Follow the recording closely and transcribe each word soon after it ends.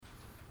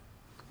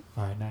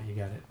All right, now you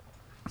got it.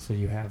 So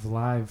you have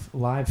live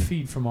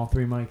feed from all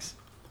three mics.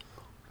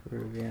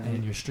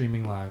 And you're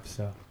streaming live,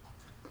 so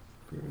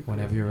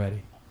whenever you're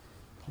ready.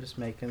 Just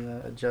making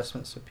the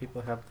adjustments so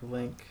people have the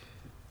link.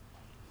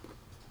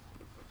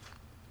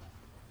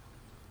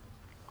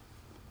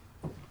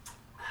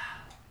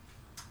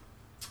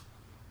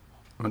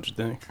 What'd you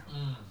think?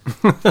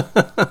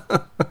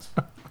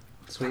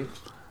 Sweet.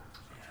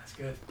 Yeah, that's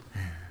good.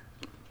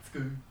 It's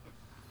good.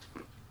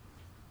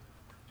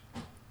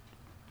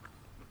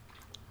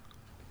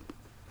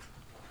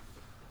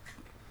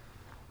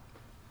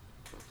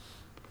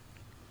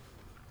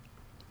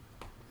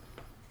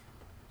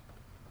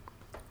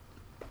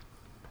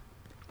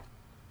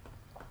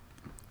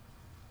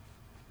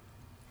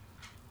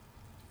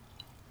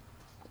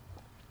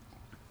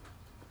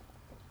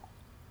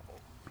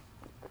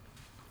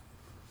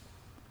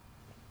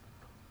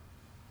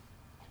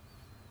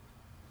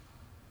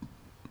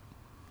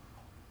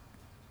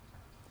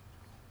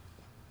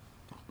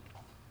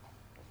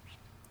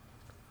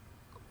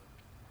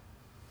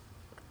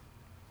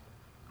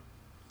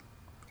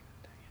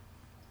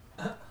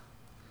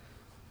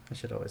 I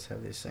should always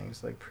have these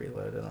things like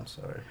preloaded. I'm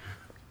sorry.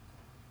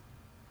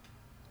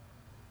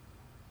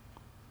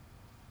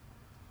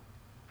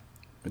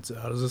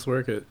 How does this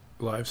work? It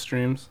live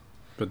streams,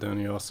 but then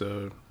you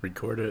also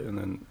record it and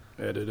then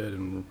edit it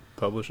and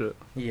publish it?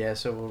 Yeah,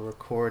 so we'll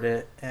record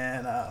it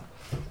and have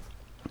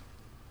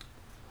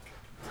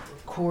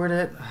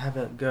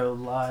it go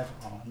live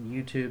on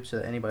YouTube so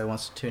that anybody who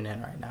wants to tune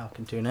in right now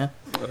can tune in.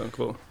 Oh,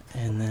 cool.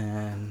 And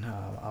then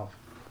I'll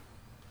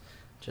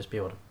just be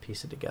able to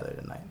piece it together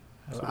tonight.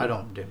 Cool. I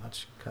don't do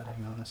much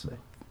cutting, honestly.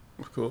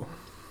 Cool.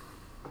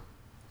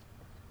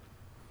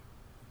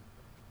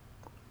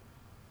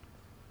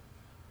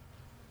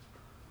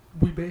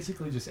 We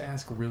basically just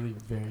ask really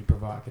very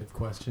provocative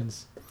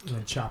questions and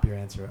then chop your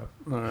answer up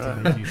All to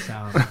right. make you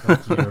sound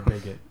like you're a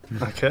bigot.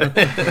 Okay.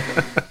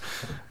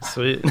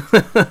 Sweet.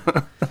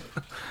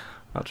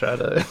 I'll try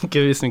to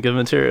give you some good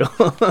material.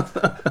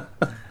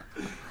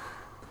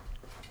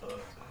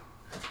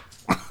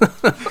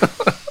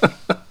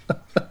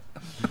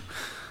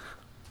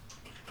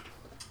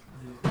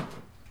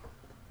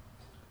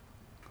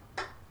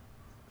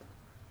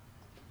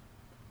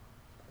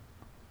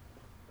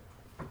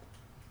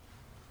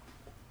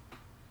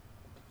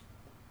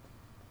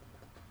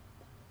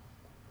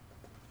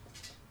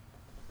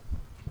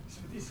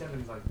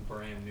 Is like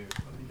brand new. You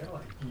gotta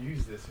like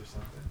use this or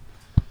something.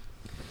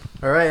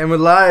 All right, and we're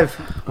live.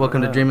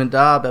 Welcome to Alright. Dream and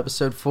Dob,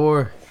 episode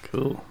 4.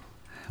 Cool.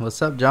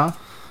 What's up, John?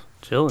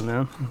 Chilling,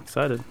 man. I'm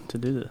excited to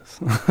do this.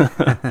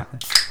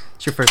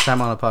 It's your first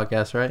time on a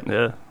podcast, right?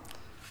 Yeah.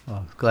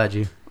 Well, glad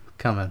you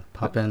come and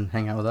pop in,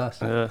 hang out with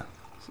us. Yeah.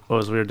 It's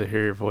always weird to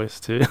hear your voice,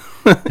 too.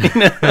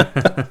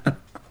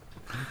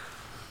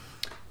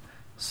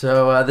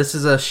 So this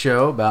is a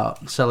show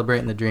about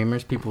celebrating the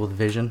dreamers, people with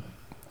vision,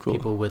 Cool.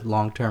 people with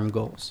long-term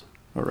goals.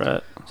 All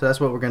right. So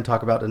that's what we're going to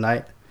talk about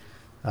tonight.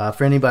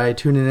 For anybody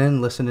tuning in,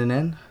 listening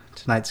in,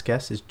 tonight's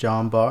guest is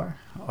John Barr,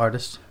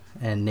 artist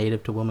and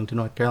native to Wilmington,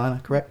 North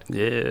Carolina, correct?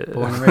 Yeah.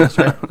 Born and raised,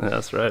 right?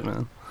 That's right,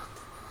 man.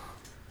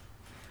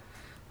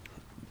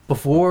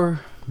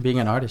 Before being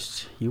an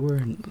artist, you were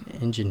an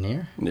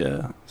engineer?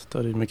 Yeah.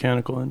 Studied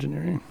mechanical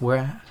engineering.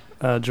 Where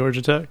at?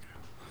 Georgia Tech.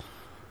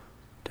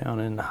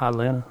 Down in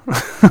Atlanta.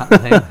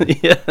 Atlanta.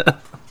 Yeah.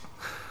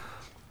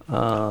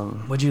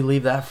 What'd you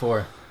leave that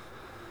for?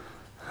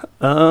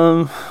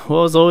 Well, I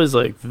was always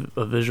like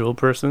a visual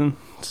person,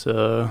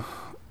 so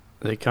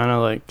they kind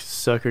of like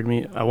suckered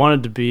me. I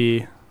wanted to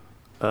be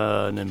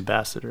an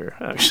ambassador,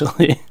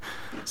 actually.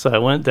 So I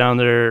went down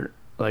there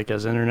like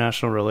as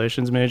international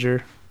relations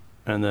major,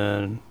 and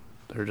then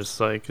they're just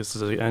like, this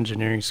is an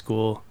engineering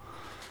school.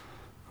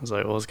 I was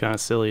like, well, it's kind of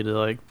silly to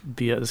like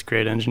be at this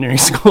great engineering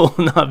school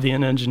and not be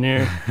an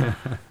engineer.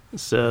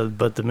 So,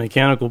 but the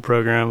mechanical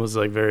program was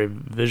like very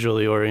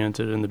visually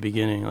oriented in the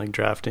beginning, like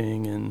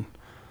drafting, and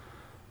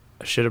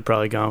I should have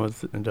probably gone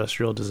with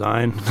industrial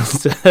design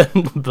instead,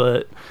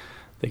 but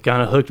they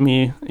kind of hooked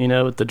me,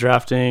 with the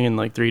drafting and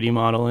like 3D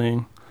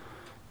modeling,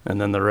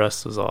 and then the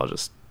rest was all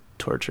just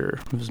torture.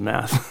 It was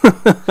math.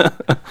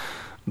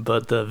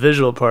 But the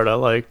visual part I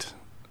liked,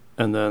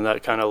 and then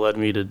that kind of led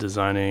me to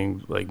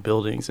designing like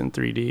buildings in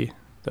 3D.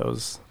 That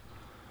was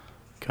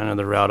kind of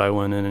the route I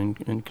went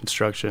in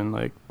construction,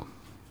 like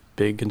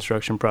big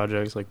construction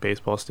projects like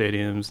baseball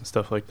stadiums and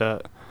stuff like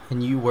that.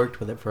 And you worked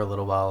with it for a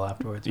little while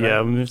afterwards, right?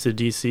 Yeah, we moved to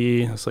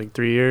DC. It's like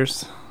 3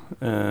 years,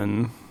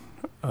 and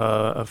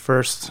at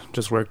first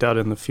just worked out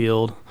in the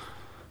field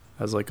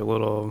as like a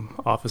little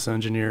office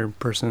engineer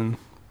person,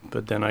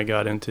 but then I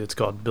got into, it's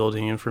called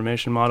building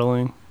information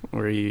modeling,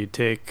 where you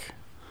take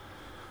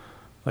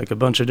like a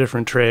bunch of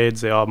different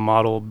trades, they all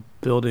model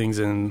buildings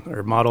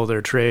or model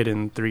their trade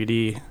in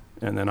 3D,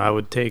 and then I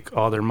would take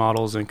all their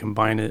models and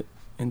combine it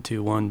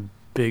into one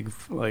big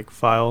like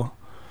file.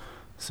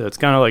 So it's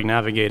kind of like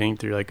navigating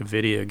through like a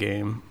video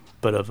game,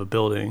 but of a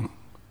building,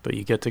 but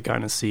you get to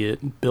kind of see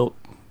it built,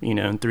 in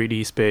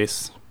 3D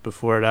space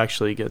before it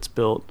actually gets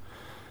built.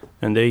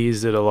 and they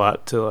use it a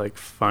lot to like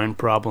find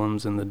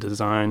problems in the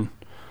design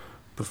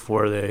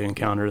before they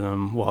encounter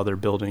them while they're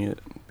building it,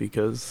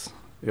 because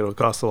it'll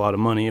cost a lot of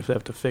money if they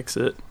have to fix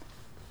it,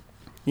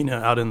 you know,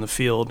 out in the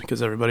field,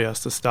 because everybody has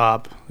to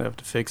stop, they have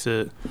to fix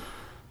it,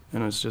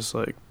 and it's just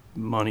like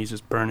money's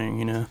just burning,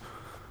 you know.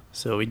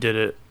 So we did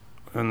it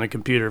on the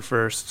computer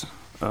first,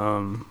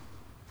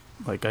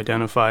 like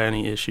identify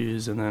any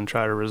issues and then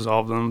try to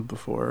resolve them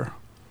before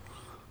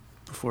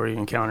you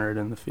encounter it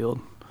in the field.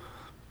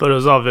 But it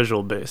was all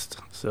visual based,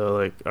 so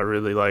like I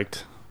really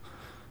liked,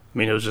 I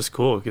mean, it was just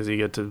cool because you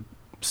get to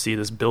see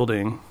this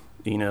building,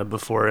 you know,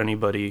 before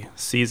anybody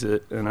sees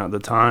it. And at the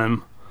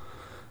time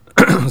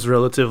it was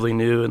relatively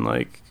new in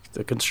like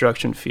the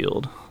construction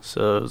field,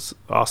 so it was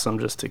awesome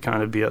just to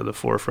kind of be at the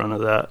forefront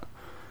of that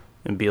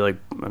and be like,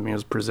 I mean, I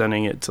was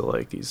presenting it to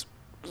like these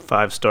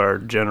 5-star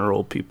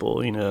general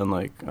people, you know, and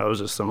like I was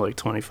just some like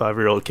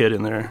 25-year-old kid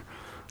in there.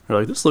 They're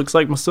like, this looks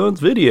like my son's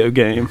video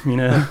game, you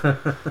know.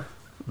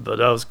 But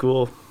that was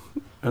cool.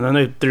 And then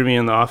they threw me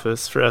in the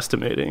office for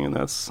estimating, and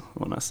that's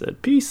when I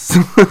said peace.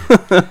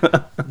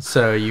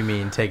 So you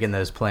mean taking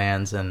those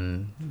plans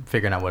and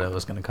figuring out what it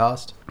was going to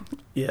cost?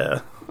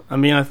 Yeah. I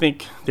mean, I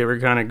think they were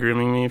kind of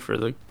grooming me for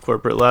the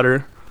corporate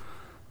ladder,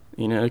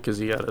 you know, because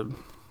you got to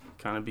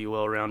kind of be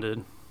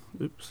well-rounded.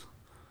 Oops.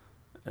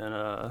 And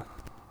I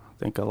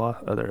think I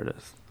lost. Oh, there it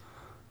is.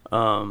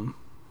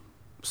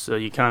 So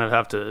you kind of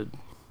have to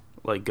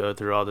like go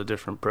through all the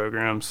different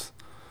programs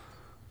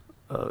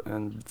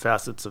and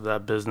facets of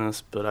that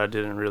business, but I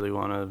didn't really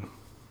want to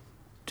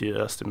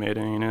do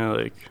estimating, you know,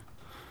 like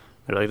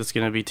they're like, it's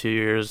going to be 2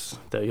 years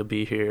that you'll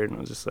be here, and I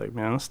was just like,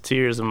 man, that's 2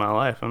 years of my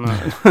life. I'm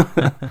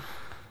not.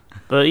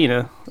 But, you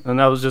know, and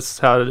that was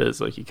just how it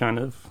is. Like you kind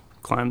of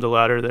climb the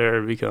ladder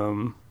there,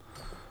 become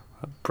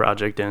a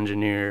project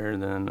engineer,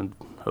 and then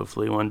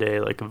hopefully one day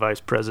like a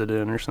vice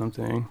president or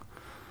something.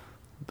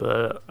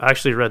 But I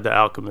actually read The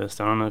Alchemist.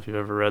 I don't know if you've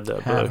ever read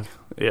that book.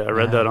 Yeah, I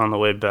read that on the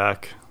way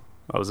back.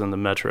 I was in the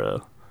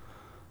metro,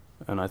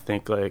 and I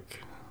think like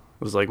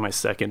it was like my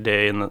second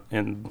day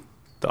in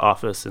the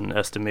office and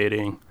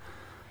estimating,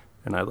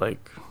 and I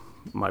like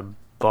my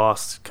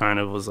boss kind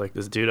of was like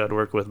this dude I'd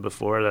worked with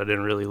before that I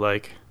didn't really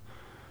like.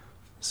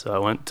 So I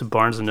went to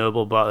Barnes &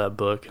 Noble, bought that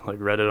book, like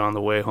read it on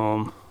the way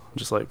home,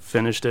 just like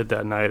finished it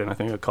that night, and I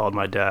think I called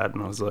my dad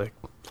and I was like,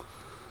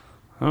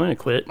 I'm gonna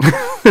quit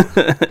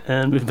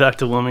and move back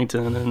to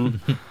Wilmington. And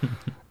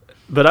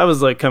but I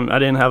was like, I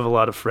didn't have a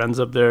lot of friends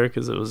up there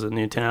because it was a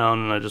new town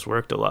and I just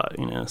worked a lot,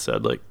 you know, so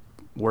I'd like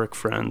work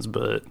friends,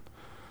 but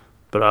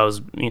I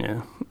was, you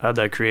know, I had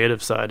that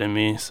creative side in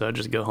me, so I'd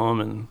just go home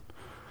and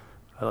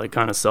I like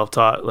kind of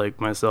self-taught like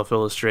myself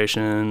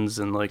illustrations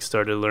and like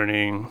started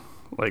learning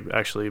like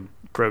actually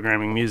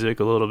programming music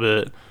a little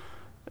bit,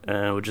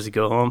 and would just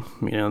go home,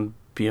 you know,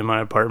 be in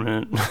my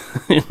apartment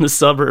in the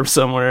suburbs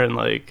somewhere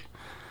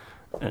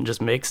and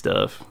just make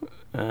stuff.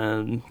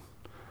 And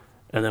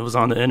it was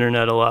on the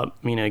internet a lot,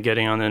 you know,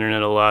 getting on the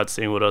internet a lot,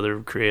 seeing what other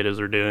creatives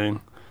were doing.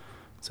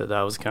 So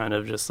that was kind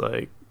of just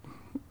like,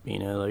 you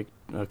know, like,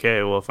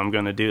 okay, well, if I'm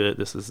going to do it,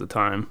 this is the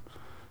time.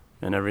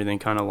 And everything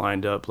kind of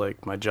lined up.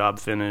 Like my job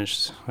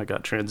finished, I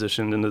got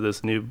transitioned into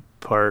this new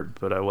part,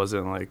 but I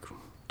wasn't like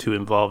too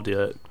involved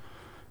yet.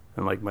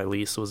 And like my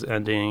lease was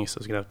ending, so I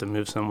was going to have to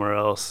move somewhere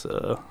else.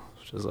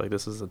 Which is like,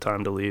 this is the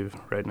time to leave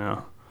right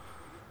now.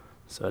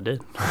 So I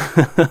did.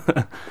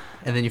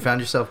 And then you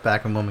found yourself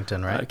back in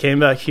Wilmington, right? I came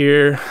back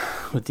here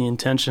with the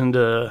intention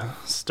to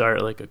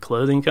start like a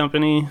clothing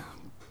company,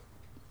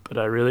 but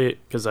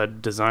because I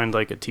designed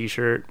like a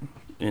t-shirt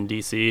in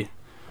DC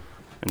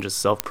and just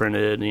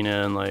self-printed, you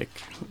know, and like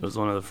it was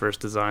one of the first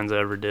designs I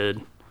ever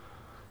did,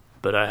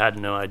 but I had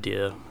no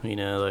idea, you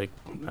know, like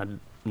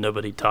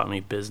nobody taught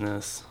me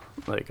business.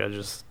 Like I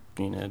just,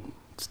 you know,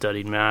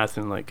 studied math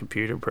and like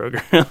computer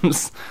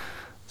programs.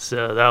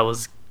 So that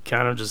was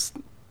kind of just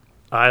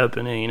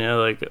eye-opening, you know,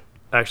 like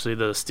actually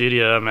the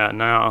studio I'm at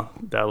now,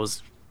 that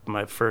was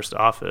my first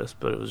office,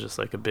 but it was just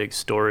like a big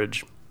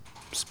storage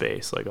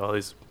space, like all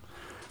these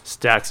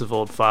stacks of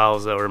old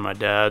files that were my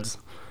dad's.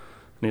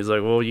 And he's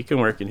like, well, you can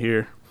work in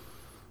here.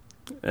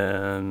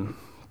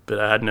 But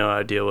I had no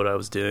idea what I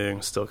was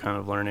doing, still kind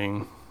of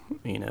learning,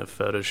 you know,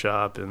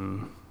 Photoshop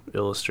and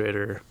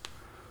Illustrator,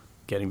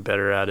 getting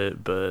better at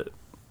it, but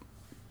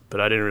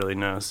I didn't really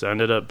know. So I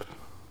ended up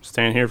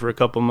staying here for a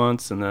couple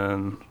months, and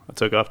then I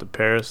took off to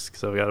Paris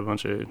because I've got a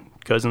bunch of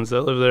cousins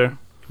that live there.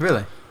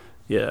 Really?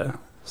 Yeah.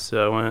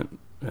 So I went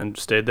and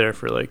stayed there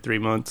for like 3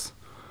 months,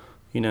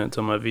 you know,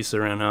 until my visa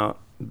ran out.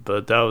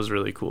 But that was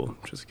really cool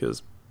just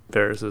because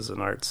Paris is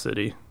an art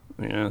city,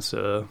 you know,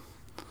 so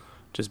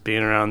just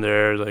being around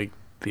there, like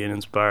being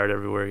inspired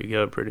everywhere you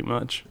go pretty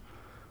much.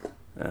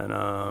 And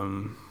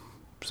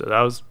so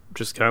that was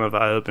just kind of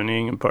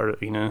eye-opening and part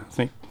of, you know, I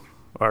think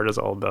art is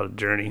all about a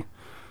journey.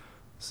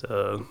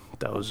 So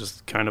that was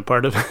just kind of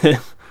part of it,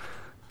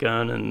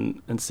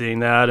 going and seeing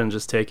that and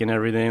just taking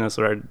everything. That's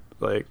where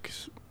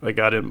I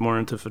got more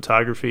into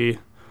photography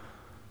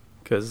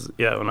because,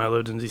 yeah, when I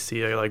lived in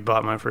DC, I like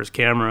bought my first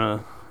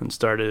camera and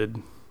started,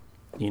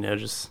 you know,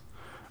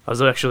 I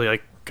was actually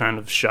like kind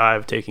of shy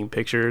of taking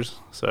pictures,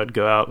 so I'd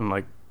go out and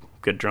like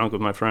get drunk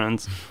with my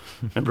friends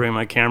and bring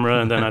my camera,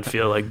 and then I'd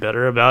feel like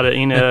better about it,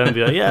 and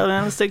be like, yeah,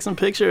 man, let's take some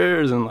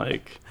pictures, and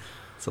like.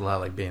 It's a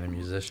lot like being a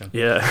musician.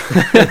 Yeah.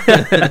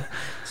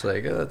 It's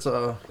like, oh, that's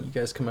all. You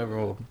guys come over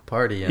and we'll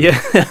party. And yeah.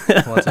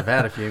 Once I've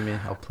had a few,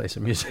 I'll play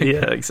some music.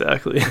 Yeah,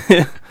 exactly.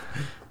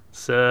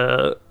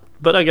 So,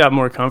 but I got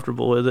more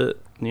comfortable with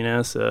it,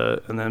 so,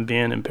 and then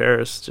being in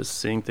Paris, just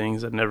seeing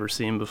things I'd never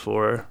seen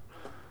before.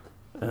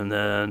 And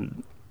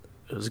then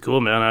it was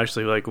cool, man.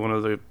 Actually, like, one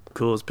of the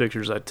coolest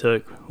pictures I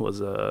took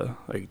was,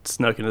 I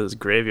snuck into this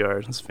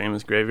graveyard, this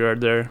famous graveyard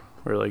there,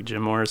 where, like,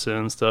 Jim Morrison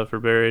and stuff are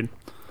buried.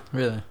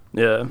 Really?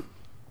 Yeah.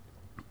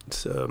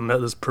 So I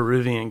met this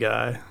Peruvian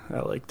guy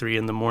at like 3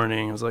 a.m.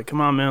 I was like,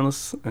 come on, man,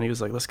 and he was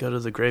like, let's go to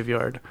the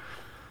graveyard.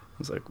 I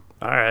was like,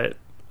 all right.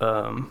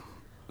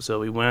 So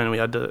we went,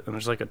 and and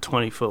there's like a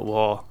 20-foot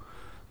wall.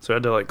 So I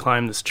had to like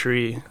climb this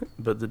tree,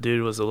 but the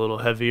dude was a little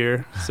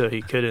heavier, so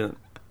he couldn't,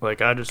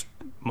 like, I just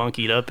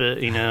monkeyed up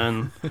it,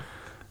 and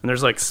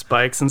there's like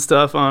spikes and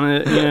stuff on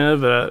it,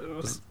 but I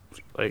was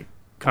like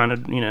kind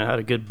of, had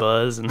a good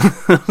buzz, and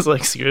I was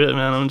like, screw it,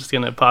 man, I'm just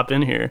going to pop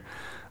in here.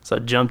 So I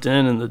jumped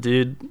in, and the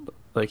dude,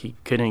 like, he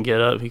couldn't get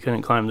up. He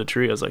couldn't climb the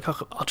tree. I was like,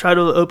 I'll try to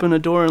open a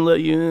door and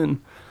let you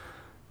in.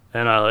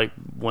 And I, like,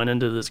 went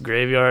into this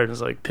graveyard. It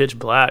was, like, pitch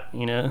black,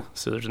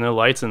 So there's no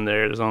lights in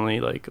there. There's only,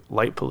 like,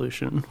 light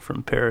pollution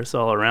from Paris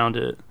all around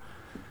it.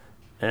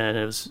 And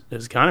it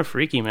was kind of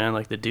freaky, man.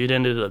 Like, the dude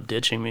ended up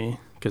ditching me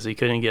because he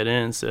couldn't get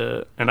in.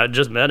 So, and I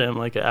just met him,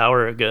 like, an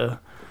hour ago.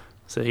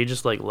 So he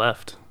just, like,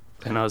 left.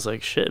 And I was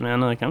like, shit,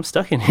 man, like, I'm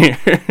stuck in here.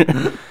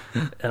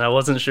 And I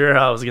wasn't sure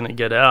how I was going to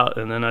get out.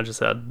 And then I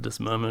just had this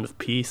moment of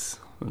peace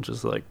and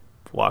just, like,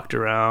 walked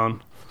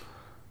around.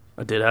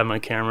 I did have my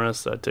camera,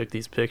 so I took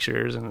these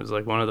pictures. And it was,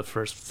 like, one of the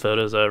first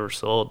photos I ever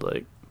sold,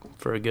 like,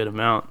 for a good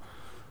amount.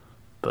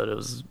 But it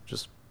was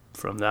just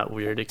from that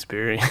weird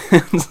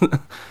experience.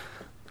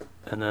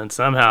 And then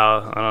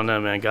somehow, I don't know,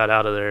 man, got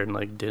out of there and,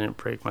 like, didn't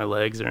break my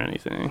legs or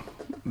anything.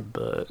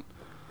 But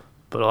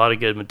a lot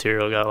of good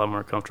material, got a lot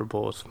more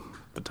comfortable with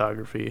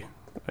photography,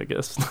 I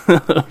guess,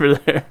 over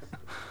there,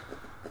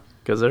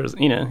 because there's,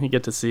 you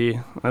get to see.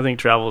 I think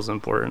travel is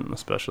important,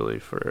 especially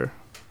for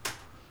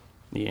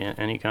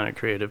any kind of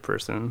creative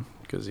person,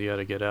 because you got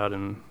to get out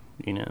and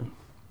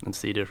and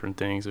see different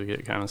things. We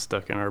get kind of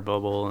stuck in our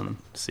bubble and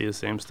see the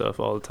same stuff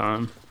all the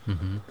time.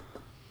 Mm-hmm.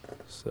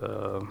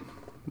 So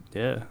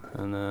yeah,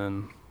 and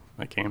then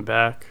I came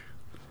back.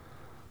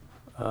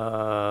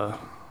 I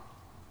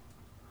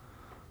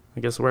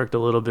guess worked a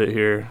little bit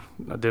here.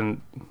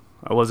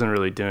 I wasn't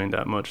really doing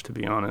that much, to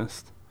be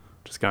honest.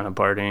 Just kind of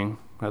partying.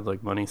 I had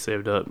like money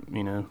saved up,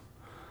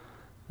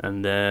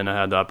 And then I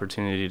had the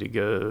opportunity to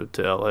go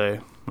to LA.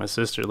 My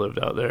sister lived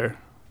out there,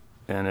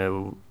 and it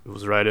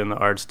was right in the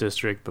arts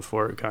district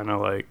before it kind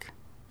of like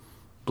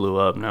blew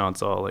up. Now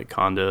it's all like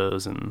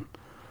condos and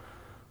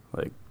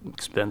like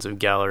expensive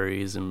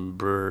galleries and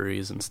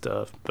breweries and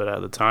stuff. But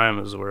at the time,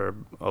 it was where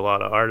a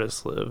lot of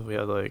artists live. We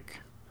had like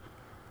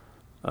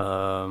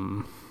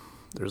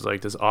there's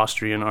like this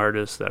Austrian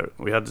artist that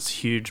we had this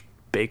huge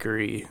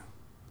bakery,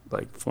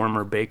 like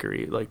former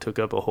bakery, like took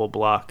up a whole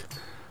block.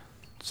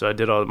 So I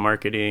did all the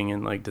marketing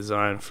and like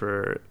design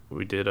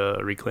we did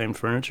reclaimed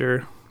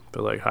furniture,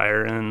 but like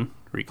higher end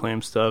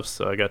reclaimed stuff.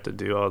 So I got to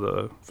do all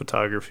the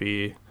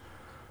photography.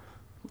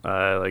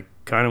 I like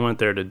kind of went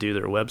there to do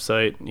their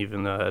website,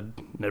 even though I had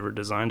never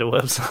designed a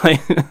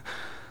website.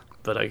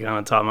 But I kind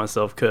of taught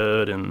myself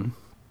code and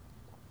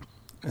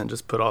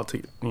just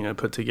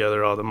put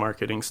together all the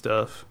marketing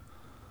stuff.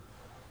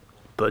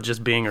 But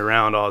just being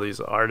around all these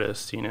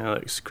artists,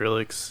 like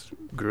Skrillex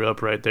grew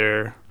up right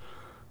there.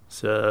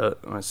 So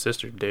my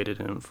sister dated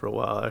him for a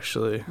while,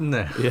 actually.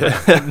 No.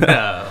 Yeah.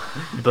 No.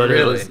 But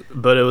really?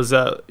 it was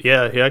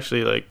yeah, he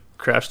actually like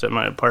crashed at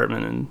my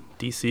apartment in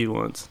DC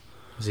once.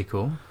 Was he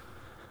cool?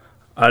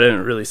 I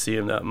didn't really see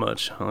him that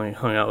much. I only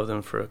hung out with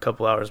him for a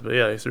couple hours, but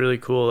yeah, he's really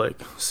cool, like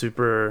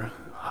super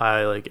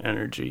high like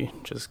energy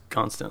just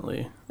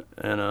constantly.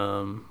 And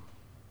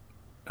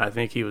I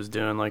think he was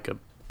doing like a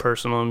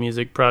personal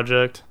music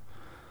project,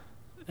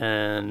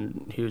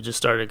 and he just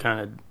started kind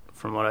of,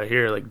 from what I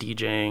hear, like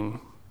DJing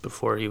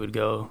before he would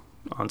go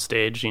on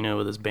stage,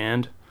 with his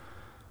band.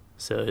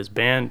 So his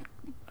band,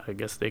 I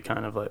guess they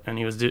kind of like, and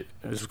it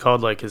was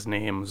called like, his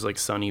name was like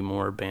Sonny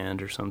Moore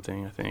Band or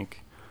something, I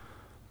think.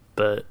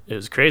 But it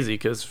was crazy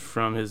because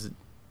from his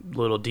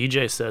little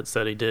DJ sets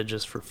that he did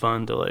just for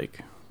fun to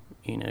like,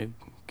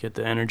 get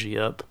the energy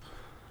up,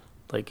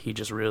 like he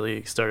just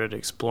really started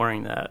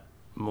exploring that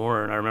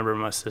more. And I remember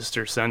my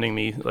sister sending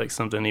me like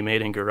something he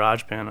made in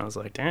GarageBand. I was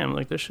like, damn,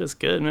 like this shit's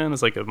good, man.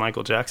 It's like a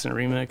Michael Jackson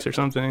remix or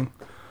something.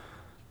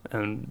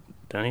 And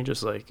then he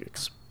just like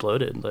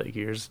exploded, like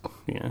a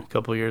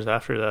couple years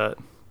after that.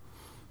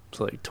 It's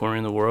like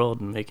touring the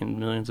world and making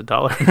millions of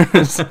dollars.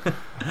 I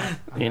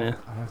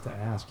have to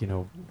ask,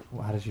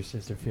 how does your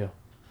sister feel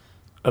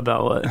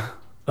about what?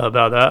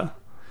 About that?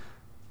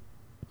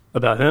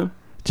 About him?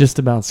 Just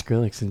about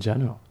Skrillex in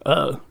general.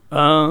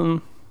 I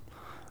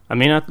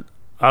mean,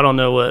 I don't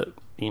know what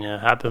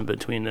happened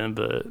between them,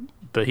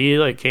 but he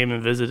like came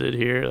and visited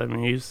here. I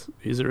mean,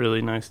 he's a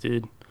really nice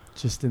dude.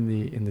 Just in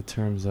the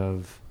terms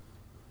of,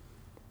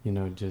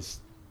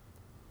 just,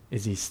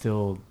 is he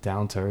still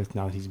down to earth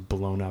now that he's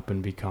blown up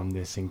and become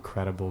this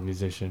incredible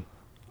musician?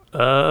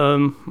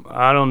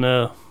 I don't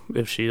know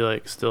if she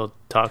like still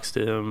talks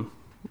to him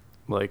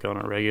like on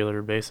a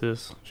regular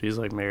basis. She's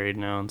like married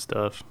now and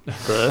stuff.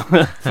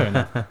 But Fair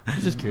enough.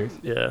 I'm just curious.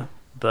 Yeah,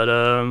 but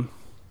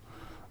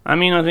I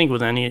mean, I think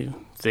with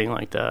anything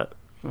like that,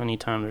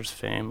 anytime there's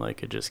fame,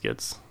 like it just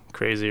gets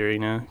crazier,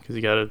 because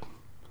you gotta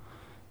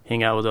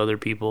hang out with other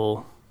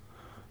people,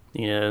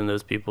 and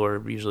those people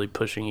are usually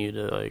pushing you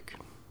to like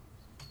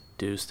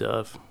do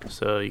stuff,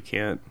 so you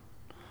can't.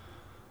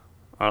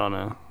 I don't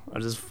know. I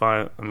just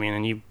find,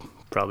 and you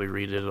probably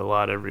read it a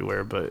lot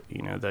everywhere, but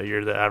that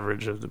you're the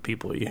average of the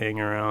people you hang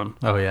around.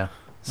 Oh yeah,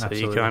 so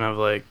absolutely. you kind of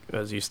like,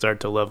 as you start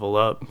to level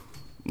up,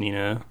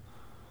 and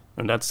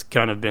that's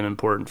kind of been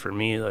important for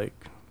me. Like,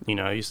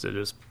 I used to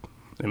just,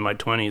 in my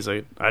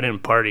 20s, I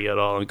didn't party at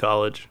all in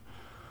college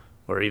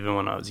or even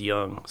when I was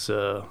young.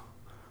 So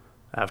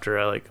after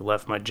I like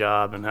left my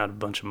job and had a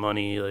bunch of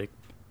money like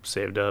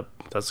saved up,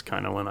 that's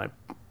kind of when I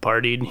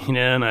partied,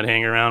 and I'd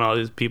hang around all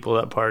these people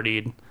that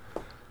partied,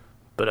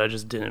 but I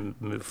just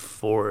didn't move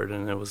forward.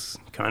 And it was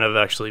kind of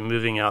actually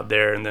moving out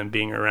there and then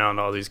being around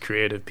all these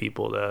creative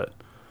people that,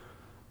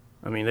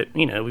 we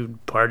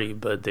would party,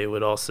 but they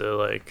would also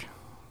like,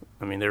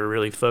 they were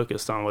really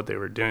focused on what they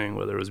were doing,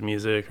 whether it was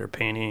music or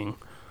painting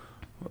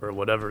or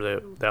whatever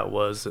that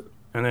was.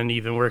 And then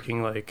even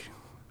working like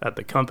at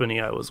the company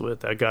I was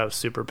with, that guy was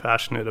super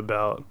passionate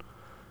about,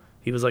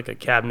 he was like a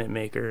cabinet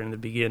maker in the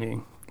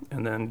beginning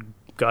and then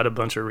got a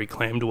bunch of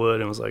reclaimed wood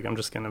and was like, I'm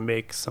just going to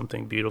make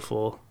something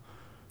beautiful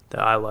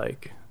that I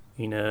like,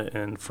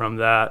 and from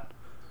that,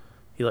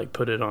 he like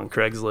put it on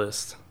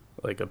Craigslist,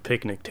 like a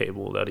picnic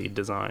table that he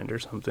designed or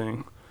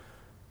something,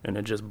 and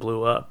it just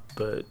blew up.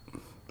 But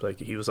like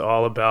he was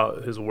all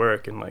about his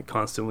work and like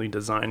constantly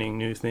designing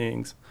new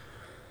things.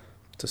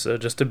 So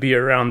just to be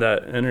around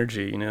that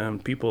energy,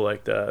 and people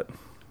like that,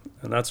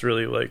 and that's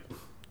really like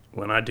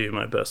when I do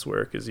my best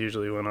work is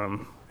usually when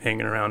I'm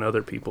hanging around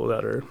other people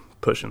that are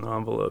pushing the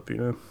envelope,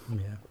 Yeah,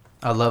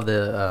 I love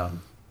the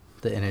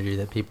energy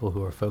that people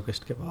who are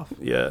focused give off.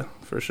 Yeah,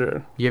 for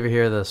sure. You ever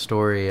hear the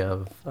story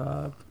of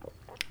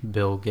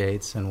Bill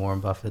Gates and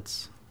Warren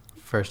Buffett's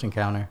first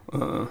encounter?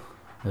 It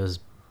was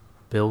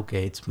Bill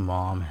Gates'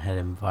 mom had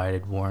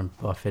invited Warren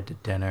Buffett to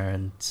dinner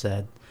and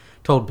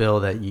told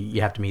Bill that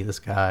you have to meet this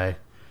guy.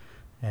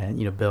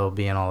 And, Bill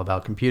being all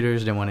about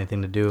computers, didn't want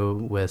anything to do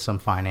with some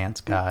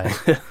finance guy.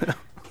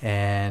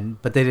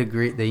 But they'd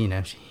agree,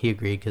 he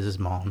agreed because his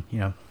mom,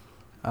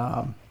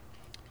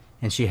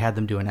 and she had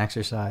them do an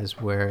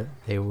exercise where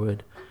they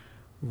would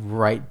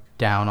write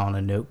down on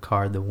a note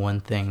card the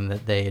one thing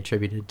that they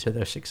attributed to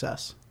their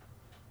success,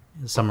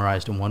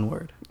 summarized in one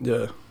word.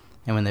 Yeah.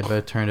 And when they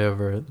both turned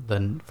over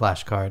the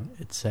flashcard,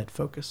 it said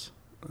focus.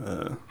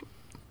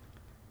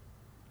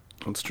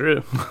 That's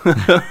true.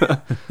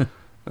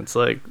 That's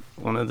like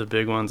one of the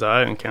big ones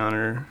I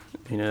encounter,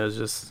 is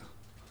just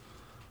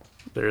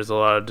there's a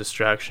lot of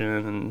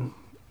distraction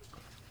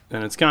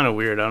and it's kind of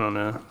weird. I don't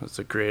know. As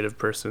a creative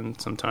person,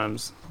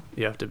 sometimes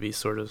you have to be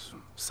sort of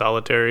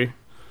solitary,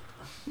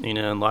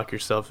 and lock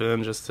yourself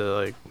in just to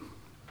like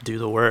do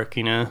the work,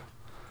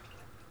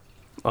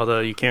 Although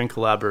you can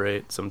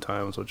collaborate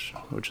sometimes,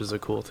 which is a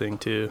cool thing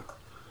too.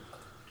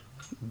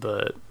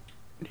 But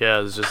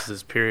yeah, it's just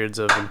these periods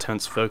of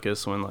intense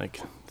focus when like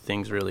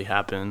things really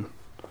happen.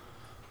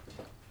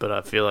 But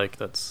I feel like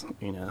that's,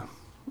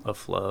 a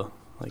flow.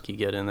 Like you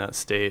get in that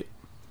state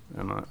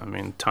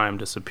and time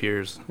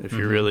disappears if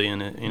you're really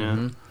in it,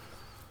 Mm-hmm.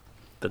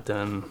 But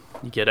then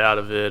you get out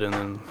of it and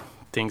then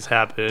things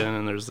happen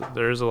and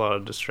there's a lot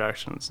of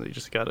distractions. So you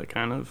just got to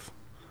kind of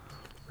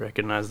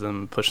recognize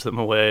them, push them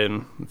away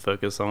and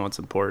focus on what's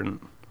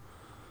important.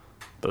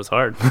 But it's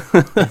hard.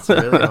 It's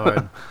really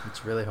hard.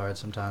 It's really hard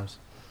sometimes.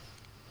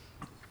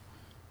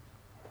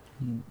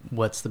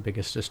 What's the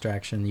biggest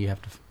distraction you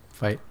have to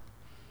fight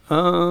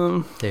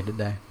day to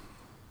day?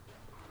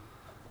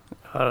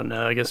 I don't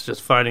know. I guess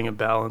just finding a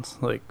balance.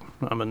 Like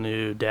I'm a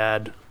new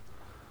dad,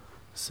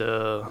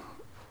 so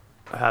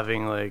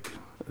having like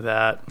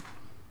that,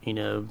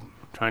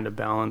 trying to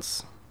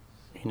balance,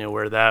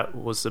 where that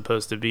was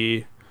supposed to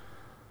be,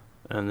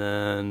 and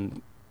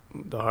then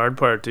the hard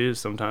part too.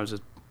 Sometimes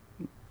it's,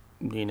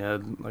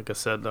 like I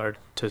said, the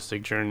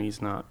artistic journey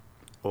is not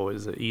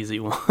always an easy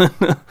one,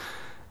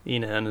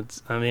 and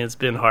it's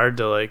been hard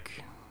to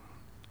like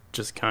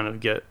just kind of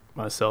get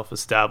myself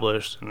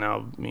established, and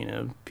now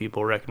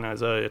people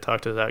recognize, oh, you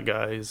talk to that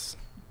guy, he's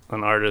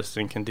an artist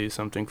and can do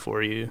something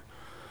for you.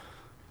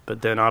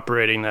 But then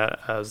operating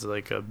that as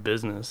like a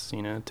business,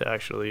 to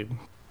actually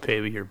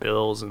pay your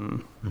bills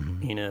and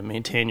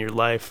maintain your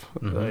life,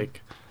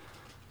 like,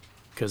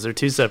 because they're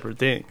two separate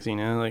things,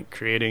 like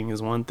creating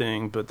is one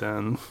thing, but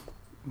then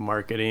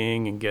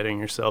marketing and getting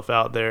yourself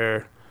out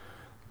there,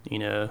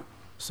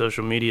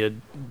 social media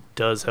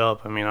does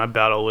help. I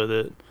battle with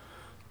it,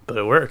 but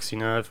it works,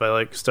 if I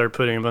like start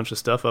putting a bunch of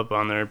stuff up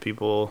on there,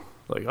 people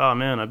like, oh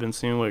man, I've been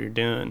seeing what you're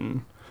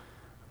doing.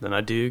 Then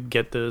I do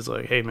get those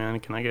like, hey man,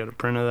 can I get a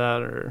print of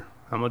that, or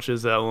how much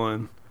is that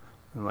one?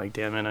 I'm like,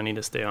 damn it, I need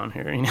to stay on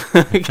here,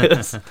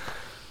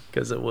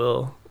 because it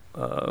will,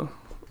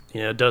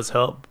 it does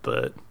help,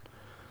 but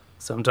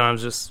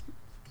sometimes just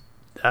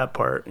that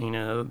part,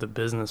 the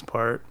business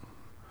part,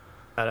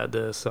 I had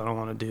this, I don't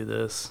want to do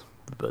this,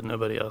 but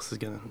nobody else is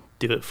going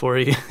to do it for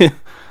you.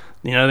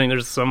 I think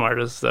there's some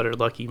artists that are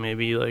lucky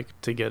maybe like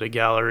to get a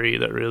gallery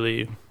that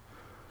really,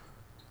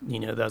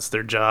 that's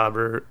their job,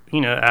 or,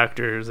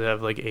 actors that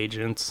have like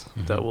agents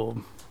that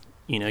will,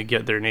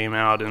 get their name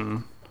out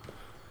and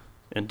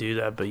do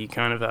that, but you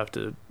kind of have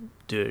to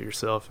do it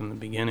yourself in the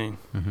beginning.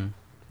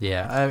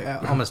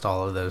 Yeah, almost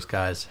all of those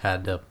guys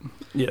had to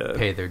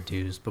pay their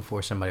dues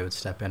before somebody would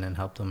step in and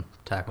help them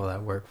tackle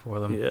that work for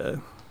them. Yeah,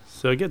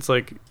 so it gets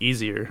like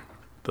easier,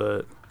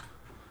 but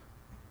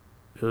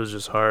it was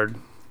just hard,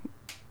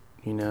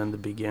 in the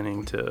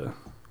beginning to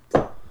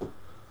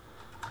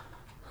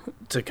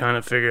kind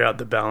of figure out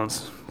the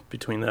balance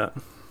between that.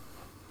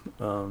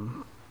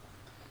 And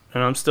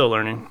I'm still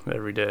learning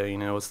every day,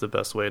 what's the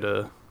best way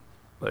to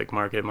like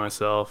market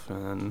myself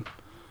and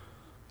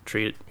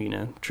treat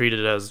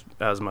it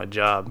as my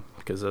job,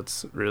 because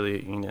that's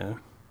really, in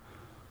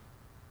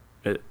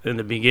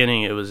the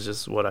beginning it was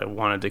just what I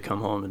wanted to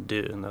come home and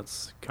do, and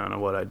that's kind of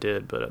what I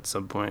did. But at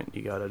some point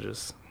you got to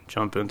just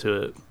jump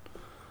into it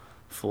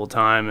full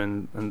time,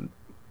 and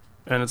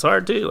it's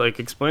hard too, like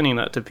explaining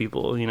that to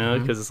people,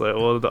 because it's like,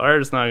 well, the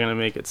art is not going to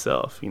make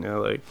itself,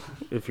 like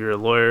if you're a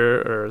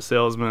lawyer or a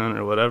salesman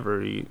or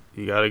whatever, you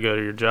got to go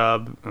to your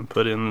job and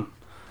put in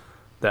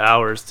the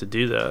hours to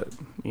do that,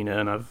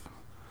 and I've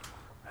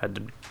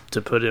had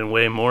to put in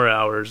way more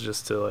hours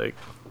just to like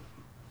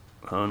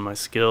hone my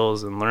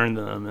skills and learn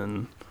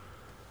them.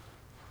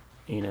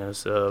 And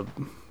so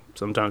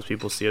sometimes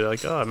people see it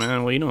like, oh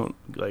man, well, you don't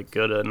like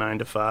go to 9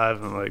 to 5.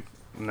 And I'm like,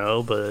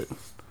 no, but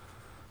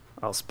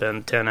I'll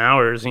spend 10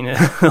 hours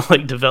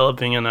like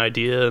developing an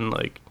idea, and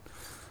like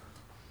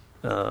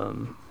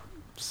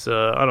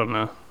so I don't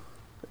know.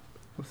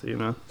 We'll see,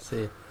 man.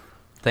 See,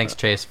 thanks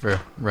Chase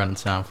for running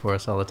sound for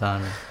us all the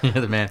time. You're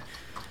the man.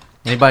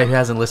 Anybody who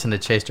hasn't listened to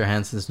Chase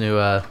Johansson's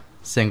new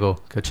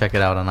single, go check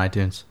it out on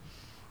iTunes.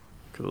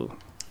 Cool.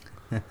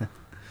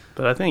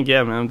 But I think,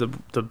 yeah, man,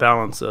 the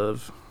balance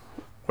of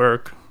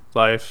work,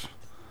 life,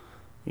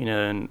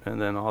 and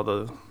then all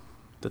the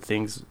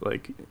things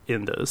like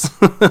in those.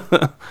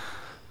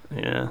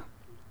 Yeah,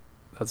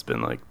 that's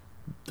been like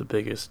the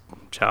biggest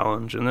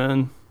challenge. And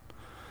then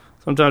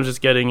sometimes just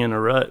getting in a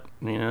rut,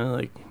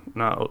 like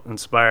not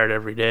inspired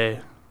every day.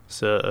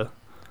 So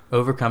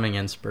overcoming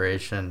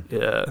inspiration,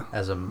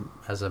 as a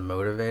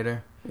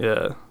motivator,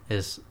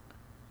 is,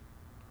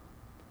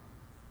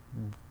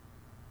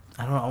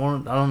 I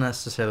don't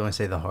necessarily want to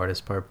say the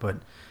hardest part, but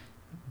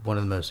one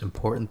of the most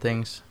important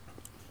things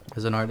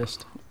as an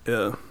artist.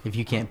 Yeah. If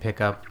you can't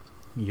pick up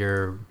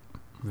your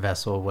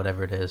vessel,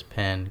 whatever it is,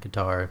 pen,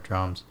 guitar,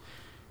 drums,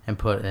 and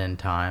put in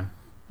time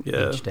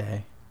each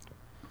day,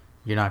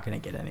 you're not going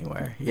to get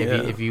anywhere.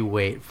 If you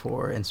wait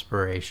for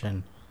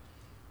inspiration,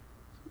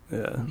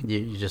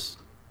 you just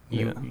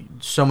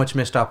so much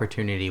missed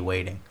opportunity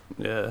waiting.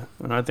 Yeah,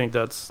 and I think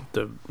that's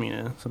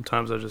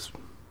sometimes I just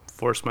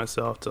force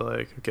myself to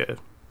like, okay,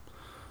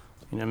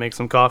 make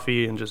some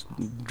coffee and just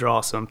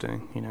draw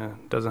something.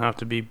 It doesn't have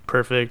to be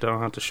perfect. I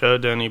don't have to show it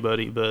to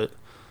anybody, but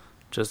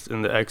just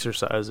in the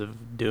exercise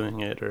of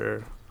doing it,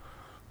 or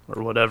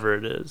whatever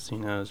it is,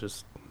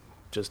 it's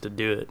just to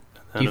do it.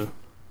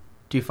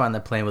 Do you find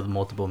that playing with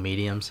multiple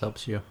mediums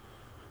helps you?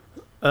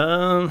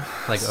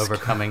 Like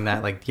overcoming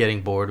that, like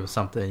getting bored with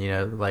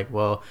something, like,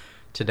 well,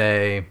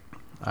 today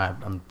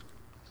I'm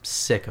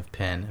sick of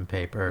pen and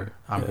paper.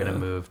 I'm going to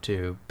move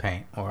to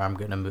paint, or I'm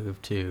going to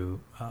move to,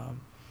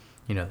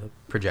 the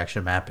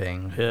projection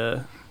mapping.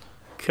 Yeah,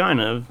 kind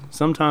of.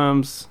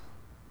 Sometimes,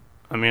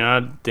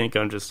 I think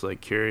I'm just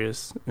like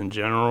curious in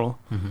general.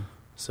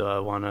 So I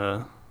want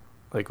to,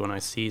 like when I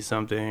see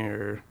something,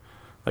 or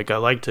like I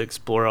like to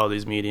explore all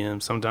these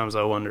mediums. Sometimes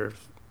I wonder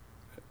if,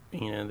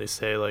 they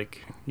say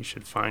like you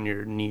should find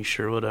your niche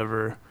or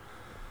whatever,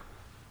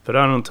 but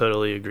I don't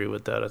totally agree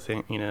with that. I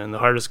think, and the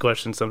hardest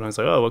question sometimes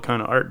like, oh, what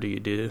kind of art do you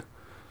do?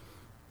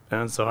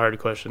 And it's a hard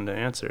question to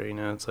answer.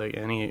 It's like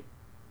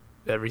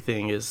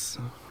everything is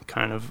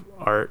kind of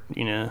art.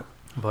 I've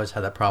always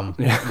had that problem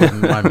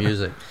with my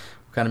music.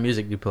 What kind of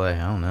music do you play?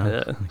 I don't know.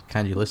 Yeah. What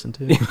kind you listen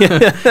to?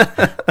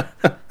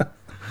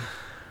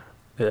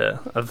 Yeah,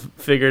 I've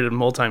figured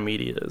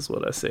multimedia is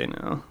what I say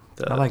now.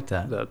 I like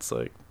that. That's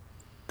like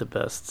the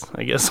best,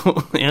 I guess,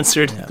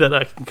 answer that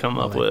I can come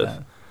up with.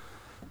 That.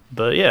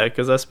 But yeah,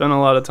 because I spend a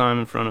lot of time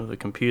in front of a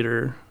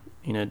computer,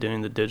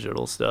 doing the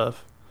digital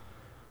stuff.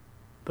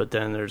 But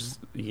then there's,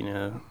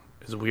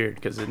 it's weird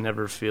because it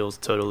never feels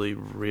totally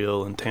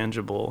real and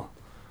tangible.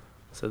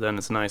 So then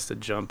it's nice to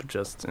jump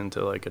just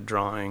into like a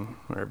drawing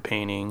or a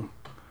painting,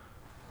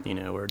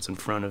 where it's in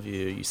front of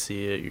you, you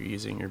see it, you're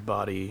using your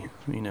body,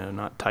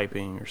 not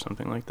typing or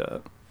something like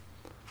that.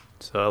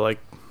 So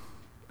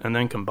I and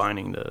then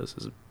combining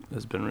those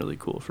has been really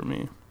cool for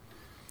me.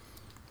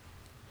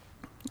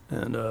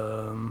 And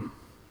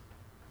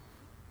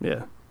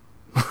yeah.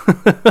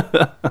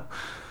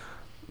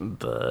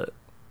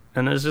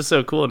 And it's just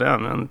so cool now,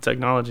 man. The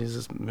technology is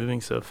just moving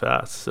so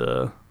fast.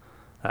 So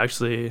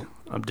actually,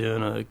 I'm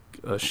doing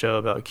a show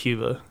about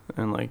Cuba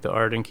and like the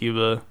art in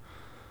Cuba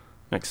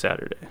next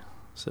Saturday.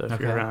 So if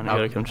you're around, you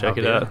gotta come check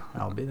it out.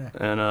 I'll be there.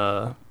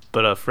 And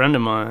but a friend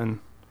of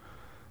mine,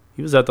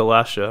 he was at the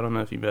last show. I don't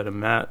know if you met him,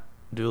 Matt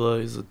Dula.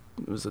 He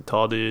was a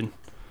tall dude.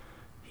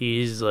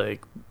 He's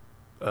like,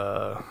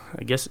 I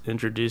guess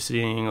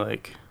introducing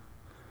like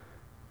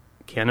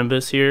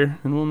cannabis here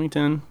in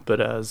Wilmington, but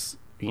as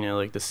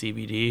like the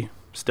CBD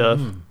stuff,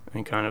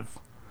 and kind of,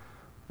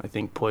 I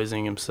think,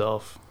 poisoning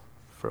himself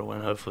for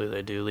when hopefully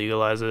they do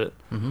legalize it.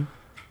 Mm-hmm.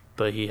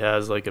 But he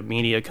has like a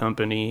media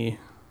company.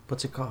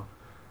 What's it called?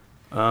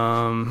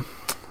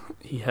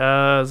 He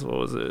has, what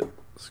was it?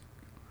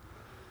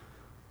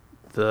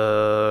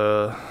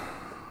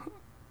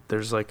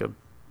 There's like the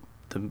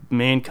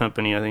main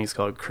company, I think it's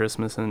called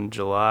Christmas in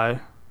July.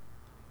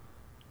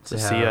 It's a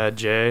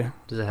CIJ.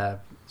 Does it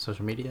have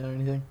social media or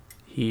anything?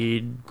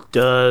 He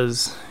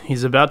does.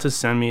 He's about to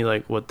send me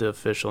like what the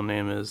official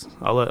name is.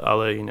 I'll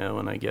let you know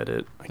when I get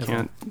it. I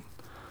can't,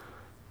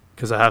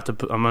 because I have to.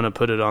 I'm gonna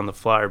put it on the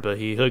flyer. But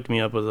he hooked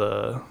me up with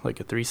a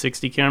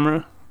 360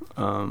 camera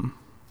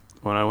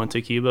when I went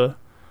to Cuba,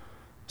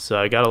 so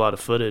I got a lot of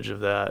footage of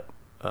that.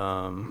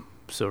 So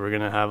we're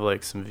gonna have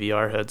like some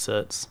VR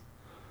headsets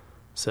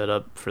set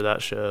up for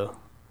that show.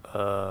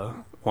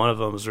 One of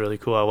them was really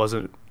cool.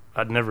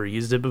 I'd never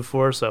used it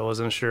before, so I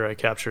wasn't sure I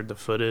captured the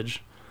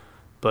footage.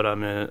 But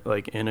I'm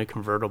in a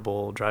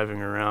convertible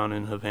driving around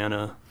in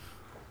Havana,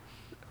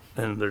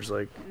 and there's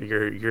like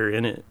you're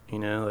in it,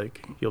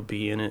 like you'll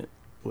be in it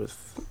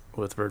with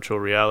virtual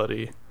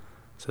reality.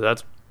 So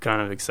that's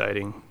kind of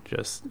exciting,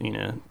 just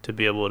to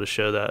be able to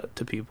show that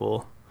to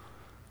people,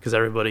 because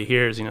everybody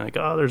hears like,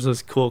 oh, there's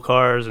this cool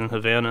cars in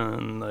Havana,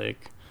 and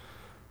like,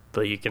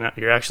 but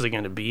you're actually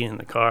going to be in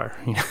the car,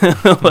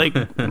 like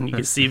and you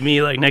can see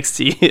me like next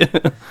to you.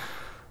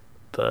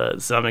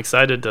 But so I'm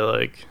excited to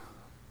like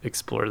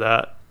explore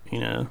that,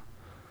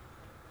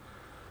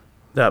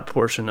 that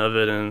portion of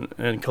it,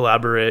 and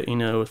collaborate,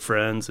 with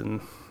friends,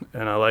 and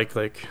I like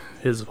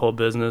his whole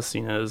business,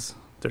 is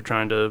they're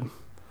trying to,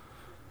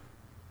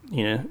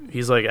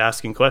 he's like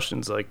asking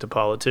questions like to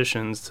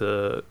politicians,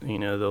 to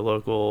the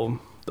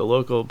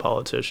local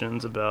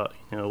politicians about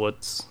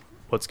what's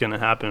going to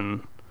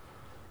happen,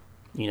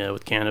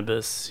 with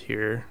cannabis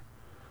here.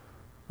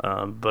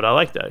 But I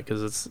like that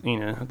because it's,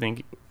 I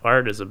think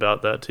art is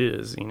about that too,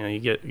 is,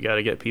 you got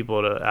to get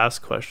people to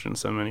ask questions.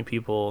 So many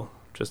people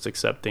just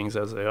accept things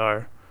as they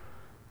are.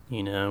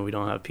 We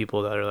don't have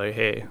people that are like,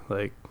 hey,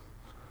 like,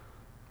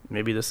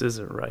 maybe this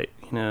isn't right,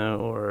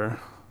 and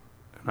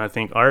I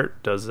think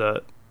art does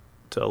that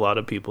to a lot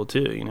of people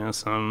too.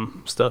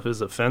 Some stuff is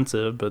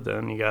offensive, but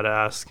then you got to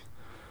ask,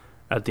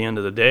 at the end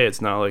of the day,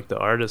 it's not like the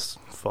artist's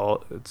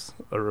fault. It's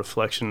a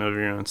reflection of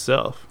your own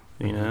self,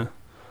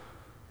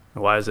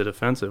 Why is it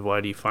offensive? Why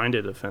do you find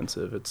it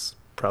offensive? It's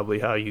probably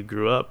how you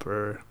grew up,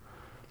 or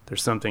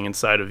there's something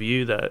inside of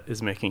you that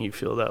is making you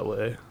feel that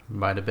way.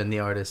 Might have been the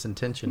artist's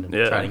intention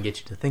to try and get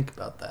you to think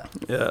about that.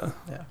 Yeah.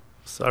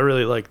 So I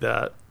really like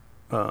that.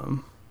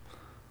 And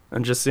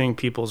just seeing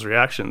people's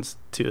reactions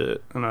to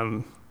it. And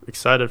I'm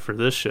excited for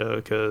this show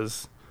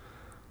because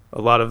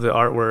a lot of the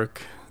artwork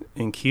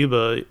in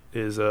Cuba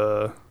is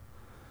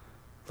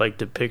like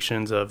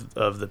depictions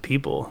of the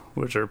people,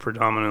 which are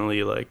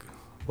predominantly like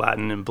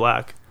Latin and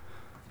Black.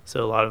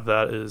 So a lot of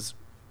that is,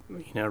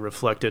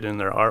 reflected in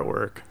their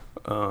artwork.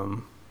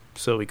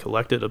 So we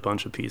collected a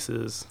bunch of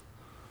pieces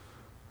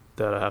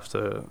that I have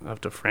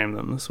to frame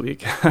them this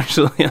week.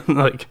 Actually, I'm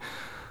like,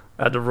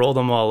 I had to roll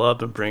them all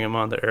up and bring them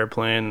on the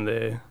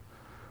airplane.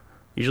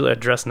 Usually I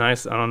dress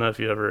nice. I don't know if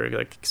you ever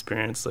like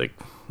experienced like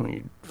when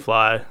you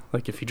fly,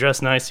 like if you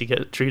dress nice, you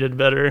get treated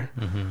better.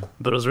 Mm-hmm.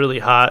 But it was really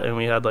hot, and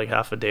we had like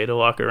half a day to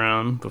walk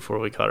around before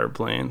we caught our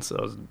plane. So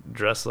I was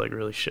dressed like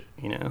really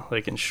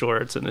like in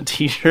shorts and a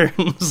t-shirt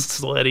and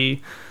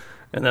sweaty.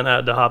 And then I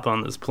had to hop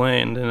on this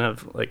plane, didn't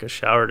have like a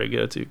shower to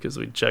go to because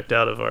we checked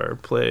out of our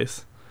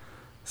place.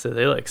 So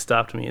they like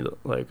stopped me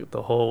like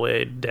the whole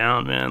way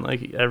down, man,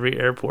 like every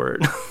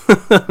airport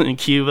in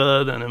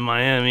Cuba, then in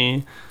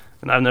Miami.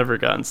 And I've never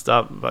gotten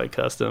stopped by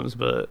customs,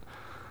 but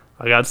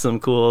I got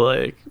some cool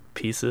like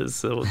pieces.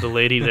 So the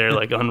lady there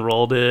like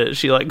unrolled it.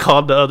 She like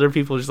called the other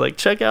people, just like,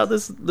 check out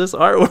this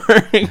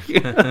artwork.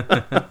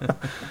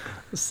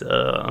 So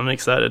I'm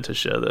excited to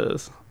show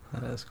those.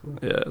 That's cool.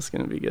 Yeah, it's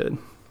gonna be good.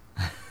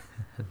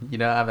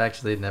 I've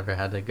actually never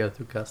had to go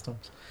through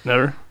customs.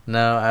 Never?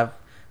 No,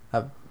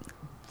 I've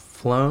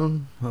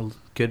flown a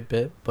good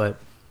bit, but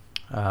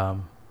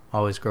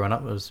always growing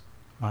up, it was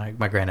my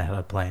granddad had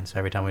a plane, so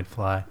every time we'd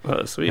fly,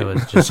 sweet, it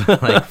was just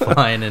like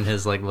flying in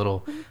his like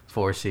little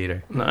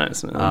 4-seater.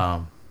 Nice,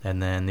 man.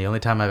 And then the only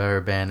time I've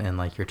ever been in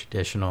like your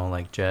traditional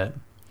like jet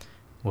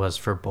was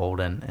for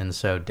Bolden, and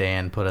so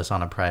Dan put us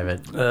on a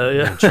private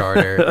Yeah.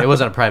 charter. It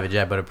wasn't a private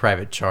jet, but a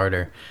private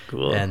charter.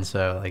 Cool. And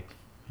so like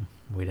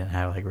we didn't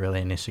have like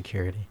really any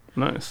security.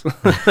 Nice.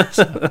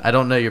 So, I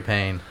don't know your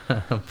pain,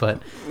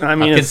 but I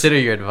mean, I'll consider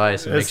your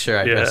advice and make it's- sure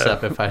I dress yeah.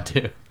 up if I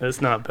do. It's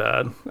not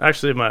bad.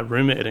 Actually, my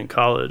roommate in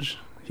college,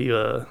 he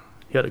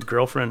had a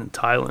girlfriend in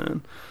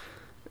Thailand,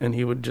 and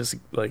he would just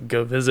like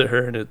go visit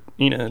her, and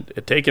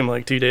it'd take him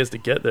like 2 days to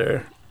get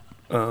there.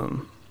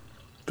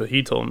 But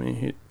he told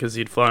me because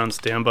he'd fly on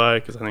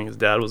standby because I think his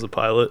dad was a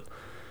pilot,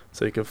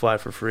 so he could fly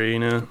for free,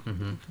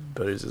 Mm-hmm.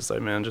 But he's just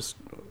like, man, just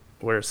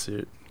wear a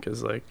suit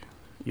because like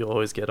you'll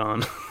always get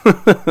on.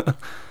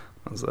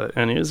 I was like,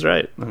 and he was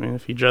right. I mean,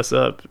 if you dress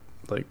up,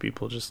 like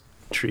people just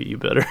treat you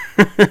better.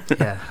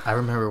 Yeah, I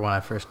remember when I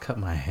first cut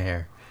my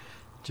hair,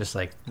 just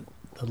like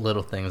the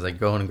little things like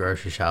going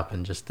grocery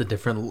shopping, just the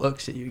different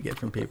looks that you get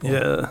from people.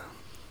 Yeah.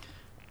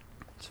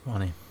 It's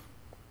funny.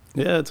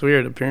 Yeah, it's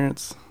weird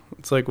appearance.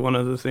 It's like one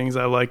of the things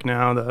I like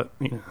now that,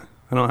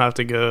 I don't have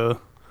to go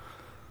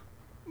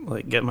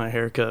like get my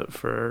hair cut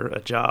for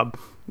a job,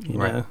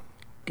 Right. know.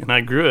 And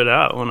I grew it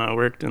out when I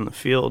worked in the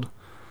field.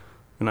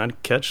 And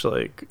I'd catch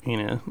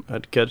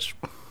I'd catch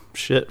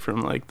shit from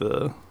like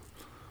the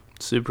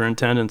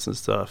superintendents and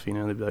stuff, they'd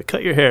be like,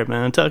 cut your hair,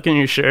 man, tuck in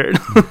your shirt.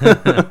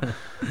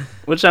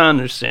 Which I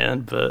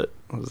understand, but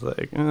I was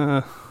like,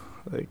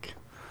 like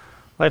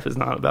life is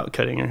not about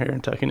cutting your hair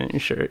and tucking in your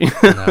shirt.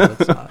 No,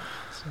 it's not.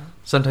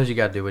 Sometimes you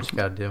gotta do what you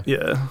gotta do.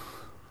 Yeah.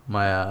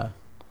 My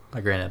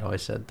granddad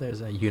always said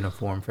there's a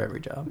uniform for every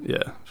job.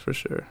 Yeah, for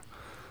sure.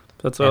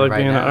 That's why I And like right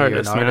being an now, you're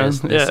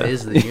artist, man. This Yeah.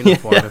 is the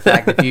uniform. In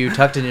fact, if you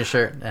tucked in your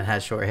shirt and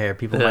had short hair,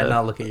 people might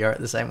not look at your art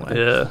the same way.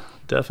 Yeah,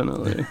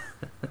 definitely.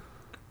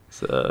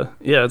 So,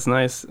 yeah, it's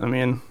nice. I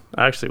mean,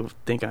 I actually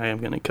think I am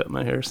going to cut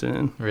my hair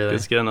soon. Really?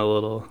 It's getting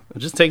it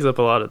just takes up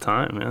a lot of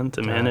time, man,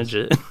 to manage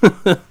it.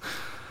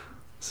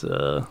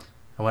 So,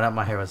 When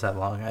my hair was that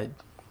long, I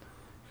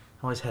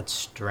always had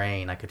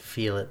strain. I could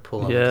feel it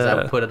pulling because I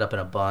would Yeah. put it up in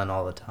a bun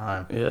all the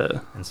time.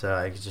 yeah, And so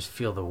I could just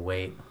feel the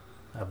weight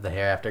of the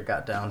hair after it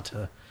got down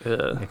to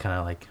yeah, kind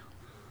of like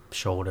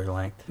shoulder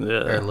length. Or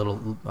yeah. a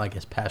little, I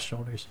guess, past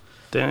shoulders.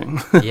 Dang.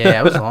 Yeah,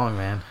 it was long,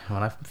 man.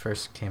 When I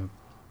first came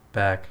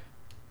back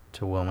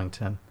to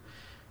Wilmington,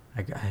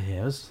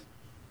 it was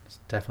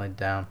definitely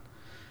down.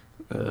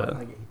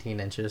 Like 18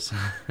 inches.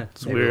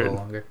 It's Maybe a weird. little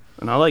longer.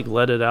 And I like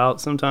let it out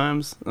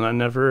sometimes, and I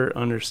never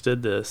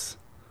understood this,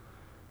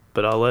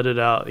 but I'll let it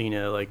out,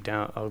 like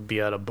down, I'll be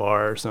at a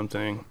bar or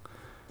something,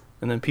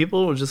 and then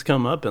people will just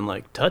come up and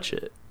like touch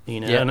it,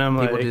 Yeah, and I'm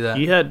people like, do that.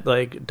 you had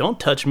like, don't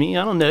touch me,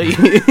 I don't know you,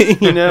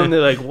 and they're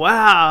like,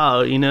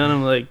 wow, and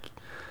I'm like,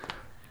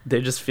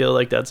 they just feel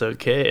like that's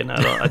okay, and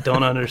I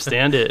don't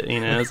understand it,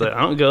 it's like,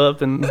 I don't go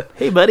up and,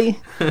 hey buddy,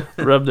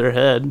 rub their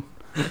head,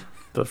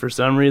 but for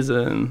some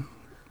reason,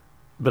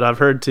 but I've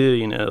heard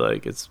too,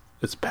 like it's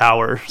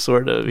power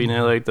sort of,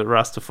 like the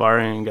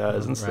Rastafarian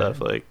guys and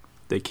stuff, Right. like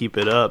they keep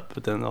it up,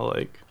 but then they'll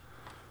like,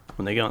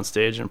 when they go on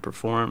stage and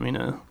perform,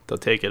 they'll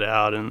take it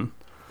out and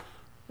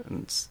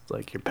it's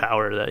like your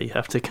power that you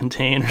have to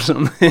contain or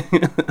something.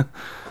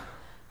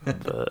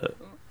 but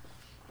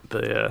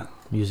yeah.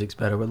 Music's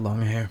better with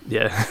long hair.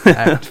 Yeah,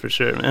 Fact. for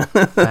sure, man.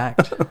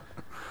 Fact.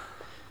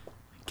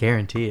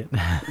 Guarantee it.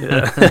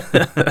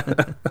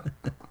 Yeah.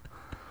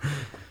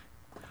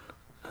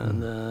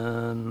 And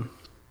then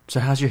So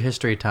how's your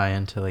history tie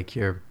into like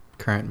your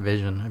current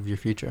vision of your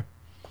future?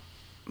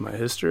 my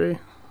history.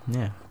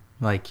 Yeah.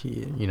 Like,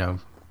 I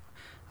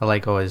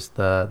like always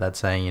that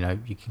saying,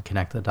 you can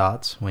connect the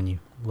dots when you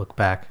look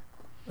back.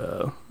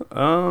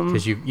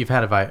 Because you've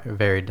had a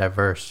very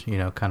diverse,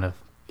 kind of.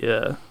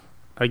 Yeah,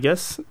 I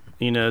guess,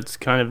 it's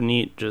kind of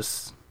neat.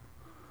 Just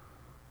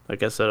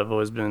like I said, I've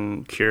always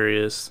been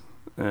curious,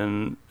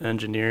 and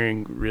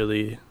engineering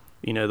really,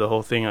 the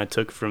whole thing I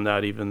took from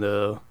that, even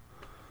though,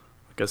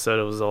 like I said,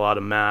 it was a lot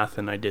of math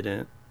and I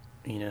didn't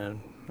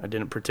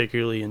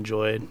particularly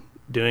enjoy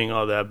doing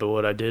all that. But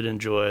what I did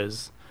enjoy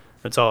is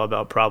it's all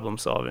about problem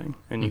solving,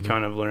 and you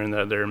kind of learn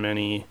that there are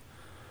many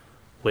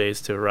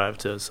ways to arrive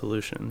to a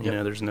solution.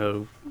 Yep. There's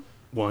no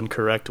one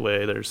correct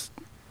way. There's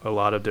a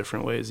lot of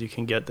different ways you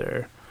can get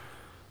there.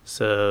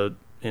 So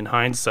in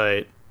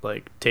hindsight,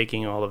 like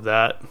taking all of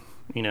that,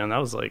 and that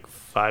was like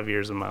 5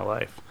 years of my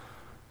life,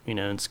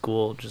 in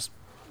school, just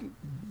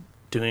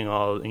doing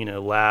all,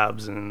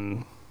 labs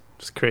and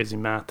just crazy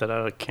math that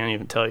I can't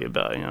even tell you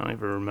about. I don't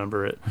even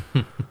remember it.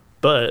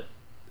 But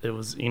it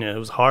was, it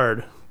was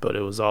hard, but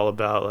it was all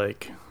about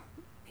like,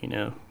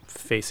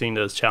 facing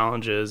those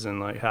challenges and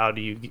like, how do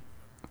you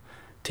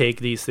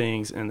take these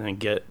things and then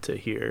get to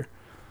here.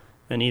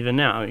 And even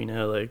now,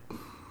 like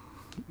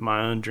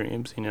my own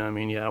dreams,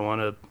 I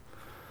want to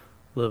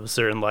live a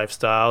certain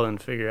lifestyle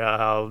and figure out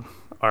how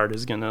art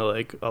is going to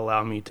like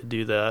allow me to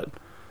do that.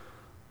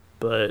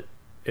 But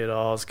it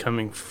all is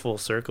coming full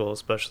circle,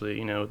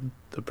 especially,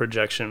 the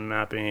projection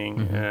mapping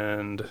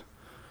and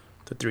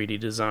the 3D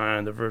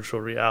design, the virtual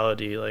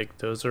reality, like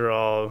those are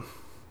all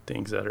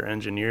things that are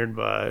engineered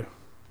by,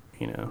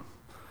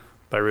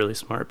 by really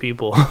smart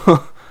people.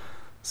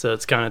 So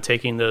it's kind of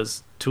taking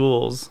those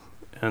tools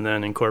and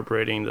then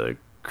incorporating the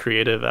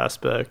creative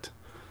aspect.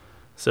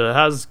 So it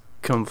has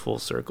come full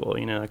circle.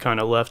 You know, I kind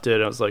of left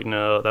it. I was like,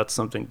 no, that's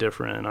something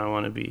different. I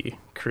want to be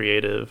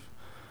creative.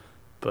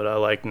 But I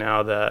like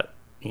now that,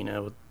 you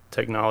know, with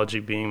technology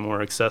being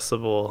more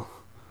accessible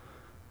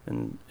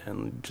and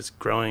just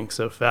growing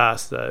so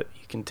fast, that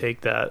you can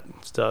take that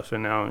stuff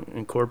and now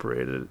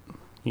incorporate it,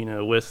 you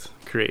know, with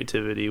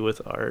creativity,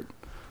 with art.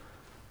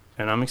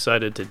 And I'm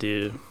excited to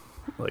do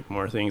like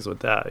more things with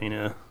that, you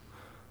know.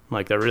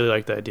 Like I really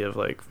like the idea of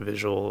like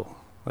visual,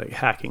 like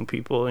hacking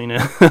people, you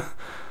know. I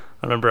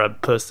remember I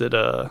posted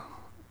there's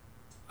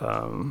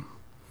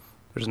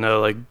no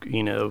like,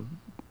 you know,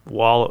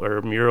 wall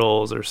or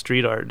murals or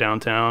street art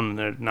downtown,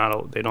 and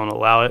they don't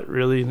allow it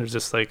really. There's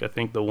just like, I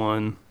think the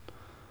one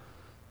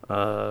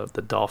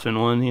the dolphin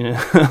one, you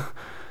know.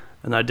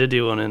 And I did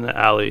do one in the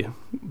alley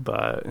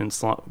by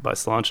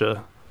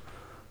Slancha.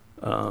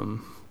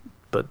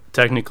 But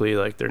technically,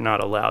 like, they're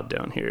not allowed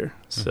down here.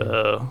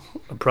 So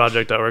a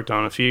project I worked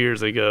on a few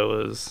years ago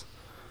was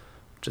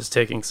just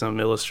taking some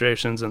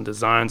illustrations and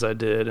designs I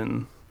did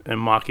and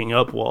mocking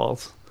up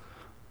walls,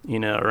 you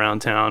know, around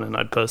town. And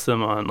I'd post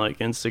them on, like,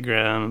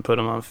 Instagram and put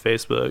them on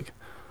Facebook.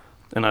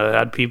 And I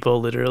had people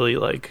literally,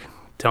 like,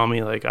 tell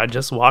me, like, I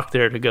just walked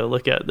there to go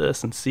look at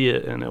this and see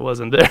it, and it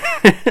wasn't there.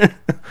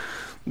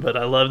 But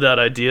I love that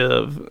idea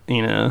of,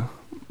 you know,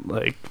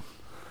 like,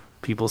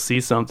 people see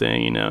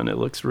something, you know, and it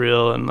looks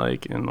real, and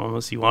like, and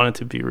almost you want it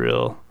to be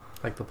real.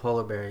 Like the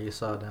polar bear you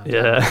saw downtown.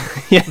 Yeah,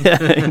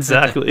 yeah,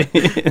 exactly.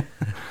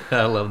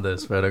 I love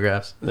those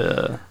photographs.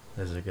 Yeah,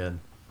 those are good.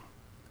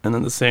 And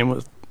then the same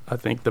with, I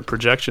think, the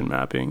projection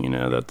mapping. You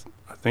know,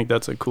 I think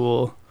that's a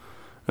cool,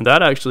 and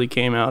that actually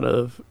came out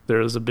of, there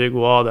was a big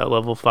wall, that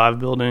level 5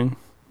 building,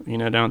 you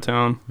know,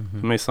 downtown,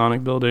 the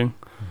Masonic building.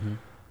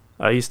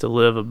 I used to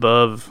live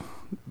above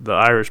the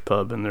Irish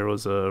pub, and there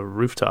was a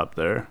rooftop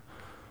there.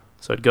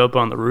 So I'd go up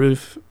on the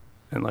roof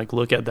and like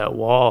look at that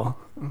wall.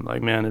 And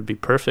like, man, it'd be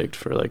perfect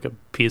for like a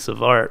piece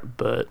of art,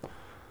 but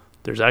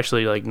there's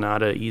actually like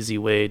not an easy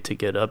way to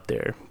get up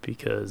there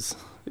because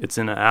it's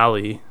in an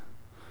alley.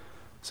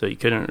 So you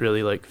couldn't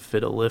really like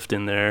fit a lift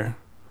in there.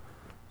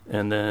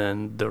 And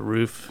then the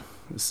roof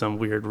is some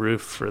weird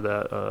roof for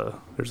that.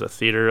 There's a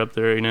theater up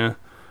there, you know.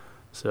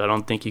 So I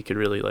don't think you could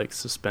really like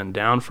suspend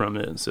down from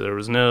it. So there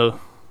was no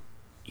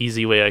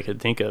easy way I could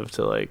think of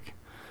to like,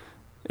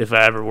 if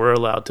I ever were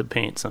allowed to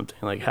paint something,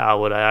 like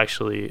how would I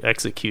actually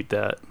execute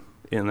that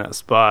in that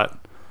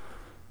spot?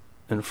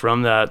 And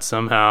from that,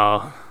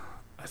 somehow,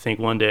 I think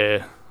one day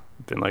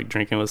I've been like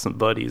drinking with some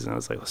buddies, and I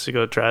was like, let's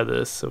go try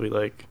this. So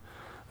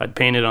I'd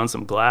painted on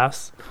some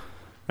glass,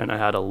 and I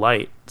had a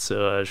light.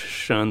 So I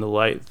shone the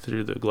light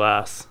through the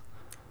glass,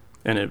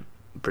 and it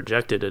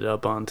projected it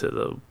up onto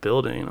the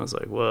building. And I was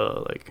like,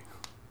 whoa, like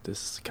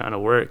this kind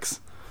of works.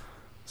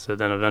 So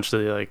then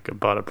eventually, like, I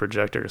bought a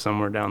projector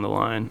somewhere down the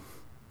line,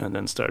 and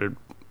then started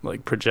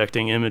like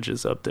projecting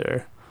images up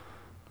there.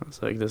 I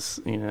was like, this,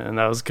 you know, and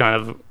that was kind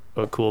of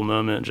a cool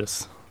moment,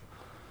 just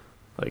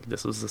like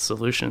this was the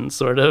solution,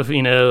 sort of,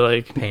 you know,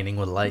 like painting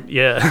with light.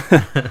 Yeah.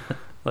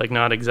 Like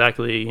not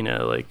exactly, you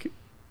know, like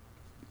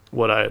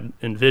what I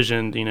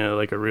envisioned, you know,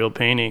 like a real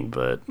painting,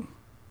 but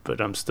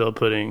I'm still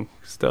putting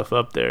stuff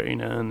up there, you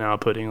know, and now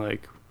putting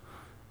like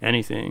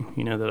anything,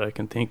 you know, that I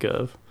can think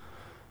of.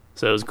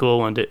 So it was cool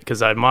one day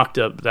because I mocked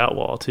up that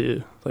wall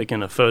too, like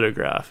in a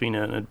photograph, you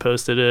know, and I'd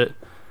posted it.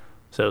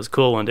 So it was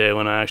cool one day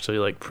when I actually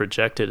like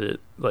projected it,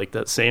 like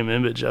that same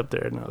image up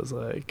there, and I was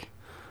like,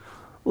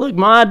 look,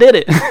 Ma, I did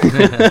it.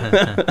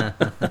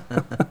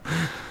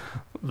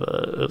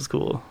 But it was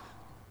cool.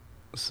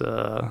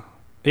 So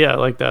yeah, I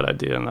like that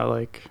idea, and I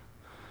like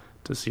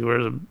to see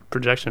where the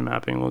projection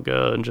mapping will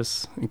go and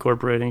just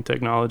incorporating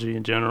technology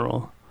in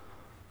general.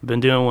 I've been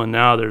doing one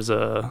now. There's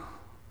like,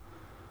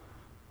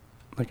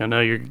 I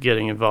know you're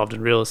getting involved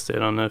in real estate. I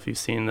don't know if you've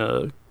seen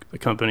the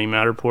company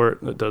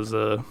Matterport that does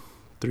the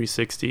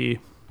 360.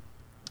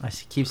 I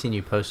keep seeing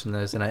you posting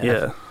those,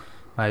 and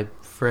my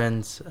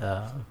friends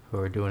who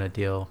are doing a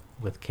deal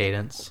with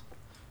Cadence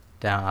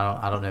down.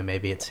 I don't know.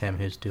 Maybe it's him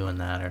who's doing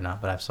that or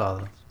not. But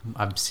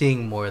I'm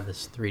seeing more of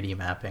this 3D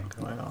mapping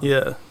going on.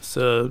 Yeah.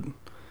 So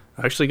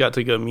I actually got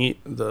to go meet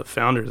the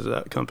founders of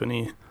that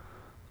company.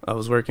 I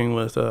was working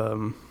with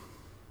of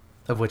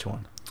which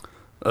one?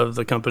 Of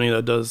the company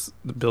that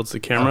builds the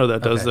camera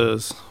does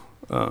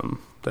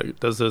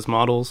those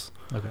models.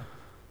 Okay.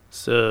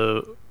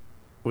 So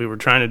we were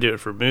trying to do it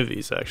for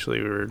movies.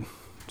 Actually, we were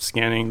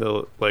scanning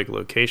the like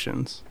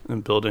locations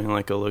and building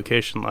like a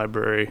location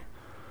library.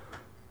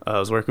 I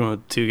was working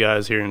with 2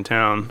 guys here in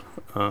town,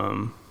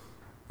 and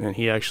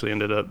he actually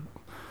ended up,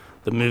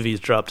 the movies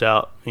dropped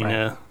out, you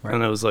know,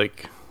 and it was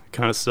like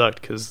kind of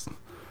sucked because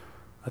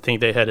I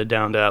think they headed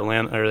down to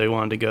Atlanta, or they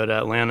wanted to go to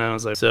Atlanta. I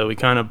was like, so we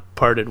kind of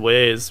parted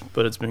ways,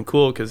 but it's been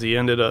cool because he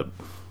ended up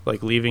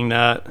like leaving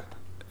that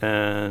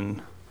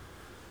and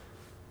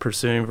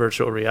pursuing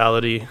virtual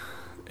reality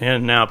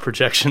and now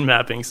projection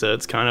mapping. So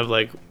it's kind of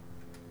like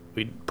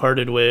we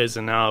parted ways,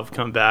 and now I've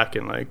come back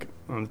and like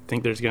I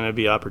think there's going to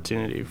be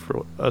opportunity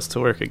for us to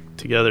work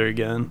together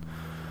again.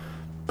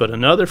 But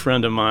another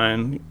friend of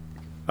mine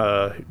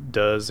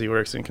he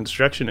works in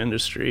construction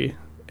industry,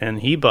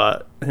 and him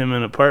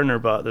and a partner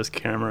bought this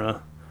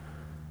camera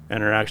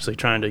and are actually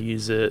trying to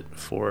use it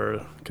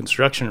for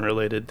construction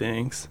related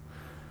things,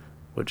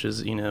 which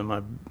is,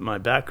 my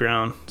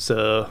background.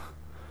 So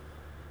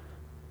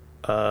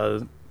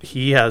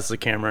he has the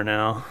camera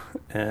now,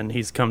 and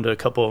he's come to a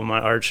couple of my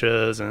art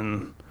shows,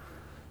 and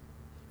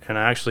I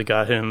actually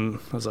got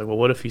him. I was like, well,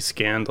 what if he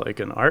scanned like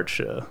an art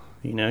show,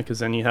 because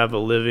then you have a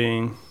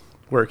living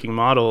working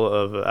model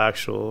of an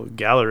actual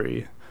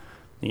gallery,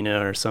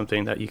 or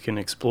something that you can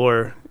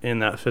explore in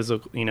that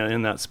physical,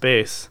 in that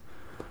space.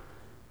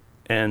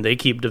 And they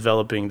keep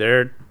developing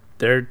their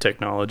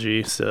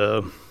technology.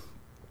 So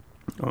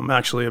I'm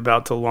actually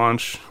about to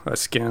launch. I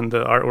scanned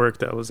the artwork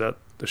that was at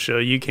the show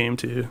you came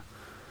to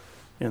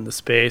in the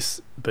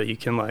space, but you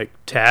can like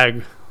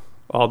tag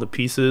all the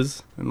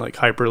pieces and like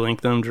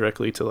hyperlink them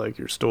directly to like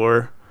your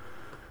store.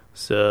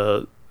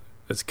 So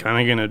it's kind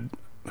of going to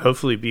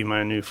hopefully be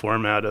my new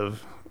format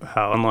of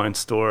how online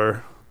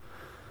store,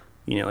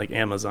 like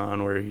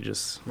Amazon, where you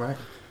just, right.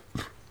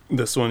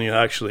 This one you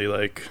actually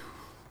like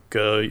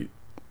go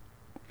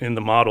in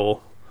the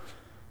model,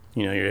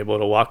 you're able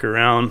to walk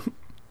around,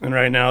 and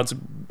right now it's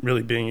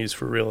really being used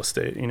for real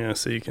estate,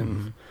 so you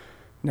can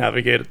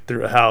navigate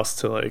through a house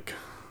to like,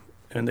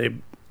 and they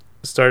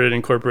started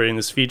incorporating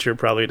this feature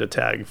probably to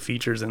tag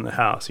features in the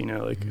house,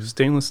 like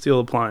stainless steel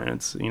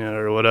appliance,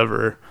 or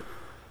whatever.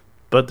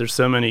 But there's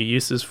so many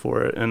uses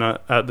for it. And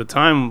at the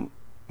time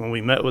when we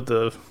met with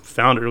the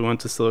founder, we went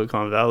to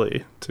Silicon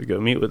Valley to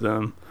go meet with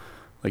them.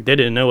 Like, they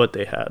didn't know what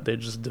they had. They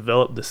just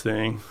developed this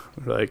thing.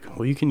 They're like,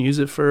 well, you can use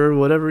it for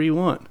whatever you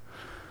want.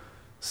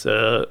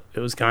 So it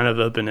was kind of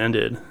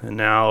open-ended. And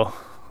now,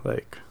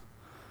 like,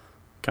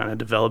 kind of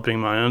developing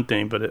my own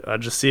thing. But I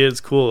just see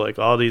it's cool, like,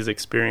 all these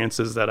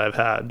experiences that I've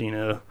had,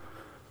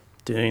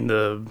 doing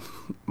the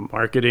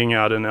marketing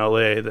out in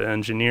LA, the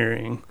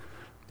engineering,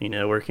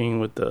 working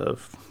with the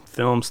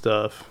film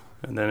stuff,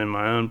 and then in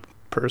my own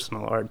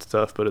personal art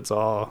stuff, but it's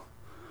all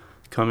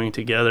coming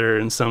together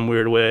in some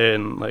weird way,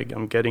 and like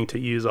I'm getting to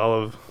use all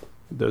of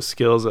those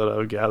skills that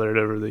I've gathered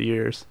over the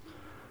years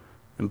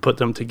and put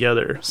them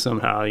together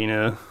somehow,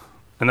 and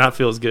that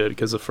feels good,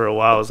 because for a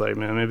while I was like,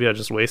 man, maybe I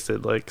just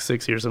wasted like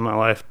 6 years of my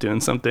life doing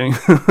something.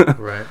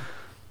 Right.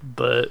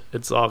 But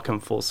it's all come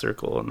full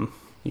circle, and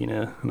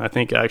and I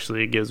think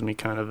actually it gives me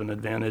kind of an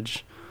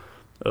advantage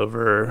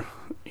over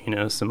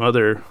some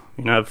other,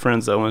 I have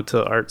friends that went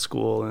to art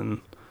school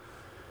and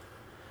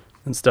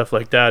stuff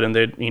like that, and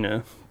they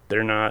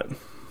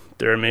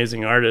they're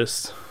amazing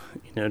artists,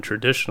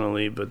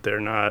 traditionally, but they're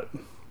not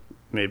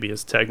maybe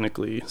as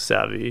technically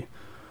savvy,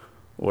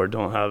 or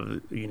don't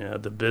have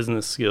the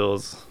business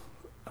skills,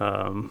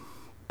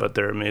 but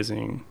they're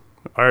amazing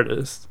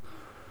artists.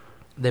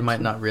 They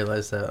might not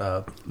realize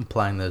that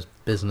applying those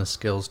business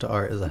skills to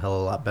art is a hell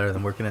of a lot better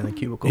than working in a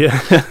cubicle. Yeah.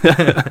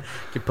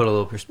 You put a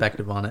little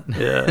perspective on it.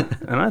 Yeah,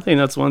 and I think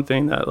that's one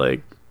thing that,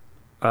 like,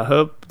 I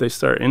hope they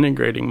start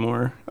integrating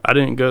more. I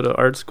didn't go to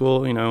art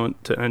school,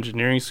 to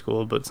engineering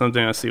school, but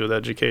something I see with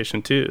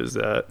education too is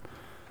that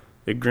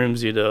it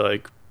grooms you to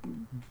like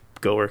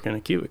go work in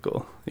a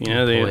cubicle. They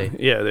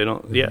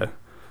don't. Mm-hmm. Yeah,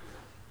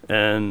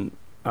 and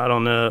I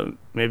don't know.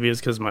 Maybe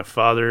it's because my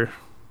father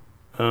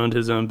owned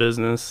his own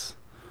business,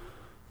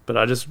 but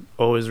I just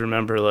always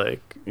remember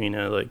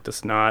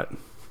that's not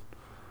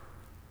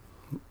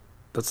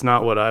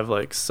what I've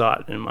like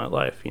sought in my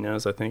life.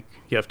 Is I think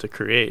you have to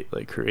create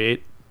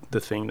the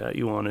thing that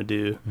you want to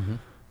do. Mm-hmm.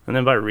 And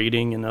then by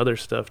reading and other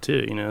stuff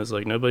too, it's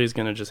like nobody's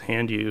going to just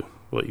hand you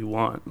what you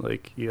want.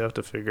 Like, you have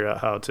to figure out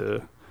how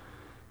to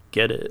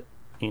get it,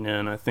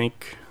 and I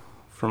think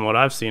from what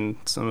I've seen,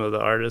 some of the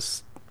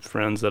artist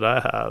friends that I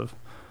have,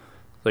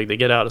 like, they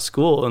get out of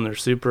school and they're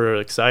super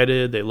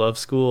excited, they love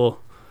school,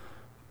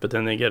 but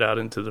then they get out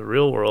into the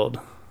real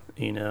world,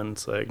 and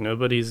it's like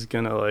nobody's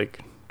going to like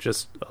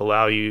just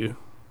allow you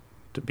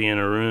to be in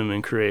a room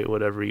and create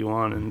whatever you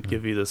want and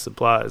give you the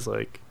supplies.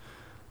 Like,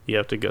 you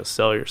have to go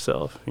sell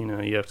yourself,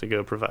 you have to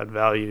go provide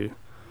value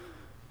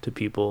to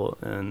people,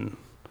 and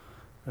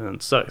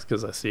it sucks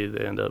because I see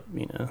they end up,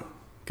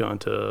 going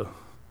to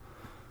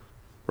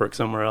work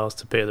somewhere else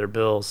to pay their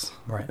bills,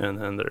 right? And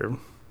then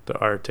the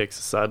art takes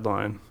a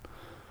sideline.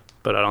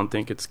 But I don't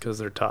think it's because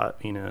they're taught,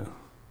 the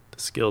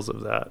skills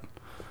of that.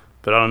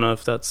 But I don't know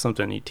if that's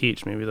something you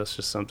teach. Maybe that's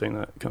just something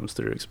that comes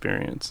through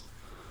experience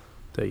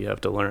that you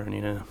have to learn,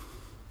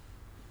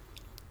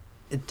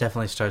 It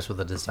definitely starts with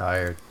a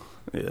desire.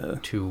 Yeah.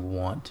 To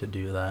want to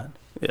do that.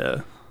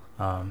 Yeah.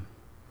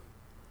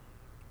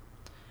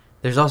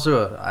 There's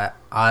also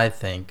I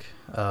think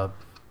a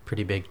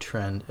pretty big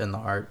trend in the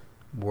art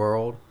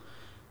world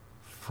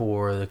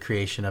for the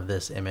creation of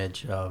this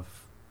image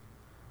of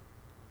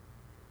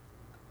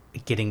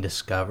getting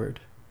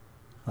discovered.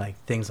 Like,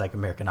 things like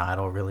American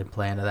Idol really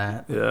play into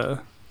that.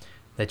 Yeah.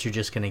 That you're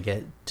just going to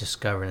get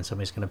discovered and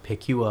somebody's going to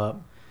pick you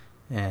up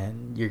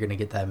and you're gonna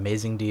get that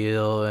amazing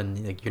deal,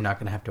 and like you're not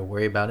gonna have to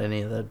worry about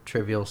any of the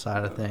trivial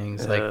side of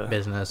things like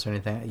business or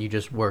anything. You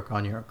just work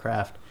on your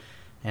craft,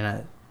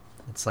 and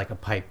it's like a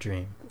pipe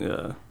dream.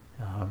 Yeah.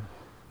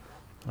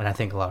 And I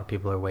think a lot of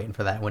people are waiting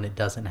for that. When it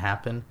doesn't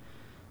happen,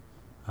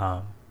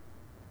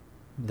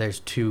 there's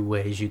two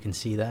ways you can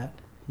see that.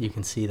 You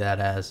can see that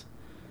as,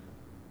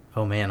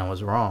 oh man, I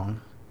was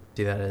wrong.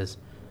 See that as,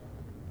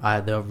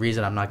 the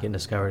reason I'm not getting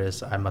discovered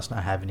is I must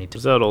not have any.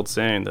 There's that old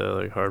saying that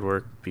like hard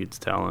work beats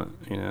talent.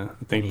 You know,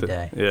 I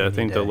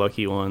think the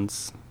lucky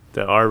ones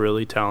that are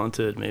really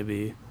talented,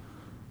 maybe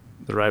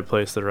the right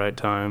place, the right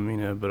time. You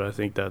know, but I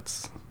think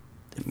that's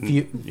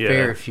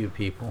very few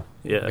people.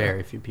 Yeah,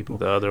 very few people.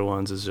 The other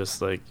ones is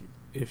just like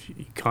if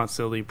you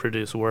constantly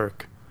produce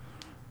work,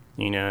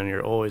 you know, and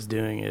you're always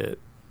doing it,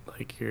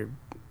 like you're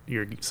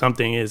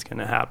something is going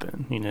to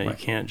happen. You know, right.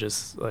 You can't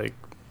just like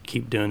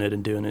keep doing it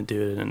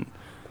and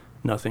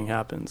nothing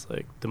happens.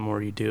 Like the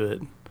more you do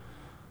it,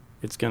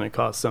 it's going to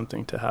cause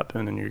something to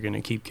happen, and you're going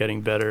to keep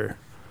getting better.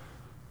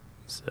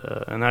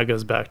 So, and that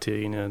goes back to,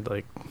 you know,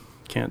 like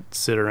can't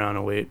sit around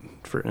and wait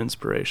for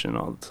inspiration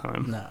all the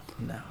time.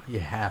 No, you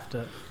have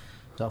to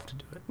do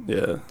it.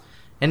 Yeah.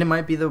 And it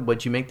might be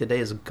what you make today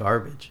is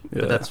garbage,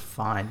 but that's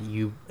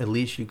fine. At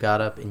least you got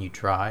up and you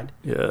tried.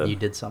 Yeah. You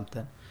did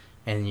something.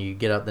 And you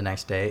get up the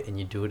next day and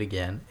you do it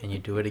again and you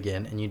do it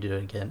again and you do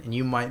it again. And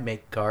you might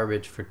make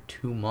garbage for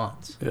 2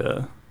 months.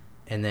 Yeah.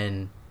 And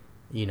then,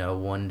 you know,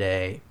 one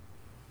day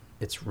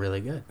it's really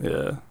good.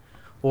 Yeah.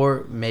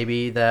 Or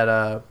maybe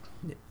that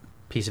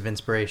piece of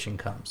inspiration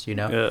comes, you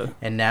know? Yeah.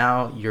 And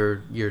now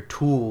your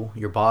tool,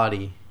 your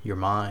body, your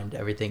mind,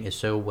 everything is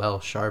so well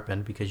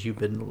sharpened because you've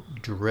been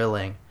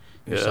drilling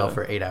yourself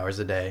for 8 hours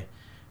a day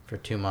for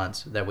 2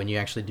 months that when you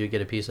actually do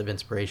get a piece of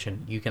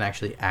inspiration, you can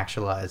actually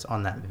actualize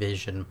on that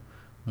vision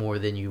more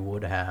than you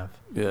would have.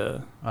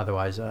 Yeah.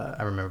 Otherwise,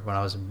 I remember when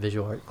I was in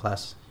visual art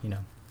class, you know,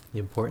 the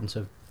importance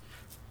of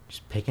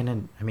just picking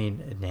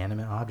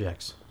inanimate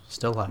objects,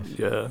 still life.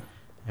 Yeah.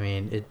 I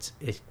mean,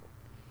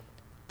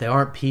 they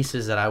aren't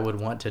pieces that I would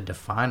want to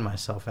define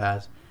myself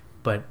as,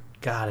 but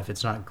God, if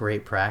it's not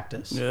great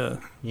practice. Yeah.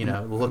 You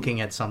know, looking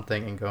at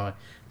something and going,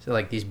 so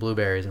like these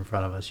blueberries in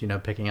front of us, you know,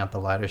 picking out the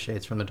lighter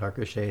shades from the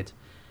darker shades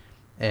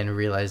and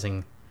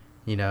realizing,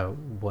 you know,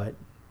 what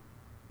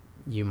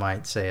you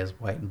might say is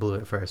white and blue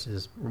at first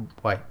is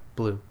white,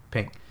 blue,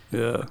 pink,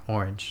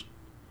 orange,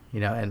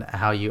 you know, and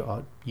how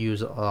you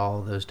use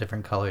all those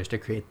different colors to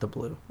create the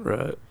blue.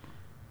 Right.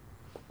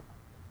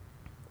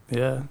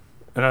 Yeah.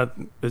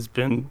 And it's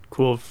been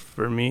cool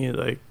for me,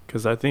 like,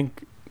 because I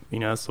think, you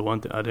know, that's the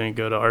one thing. I didn't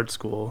go to art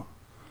school,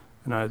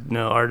 and I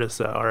know artists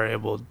that are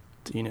able to,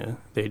 you know,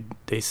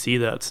 they see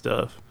that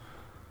stuff,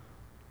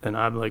 and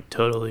I'm like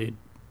totally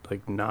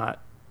like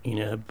not, you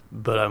know,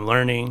 but I'm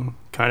learning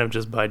kind of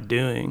just by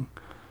doing,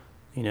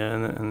 you know,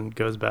 and it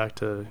goes back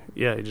to,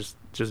 you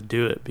just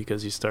do it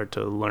because you start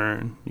to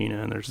learn, you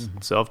know, and there's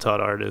self-taught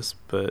artists,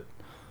 but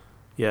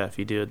yeah, if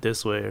you do it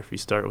this way, or if you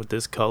start with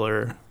this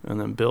color and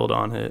then build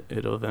on it,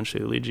 it'll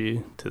eventually lead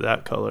you to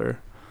that color.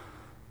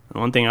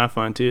 And one thing I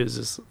find too is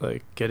just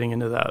like getting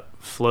into that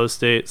flow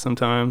state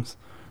sometimes,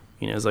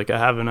 you know, it's like I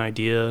have an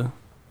idea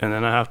and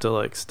then I have to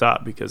like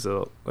stop because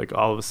like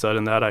all of a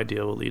sudden that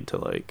idea will lead to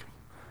like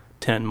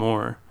 10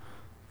 more,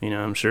 you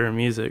know. I'm sure in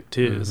music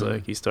too, it's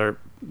like you start,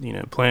 you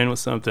know, playing with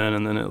something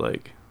and then it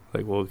like,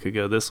 well, it could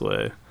go this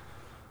way.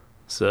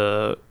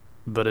 So,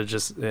 but it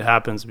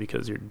happens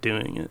because you're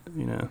doing it,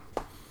 you know.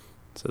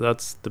 So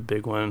that's the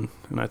big one.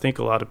 And I think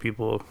a lot of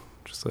people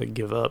just like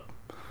give up,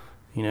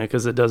 you know,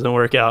 because it doesn't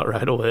work out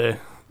right away.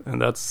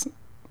 And that's,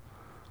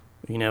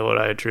 you know, what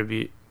I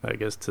attribute, I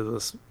guess, to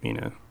this, you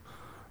know,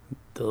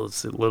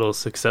 those little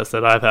success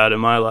that I've had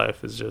in my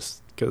life is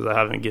just because I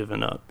haven't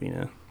given up, you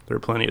know. There are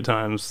plenty of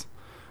times,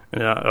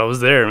 and I was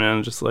there,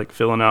 man, just like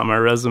filling out my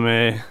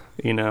resume,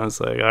 you know.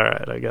 It's like, all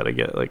right, I got to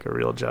get like a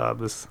real job.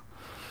 This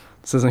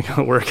isn't going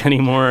to work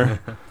anymore.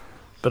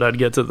 But I'd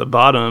get to the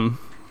bottom,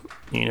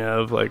 you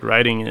know, of like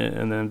writing it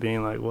and then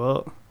being like,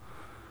 well,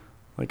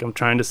 like I'm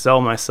trying to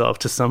sell myself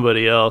to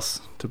somebody else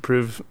to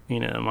prove,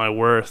 you know, my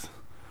worth.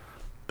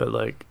 But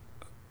like,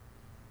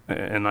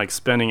 and like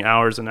spending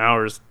hours and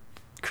hours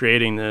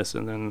creating this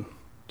and then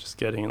just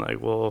getting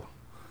like, well,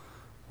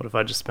 what if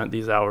I just spent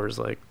these hours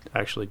like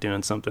actually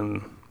doing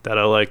something that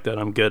I like, that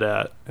I'm good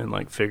at, and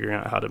like figuring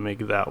out how to make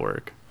that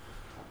work.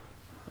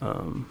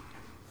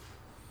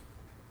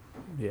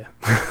 Yeah.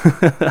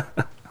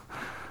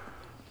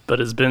 But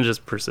it's been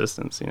just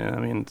persistence, you know. I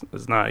mean,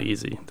 it's not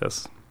easy,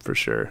 that's for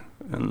sure.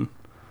 And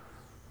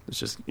it's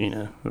just, you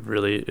know, it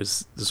really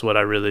is what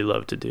I really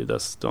love to do.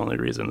 That's the only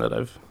reason that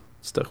I've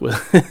stuck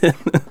with it.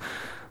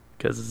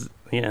 Because,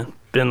 you know,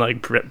 been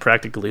like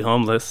practically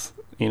homeless,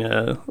 you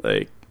know,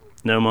 like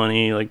no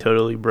money, like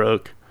totally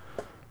broke.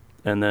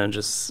 And then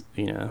just,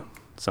 you know,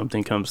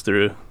 something comes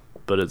through,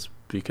 but it's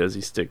because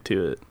you stick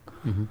to it.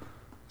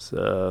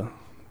 So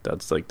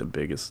that's like the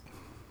biggest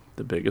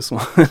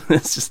one.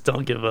 It's just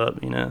don't give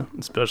up, you know,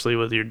 especially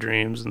with your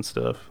dreams and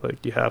stuff.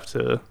 Like you have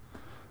to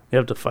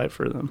fight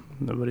for them.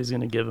 Nobody's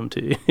going to give them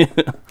to you.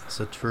 It's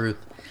the truth.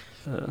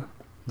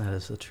 That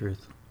is the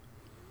truth.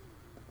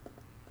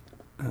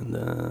 And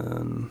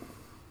then...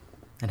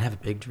 And have a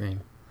big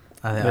dream.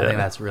 I think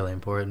that's really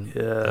important.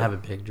 Yeah. Have a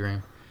big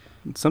dream.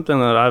 It's something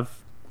that I've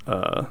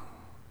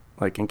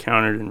like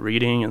encountered in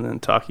reading and then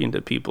talking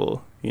to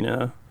people, you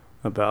know,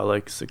 about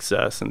like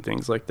success and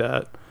things like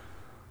that.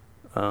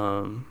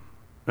 And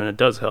it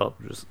does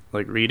help, just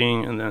like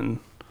reading, and then,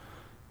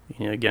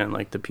 you know, again,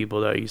 like the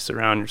people that you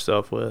surround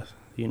yourself with,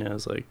 you know,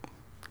 is like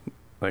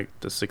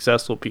the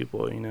successful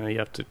people, you know, you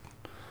have to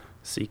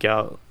seek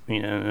out,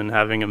 you know, and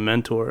having a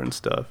mentor and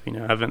stuff, you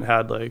know. I haven't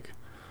had like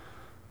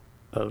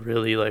a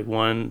really like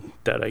one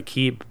that I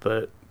keep,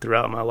 but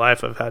throughout my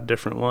life I've had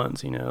different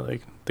ones, you know,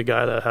 like the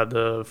guy that had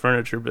the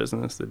furniture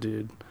business, the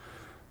dude,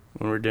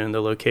 when we're doing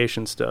the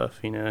location stuff,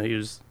 you know,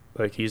 he's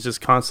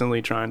just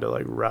constantly trying to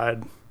like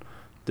ride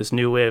this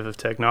new wave of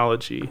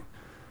technology,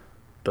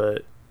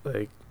 but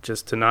like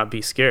just to not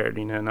be scared,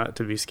 you know, not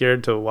to be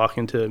scared to walk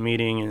into a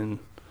meeting and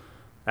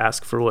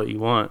ask for what you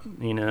want,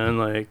 you know. And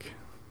like,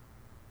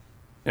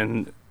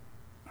 and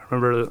I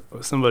remember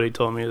somebody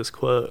told me this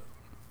quote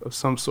of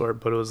some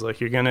sort, but it was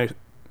like, you're gonna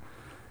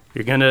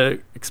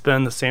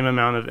expend the same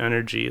amount of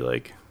energy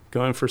like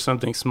going for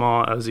something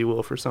small as you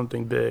will for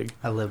something big.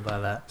 I live by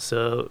that.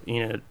 So,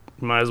 you know,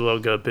 you might as well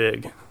go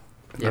big.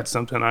 And that's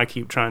something I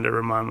keep trying to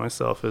remind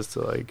myself, is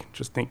to like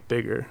just think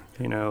bigger,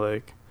 you know,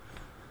 like,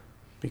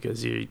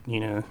 because you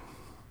know,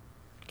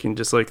 can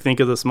just like think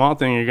of the small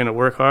thing, you're gonna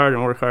work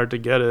hard to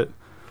get it,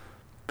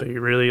 but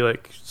you're really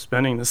like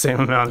spending the same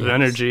amount of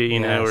energy, you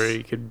know, where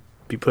you could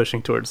be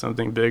pushing towards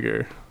something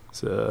bigger.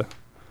 So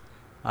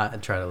I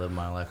try to live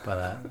my life by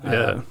that.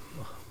 Yeah. I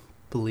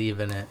believe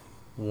in it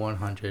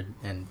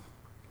 150%,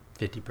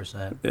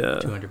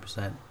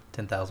 200%,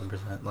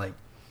 10,000%. Like,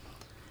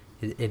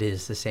 it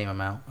is the same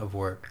amount of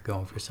work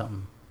going for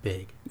something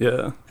big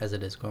as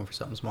it is going for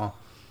something small.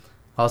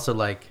 Also,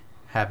 like,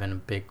 having a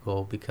big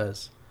goal,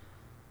 because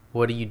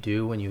what do you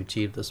do when you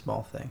achieve the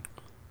small thing?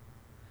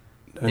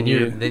 Then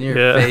you're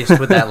faced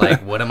with that,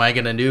 like, what am I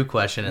going to do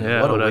question, and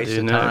what a waste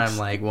of time,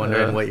 like,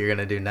 wondering what you're going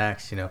to do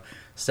next, you know.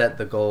 Set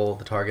the goal,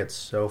 the target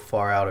so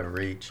far out of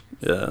reach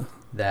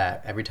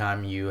that every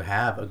time you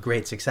have a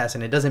great success,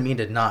 and it doesn't mean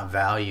to not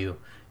value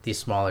these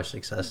smaller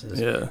successes,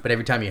 but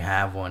every time you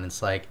have one,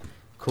 it's like,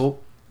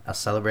 cool, I'll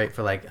celebrate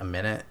for like a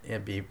minute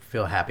and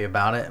feel happy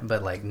about it,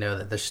 but like know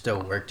that there's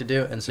still work to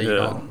do. And so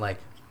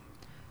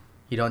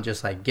you don't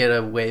just like get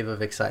a wave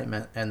of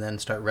excitement and then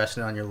start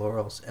resting on your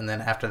laurels, and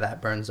then after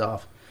that burns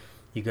off,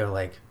 you go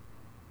like,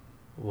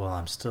 well,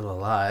 I'm still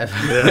alive.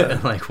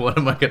 Like, what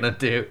am I gonna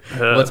do?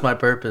 What's my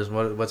purpose?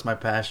 What's my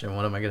passion?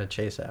 What am I gonna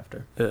chase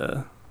after?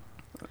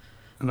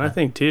 And I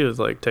think too is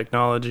like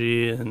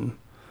technology, and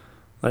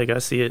like I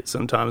see it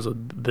sometimes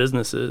with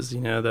businesses, you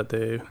know, that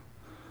they,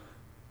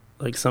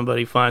 like,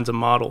 somebody finds a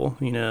model,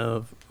 you know,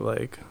 of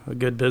like a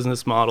good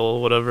business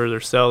model, whatever they're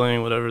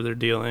selling, whatever they're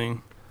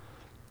dealing,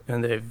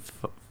 and they've,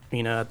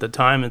 you know, at the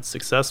time it's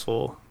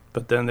successful,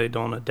 but then they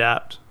don't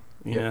adapt.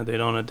 You know, they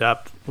don't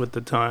adapt with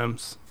the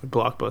times.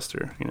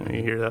 Blockbuster, you know,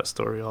 you hear that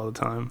story all the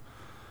time,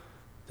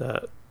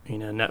 that, you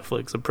know,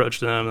 Netflix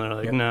approached them and they're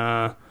like,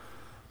 nah.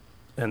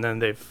 And then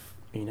they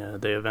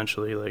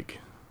eventually like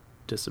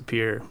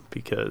disappear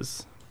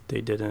because they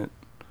didn't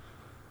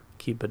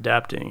keep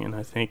adapting. And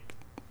I think,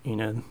 you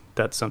know,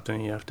 that's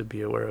something you have to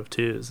be aware of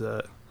too, is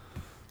that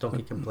don't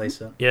get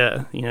complacent.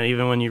 Yeah. You know,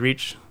 even when you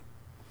reach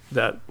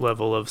that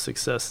level of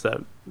success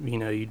that, you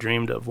know, you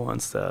dreamed of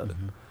once, that,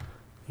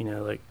 you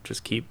know, like,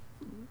 just keep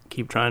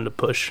trying to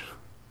push,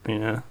 you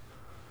know,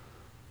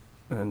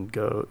 and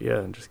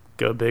just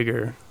go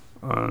bigger.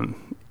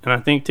 And I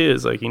think too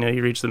is like, you know,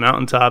 you reach the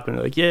mountaintop and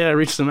you're like, yeah, I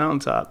reached the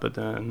mountaintop, but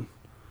then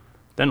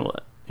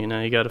what? You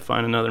know, you got to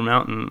find another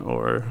mountain,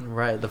 or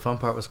the fun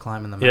part was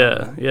climbing the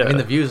mountain. I mean,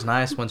 the view is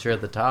nice once you're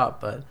at the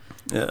top, but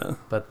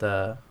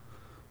the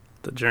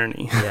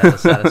journey, the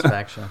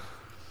satisfaction.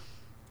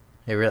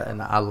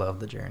 And I love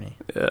the journey.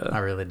 I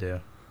really do.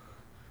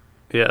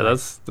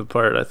 That's the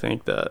part I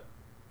think that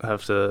I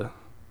have to,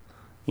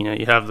 you know,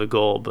 you have the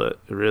goal, but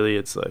really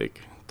it's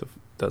like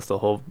that's the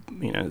whole,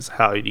 you know, is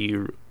how do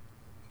you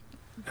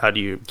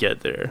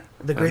get there?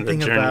 The great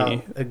thing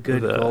about a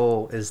good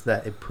goal is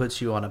that it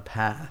puts you on a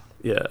path.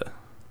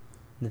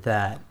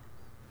 That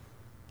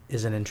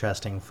is an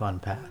interesting, fun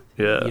path.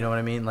 You know what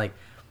I mean? Like,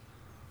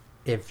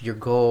 if your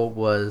goal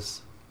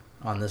was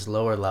on this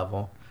lower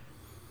level,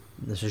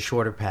 this is a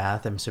shorter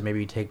path, and so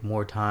maybe you take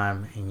more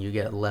time and you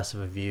get less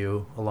of a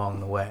view along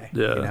the way.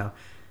 You know,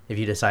 if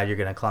you decide you're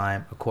going to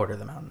climb a quarter of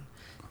the mountain,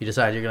 you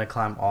decide you're going to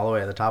climb all the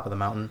way to the top of the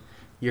mountain,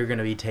 you're going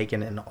to be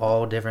taken in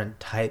all different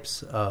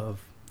types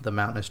of the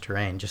mountainous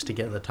terrain just to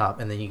get to the top,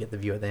 and then you get the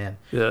view at the end.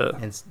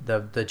 And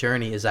the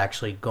journey is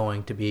actually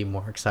going to be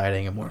more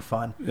exciting and more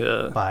fun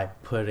by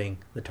putting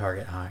the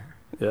target higher.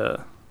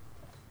 No,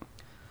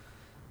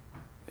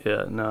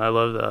 I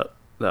love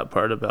that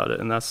part about it,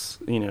 and that's,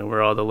 you know,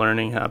 where all the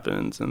learning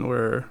happens, and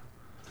where,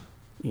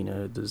 you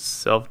know, the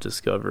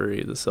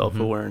self-discovery, the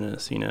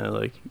self-awareness, you know,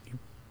 like, you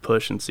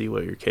push and see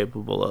what you're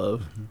capable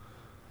of.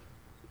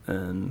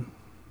 And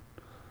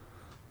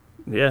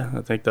Yeah,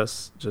 I think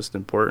that's just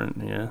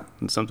important. Yeah,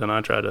 and something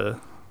I try to,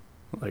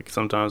 like,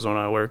 sometimes when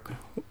I work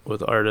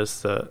with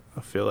artists that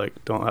I feel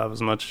like don't have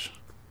as much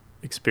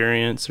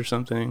experience or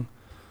something,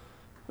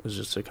 is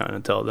just to kind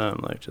of tell them,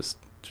 like, just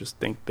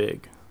think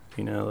big,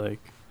 like,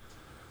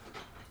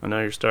 I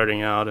know you're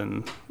starting out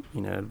and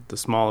the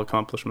small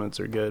accomplishments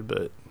are good,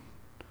 but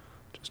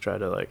just try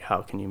to, like,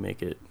 how can you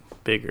make it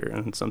bigger?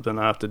 And something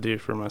I have to do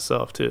for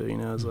myself too,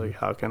 is like,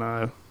 how can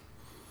I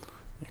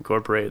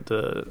incorporate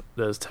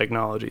those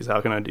technologies?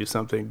 How can I do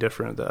something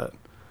different that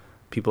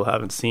people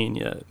haven't seen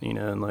yet,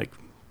 and like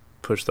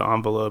push the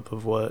envelope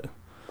of what.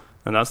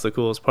 And that's the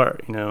coolest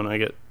part, when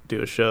I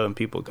do a show and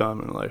people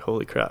come and like,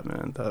 holy crap,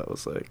 man, that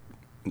was like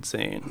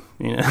insane,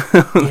 Yeah,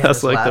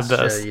 that's like the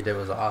best. Show you did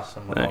was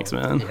awesome. Thanks,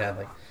 man. You had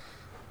like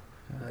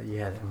you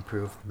had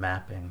improved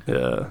mapping Yeah.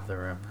 of the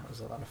room. That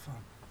was a lot of fun.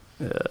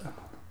 Yeah,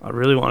 I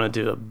really want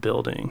to do a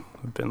building.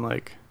 I've been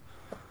like,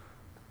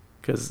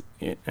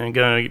 and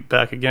going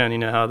back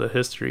again, how the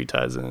history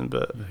ties in,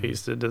 but I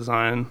used to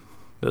design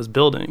those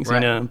buildings,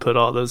 Right. and put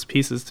all those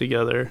pieces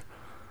together.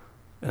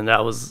 And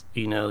that was,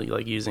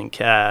 like using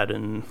CAD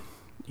and,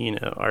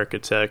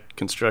 architect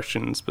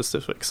construction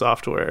specific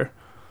software.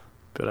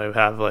 But I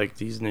have like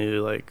these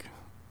new, like,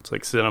 it's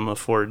like Cinema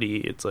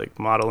 4D. It's like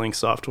modeling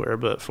software,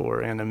 but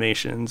for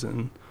animations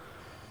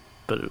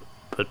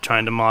but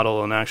trying to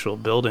model an actual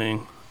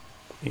building,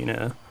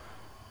 and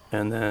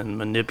then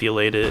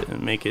manipulate it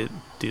and make it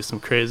do some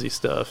crazy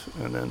stuff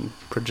and then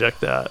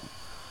project that.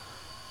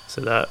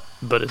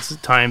 But it's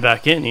tying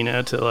back in,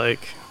 to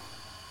like,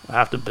 I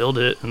have to build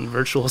it in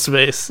virtual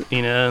space,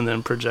 and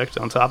then project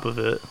on top of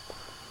it.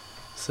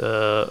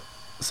 So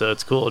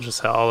it's cool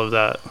just how all of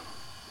that,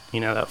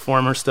 that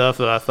former stuff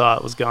that I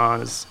thought was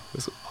gone is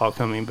all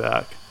coming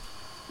back.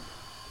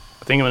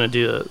 I think I'm going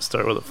to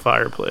start with a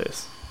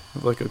fireplace.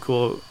 Like a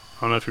cool,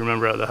 I don't know if you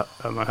remember at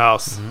my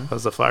house,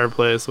 has the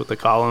fireplace with the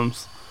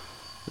columns.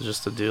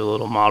 Just to do a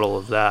little model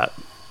of that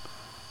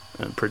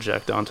and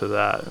project onto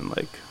that and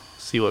like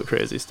see what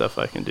crazy stuff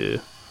I can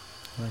do.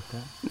 I like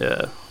that.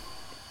 Yeah.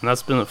 And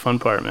that's been the fun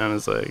part, man,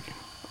 is like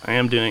I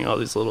am doing all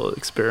these little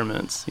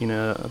experiments,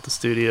 at the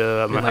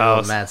studio, at my You're like house.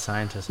 a little mad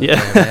scientist.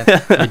 Yeah. There,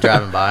 man. You're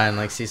driving by and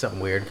like see something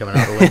weird coming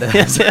out the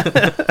windows.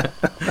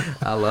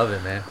 I love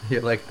it, man.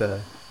 You're like the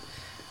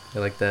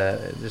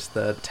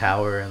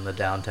tower in the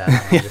downtown,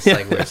 just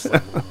like where it's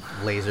like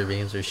laser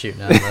beams are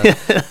shooting out of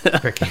the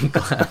freaking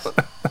glass.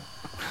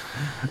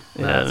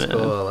 Yeah, That's man.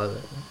 cool. I love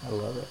it.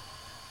 Love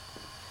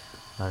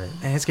it.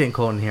 Man, it's getting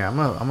cold in here. I'm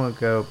gonna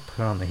go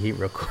put on the heat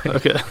real quick.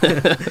 Okay.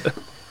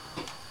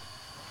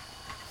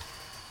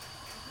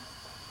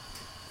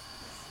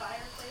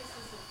 Fireplace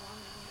is the one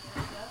in the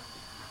area.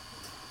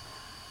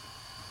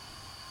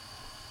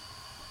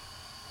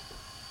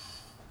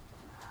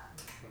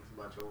 Makes a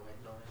bunch of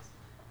white noise.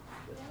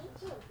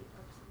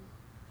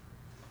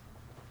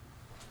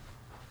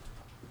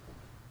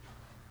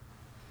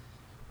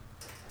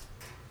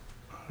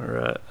 All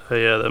right.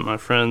 Yeah, that my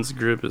friend's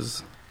group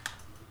is,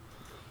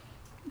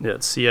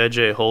 it's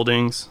CIJ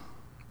Holdings,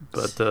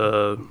 but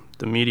the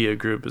media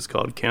group is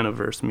called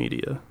Canaverse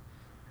Media.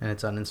 And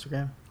it's on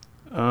Instagram.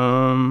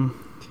 I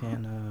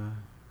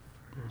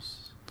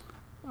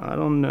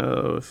don't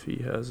know if he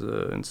has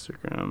a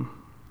Instagram.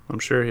 I'm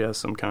sure he has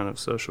some kind of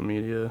social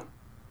media.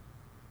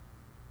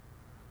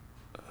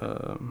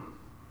 I'm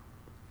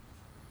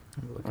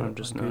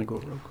just not Google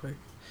real quick.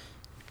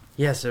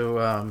 Yeah,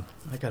 so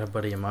I got a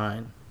buddy of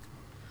mine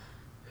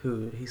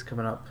who he's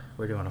coming up.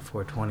 We're doing a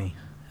 420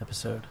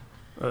 episode.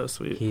 Oh,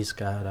 sweet. He's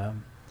got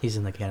he's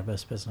in the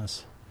cannabis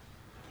business.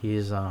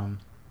 He's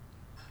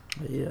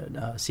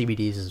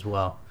CBDs as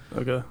well.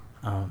 Okay.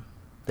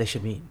 They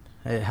should meet.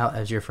 How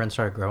has your friend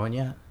started growing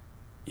yet?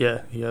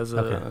 Yeah, he has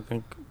Okay. I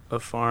think a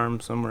farm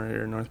somewhere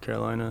here in North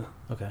Carolina,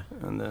 Okay,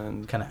 and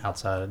then kind of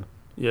outside.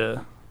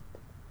 yeah,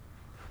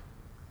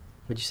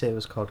 Would you say it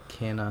was called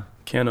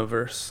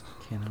Canaverse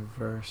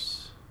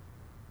Canaverse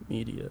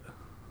Media.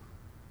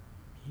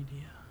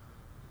 Media?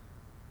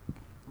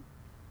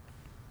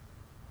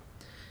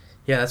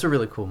 Yeah, that's a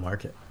really cool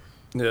market.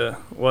 Yeah,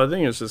 well, I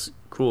think it's just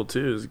cool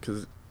too, is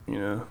because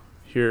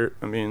here,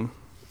 I mean,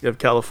 you have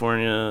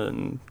California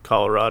and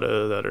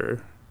Colorado that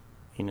are,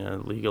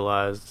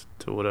 legalized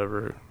to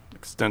whatever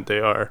extent they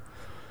are.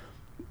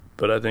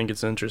 But I think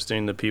it's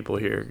interesting the people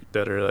here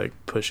that are like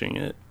pushing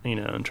it,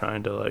 and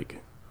trying to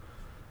like.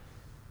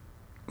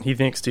 He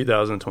thinks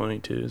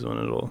 2022 is when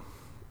it'll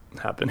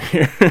happen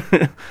here,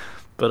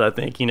 but I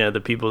think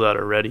the people that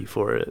are ready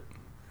for it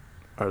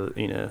are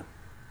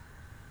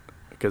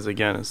because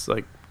again it's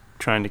like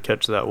trying to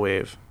catch that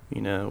wave,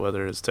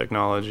 whether it's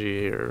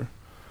technology or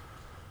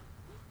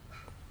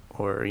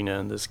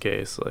in this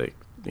case like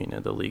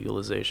the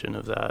legalization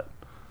of that,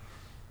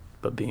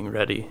 but being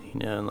ready,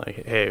 and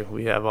like, hey,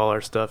 we have all our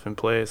stuff in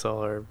place, all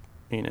our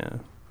and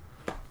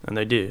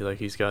they do, like,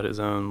 he's got his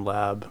own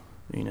lab,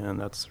 and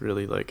that's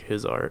really like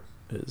his art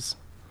is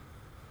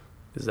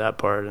that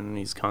part, and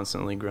he's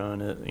constantly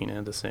growing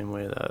it, the same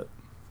way that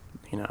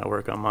I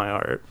work on my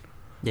art.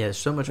 Yeah, there's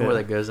so much more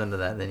that goes into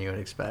that than you would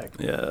expect.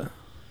 Yeah.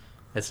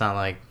 It's not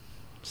like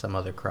some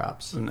other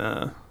crops.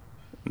 Nah,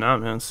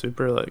 man,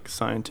 super like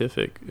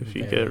scientific if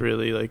you Very. get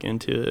really like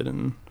into it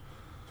and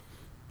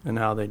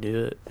how they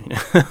do it. You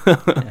know?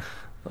 Yeah.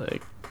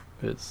 Like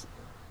it's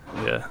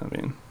I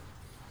mean,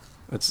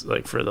 it's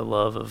like for the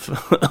love of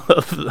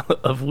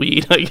of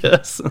weed, I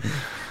guess,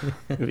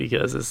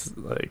 because it's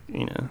like,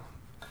 you know,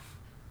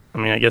 I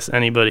mean, I guess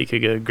anybody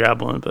could go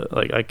grab one, but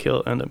like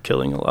end up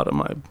killing a lot of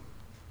my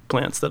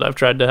plants that I've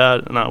tried to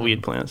have, not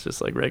weed plants,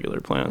 just like regular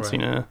plants, Right. you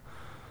know.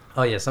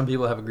 Oh yeah, some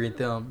people have a green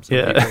thumb. Some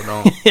Yeah. people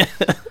don't.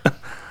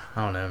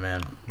 I don't know,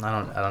 man.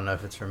 I don't know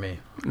if it's for me.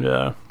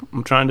 Yeah,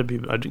 I'm trying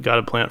to I got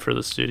a plant for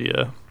the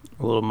studio,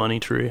 a little money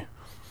tree,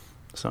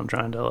 so I'm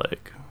trying to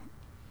like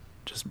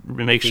just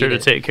make Feed sure to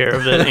it. take care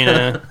of it, you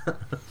know.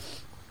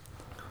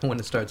 When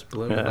it starts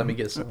blooming, Yeah. let me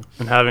get some.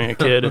 And having a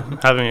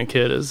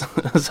kid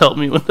has helped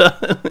me with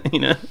that, you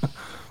know,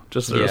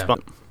 just the Yeah.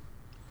 response.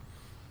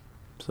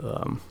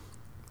 So,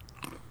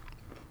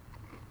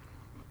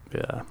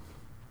 yeah.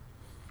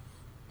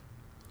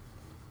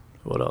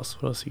 What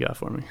else? What else you got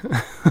for me?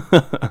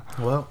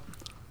 Well,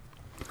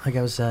 like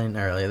I was saying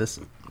earlier, this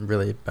is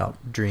really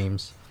about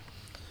dreams.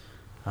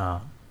 I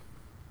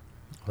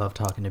love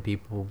talking to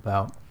people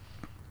about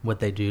what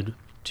they do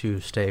to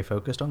stay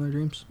focused on their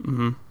dreams.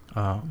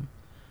 Mm-hmm.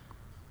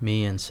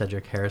 Me and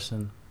Cedric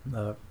Harrison,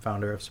 the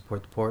founder of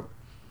Support the Port,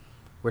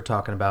 we're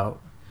talking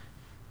about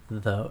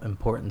the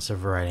importance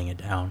of writing it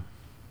down,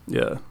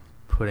 Yeah.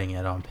 putting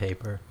it on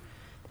paper,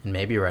 and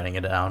maybe writing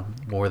it down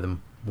more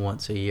than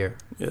once a year,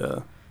 Yeah.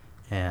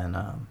 and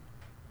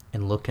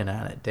looking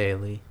at it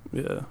daily.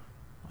 Yeah.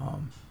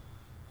 Um,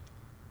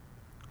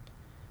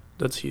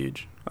 That's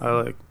huge.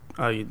 I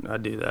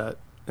do that,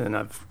 and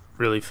I've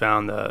really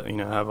found that, you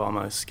know, I have all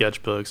my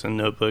sketchbooks and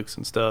notebooks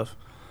and stuff,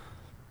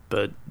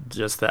 but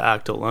just the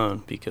act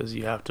alone, because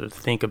you have to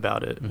think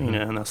about it, you Mhm.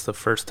 know, and that's the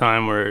first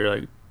time where you're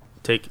like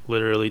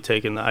literally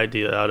taking the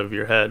idea out of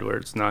your head, where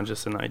it's not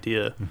just an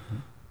idea,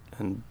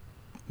 and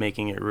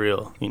making it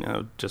real, you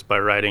know, just by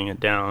writing it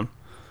down.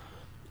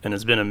 And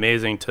it's been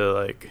amazing to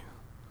like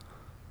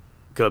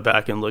go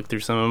back and look through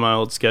some of my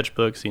old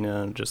sketchbooks, you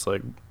know, just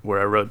like where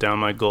I wrote down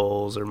my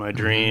goals or my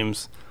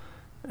dreams,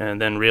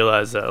 and then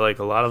realize that like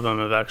a lot of them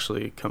have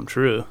actually come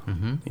true.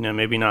 Mm-hmm. You know,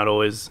 maybe not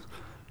always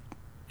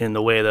in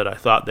the way that I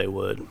thought they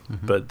would,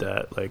 Mhm. but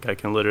that like I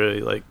can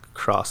literally like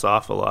cross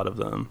off a lot of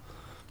them.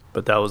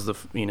 But that was the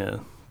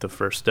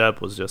first step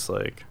was just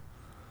like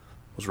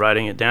was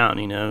writing it down,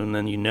 you know, and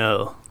then you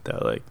know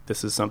that like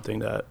this is something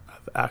that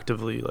I've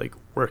actively like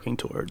working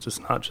towards. It's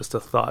not just a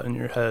thought in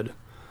your head.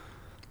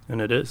 And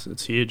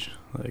it's huge.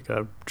 Like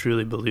I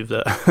truly believe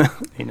that.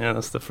 You know,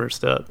 that's the first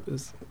step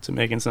is to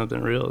making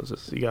something real. It's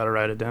just you got to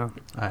write it down.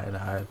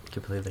 I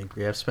completely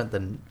agree. I've spent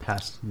the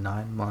past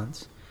 9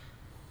 months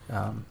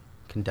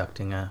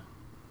conducting a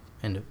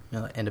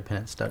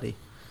independent study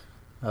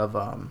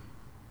of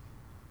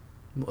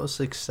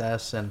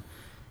success and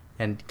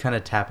kind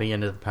of tapping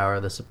into the power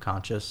of the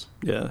subconscious.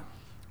 Yeah.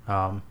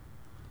 And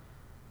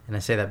I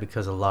say that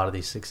because a lot of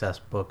these success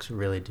books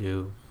really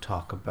do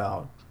talk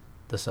about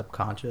the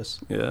subconscious.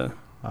 Yeah.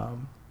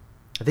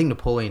 I think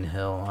Napoleon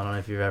Hill, I don't know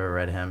if you've ever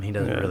read him, he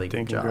does a really good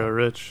Think job. and Grow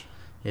Rich.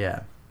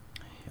 Yeah.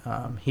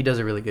 He does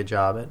a really good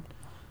job at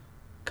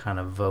kind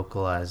of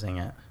vocalizing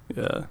it.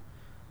 Yeah.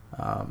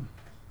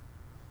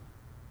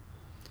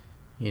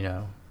 You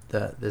know,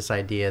 this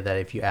idea that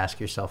if you ask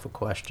yourself a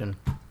question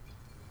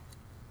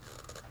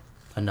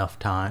enough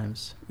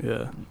times,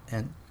 Yeah.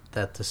 and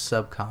that the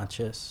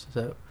subconscious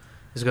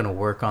is going to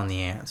work on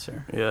the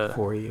answer Yeah.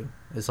 for you.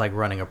 It's like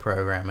running a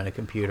program in a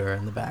computer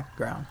in the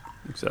background.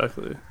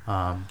 Exactly.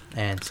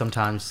 And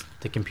sometimes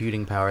the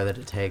computing power that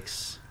it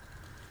takes,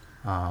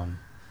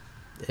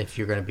 if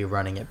you're going to be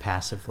running it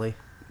passively,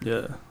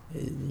 Yeah.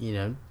 you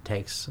know,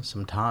 takes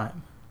some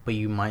time. But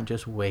you might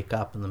just wake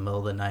up in the middle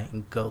of the night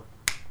and go,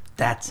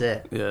 that's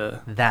it. Yeah.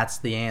 That's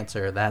the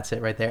answer. That's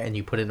it right there. And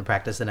you put it into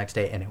practice the next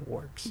day and it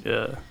works.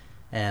 Yeah.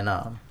 And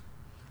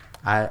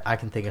I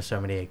can think of so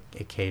many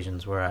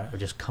occasions where I would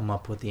just come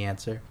up with the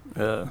answer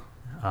Yeah.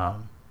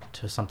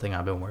 to something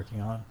I've been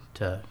working on,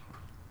 to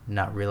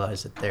not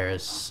realize that there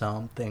is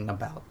something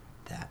about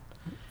that.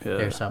 Yeah.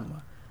 There's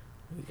some.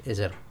 Is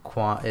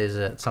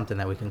it something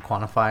that we can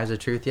quantify as a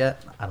truth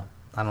yet?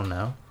 I don't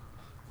know.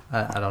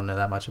 I don't know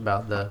that much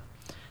about the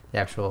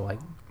actual like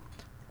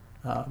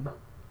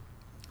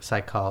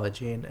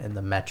psychology and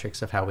the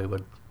metrics of how we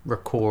would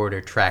record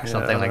or track Yeah,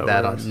 something like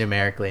that that works.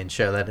 numerically and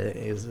show that it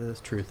is a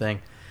true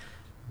thing.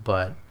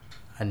 But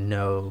I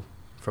know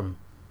from,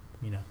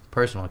 you know,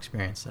 personal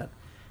experience that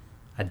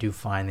I do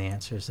find the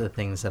answers to the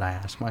things that I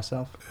ask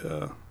myself.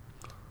 Yeah.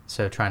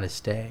 So trying to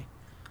stay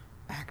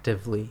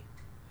actively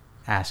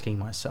asking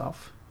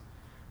myself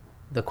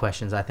the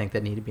questions I think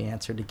that need to be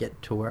answered to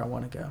get to where I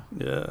want to go.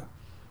 Yeah.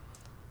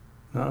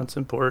 No, it's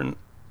important.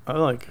 I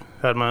like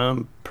had my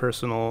own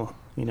personal,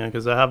 you know,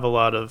 because I have a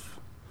lot of.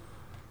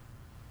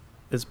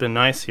 It's been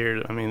nice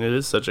here. I mean, it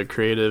is such a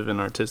creative and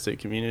artistic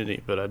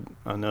community, but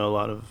I know a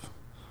lot of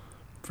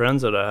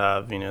friends that I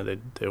have, you know,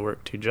 they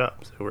work 2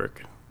 jobs. They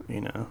work, you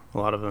know, a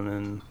lot of them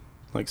in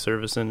like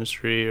service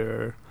industry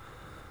or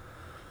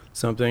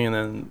something,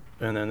 and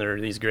then there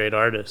are these great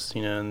artists,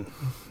 you know,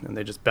 and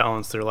they just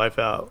balance their life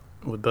out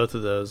with both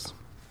of those,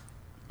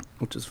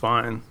 which is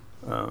fine.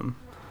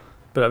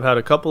 But I've had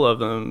a couple of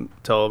them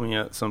tell me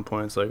at some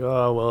points, like,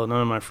 oh, well,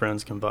 none of my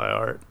friends can buy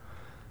art,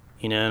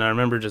 you know. And I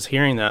remember just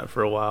hearing that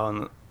for a while,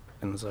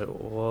 and it's like,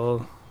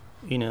 well,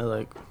 you know,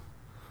 like,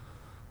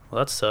 well,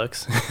 that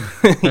sucks,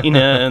 you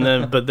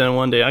know. But then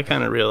one day I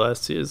kind of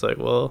realized too, it's like,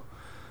 well,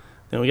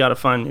 then we got to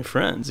find new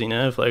friends, you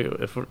know.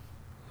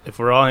 If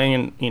we're all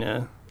hanging, you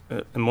know,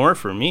 more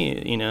for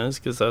me, you know, it's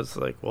because I was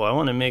like, well, I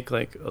want to make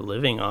like a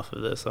living off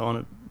of this. I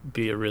want to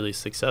be a really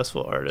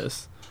successful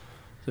artist.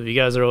 So if you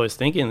guys are always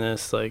thinking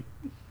this, like,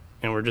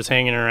 and we're just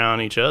hanging around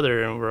each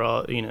other, and we're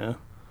all, you know,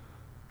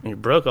 and you're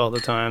broke all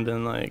the time,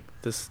 then like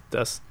that's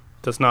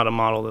not a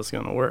model that's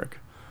going to work,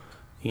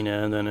 you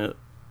know.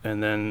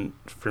 And then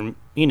for,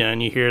 you know,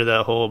 and you hear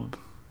that whole,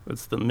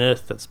 it's the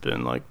myth that's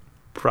been like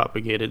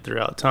propagated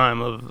throughout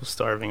time of a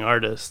starving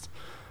artist,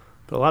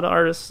 but a lot of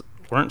artists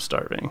weren't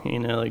starving, you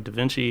know, like Da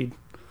Vinci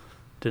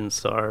didn't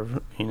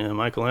starve, you know,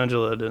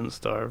 Michelangelo didn't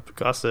starve,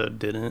 Picasso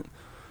didn't.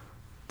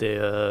 They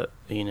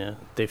you know,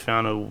 they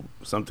found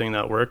something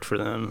that worked for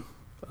them,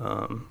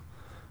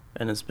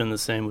 and it's been the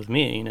same with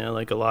me, you know.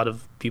 Like, a lot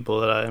of people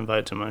that I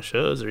invite to my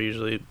shows are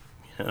usually, you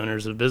know,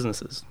 owners of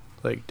businesses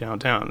like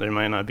downtown. They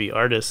might not be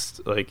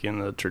artists like in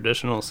the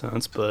traditional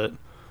sense, but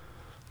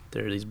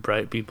they're these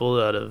bright people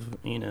that have,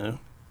 you know,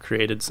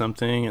 created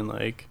something and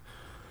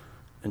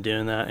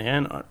doing that,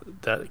 and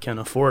that can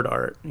afford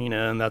art, you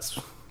know. And that's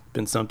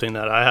been something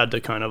that I had to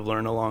kind of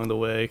learn along the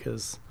way,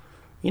 because,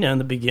 you know, in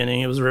the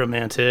beginning it was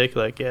romantic,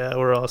 like, yeah,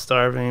 we're all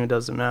starving, it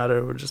doesn't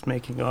matter, we're just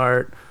making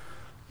art.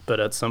 But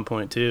at some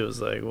point too, it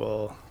was like,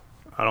 well,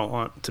 I don't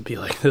want to be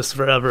like this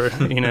forever,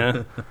 you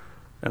know.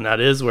 And that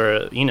is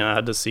where, you know, I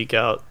had to seek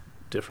out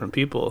different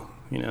people,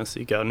 you know,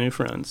 seek out new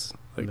friends,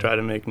 like, try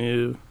to make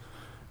new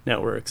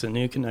networks and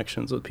new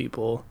connections with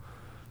people.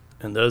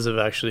 And those have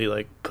actually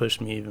like pushed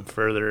me even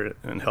further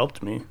and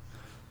helped me,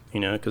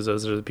 you know, because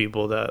those are the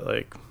people that,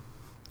 like,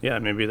 yeah,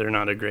 maybe they're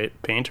not a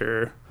great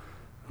painter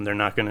and they're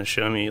not going to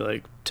show me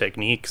like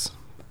techniques,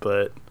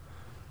 but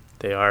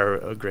they are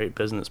a great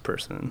business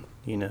person,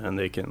 you know, and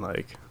they can,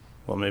 like,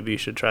 well, maybe you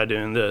should try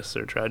doing this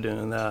or try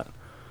doing that.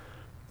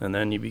 And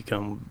then you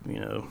become, you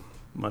know,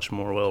 much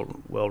more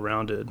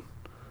well-rounded.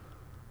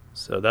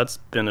 So that's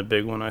been a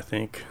big one, I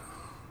think.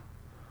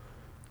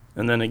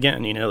 And then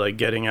again, you know, like,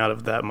 getting out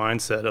of that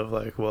mindset of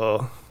like,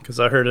 well, because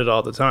I heard it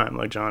all the time,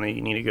 like, Johnny,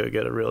 you need to go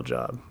get a real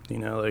job, you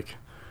know, like,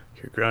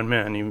 you're a grown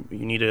man, you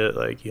need to,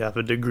 like, you have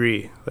a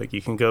degree, like,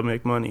 you can go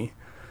make money.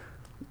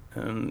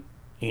 And,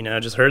 you know, I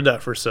just heard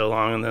that for so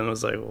long, and then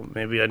was like, well,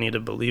 maybe I need to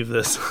believe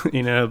this,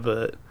 you know,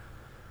 but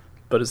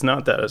it's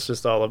not that. It's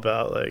just all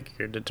about, like,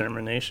 your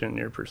determination,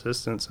 your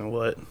persistence, and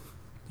what,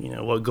 you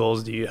know, what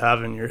goals do you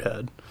have in your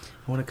head.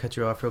 I want to cut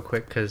you off real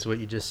quick, because what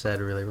you just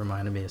said really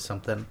reminded me of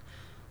something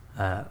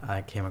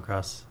I came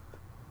across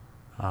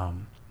about,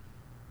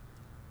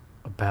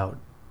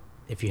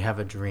 if you have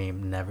a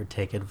dream, never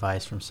take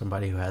advice from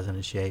somebody who hasn't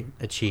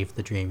achieved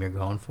the dream you're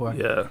going for.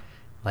 Yeah.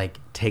 Like,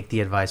 take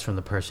the advice from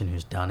the person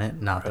who's done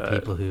it, not the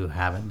people who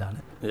haven't done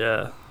it.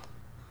 Yeah.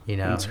 You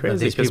know, it's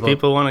crazy because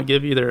people want to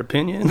give you their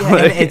opinion, yeah,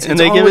 like, and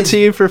they give it to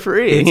you for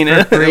free, you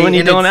know, when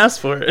you don't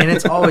ask for it. And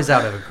it's always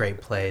out of a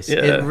great place. Yeah.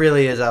 It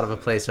really is out of a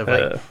place of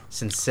like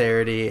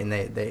sincerity, and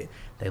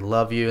they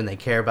love you and they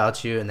care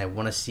about you and they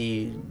want to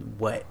see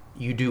what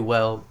you do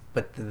well,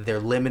 but they're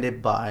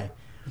limited by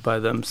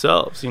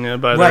themselves, you know,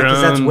 by their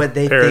own that's what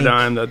they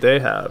paradigm that they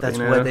have. That's,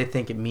 you know? what they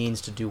think it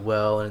means to do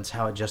well, and it's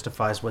how it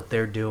justifies what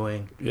they're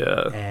doing.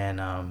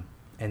 Yeah.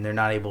 And they're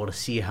not able to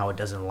see how it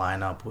doesn't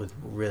line up with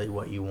really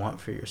what you want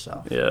for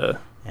yourself. Yeah.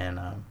 And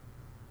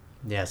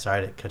yeah,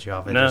 sorry to cut you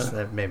off.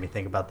 That made me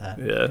think about that.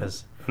 Yeah.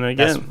 Because and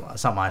again,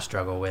 that's something I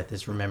struggle with,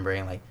 is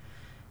remembering, like,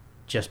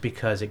 just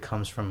because it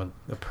comes from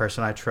a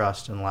person I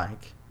trust and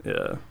like,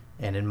 yeah,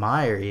 and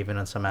admire even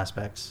in some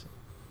aspects,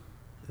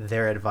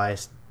 their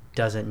advice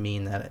doesn't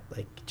mean that,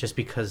 like, just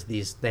because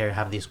they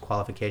have these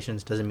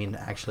qualifications doesn't mean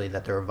actually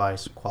that their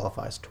advice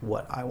qualifies to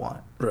what I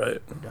want,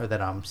 right, or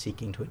that I'm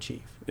seeking to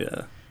achieve.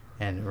 Yeah.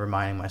 And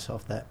reminding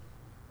myself that,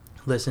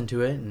 listen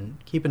to it and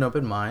keep an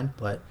open mind,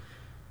 but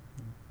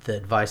the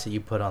advice that you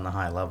put on the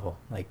high level,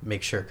 like,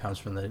 make sure it comes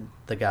from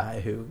the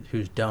guy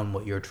who's done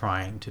what you're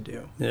trying to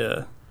do.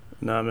 Yeah.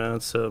 No, man,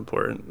 it's so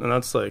important. And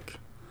that's, like,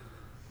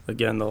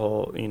 again, the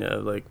whole, you know,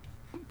 like,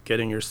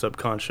 getting your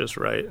subconscious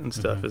right and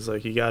stuff, mm-hmm. is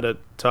like, you got to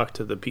talk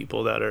to the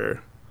people that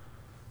are,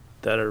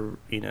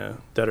 you know,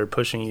 that are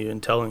pushing you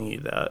and telling you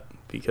that,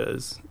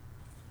 because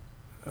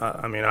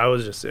I mean, I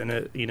was just in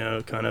it, you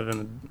know, kind of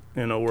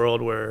in a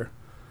world where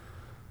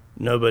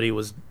nobody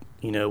was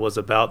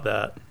about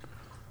that,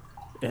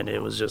 and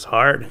it was just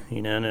hard,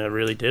 you know, and I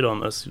really did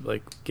almost,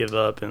 like, give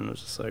up, and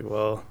was just like,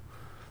 well,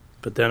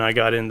 but then I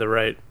got in the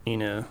right, you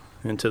know,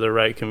 into the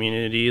right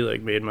community,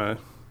 like,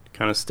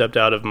 kind of stepped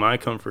out of my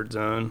comfort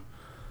zone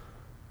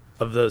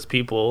of those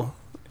people,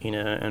 you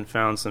know, and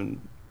found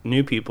some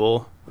new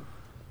people,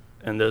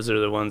 and those are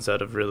the ones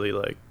that have really,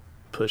 like,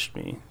 pushed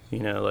me, you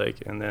know,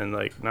 like, and then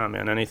like, nah,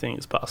 man, anything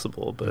is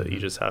possible, but you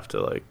just have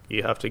to like,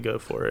 you have to go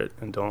for it,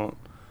 and don't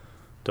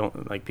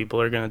like,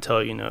 people are going to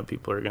tell you no,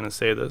 people are going to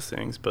say those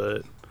things,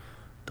 but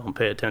don't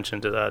pay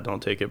attention to that.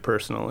 Don't take it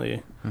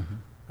personally.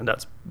 And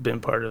that's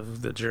been part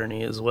of the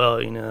journey as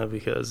well, you know,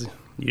 because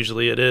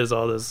usually it is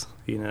all this,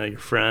 you know, your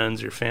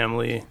friends, your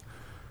family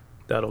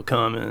that'll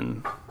come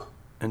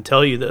and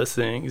tell you those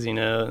things, you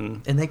know,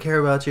 and they care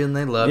about you, and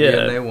they love you,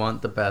 and they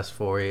want the best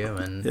for you,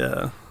 and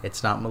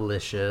it's not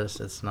malicious.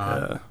 It's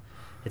not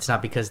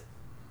because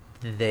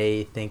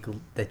they think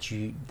that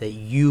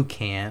you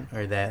can't,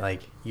 or that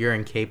like you're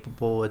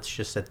incapable. It's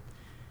just that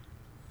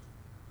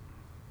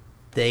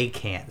they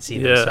can't see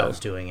themselves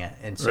doing it,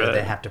 and so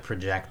they have to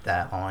project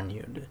that on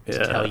you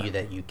to tell you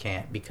that you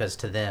can't, because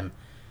to them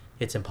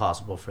it's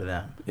impossible for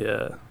them.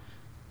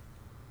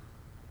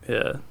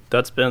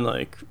 That's been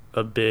like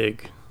a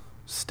big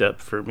step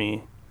for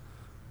me,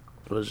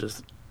 was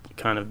just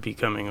kind of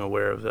becoming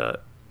aware of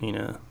that, you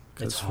know.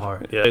 It's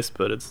hard,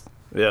 but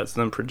it's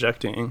them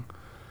projecting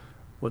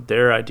what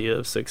their idea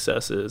of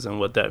success is and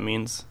what that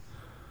means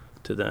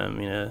to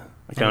them, you know.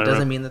 And it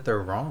doesn't mean that they're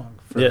wrong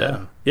for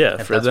them.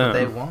 If for that's them, what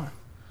they want,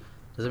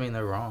 doesn't mean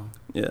they're wrong.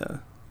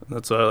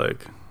 That's why,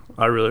 like,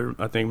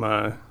 I think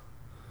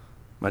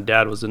my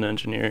dad was an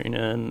engineer, you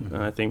know, and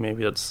I think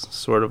maybe that's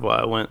sort of why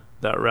I went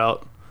that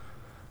route,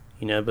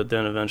 you know. But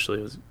then eventually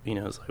it was, you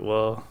know, it's like,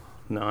 well,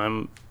 no,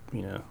 I'm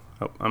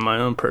my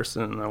own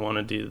person, and I want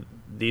to do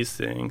these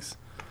things.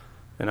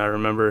 And I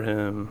remember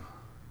him,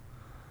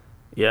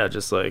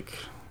 just like,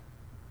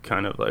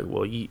 kind of like,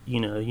 well, you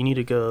know, you need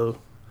to go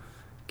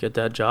get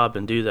that job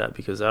and do that,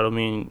 because that'll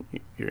mean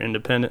you're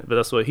independent. But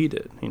that's what he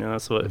did, you know.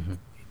 That's what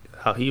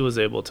how he was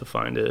able to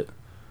find it.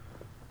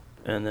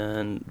 And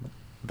then,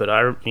 but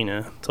I, you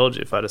know, told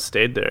you, if I'd have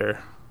stayed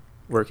there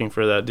working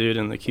for that dude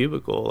in the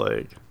cubicle,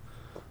 like,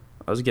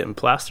 I was getting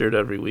plastered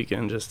every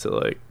weekend just to,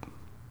 like,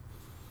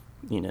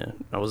 you know,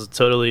 I was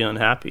totally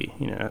unhappy,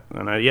 you know.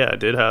 And I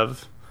did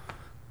have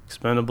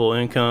expendable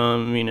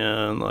income, you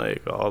know, and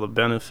like all the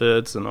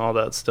benefits and all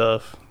that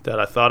stuff that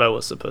I thought I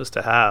was supposed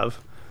to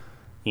have,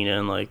 you know,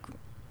 and like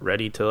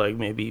ready to like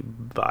maybe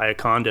buy a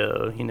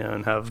condo, you know,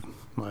 and have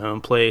my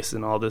own place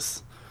and all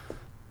this.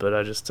 But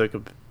I just took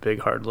a big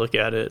hard look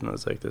at it, and I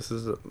was like, this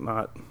is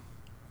not,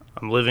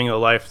 I'm living a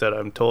life that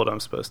I'm told I'm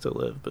supposed to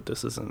live, but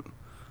this isn't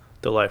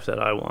the life that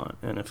I want.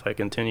 And if I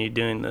continue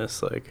doing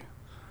this, like,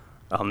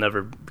 I'll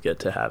never get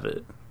to have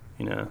it,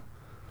 you know.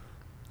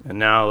 And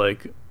now,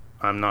 like,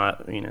 I'm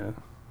not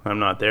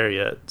there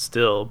yet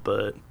still,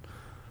 but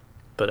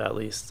at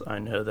least I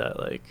know that,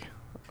 like,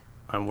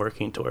 I'm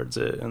working towards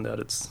it, and that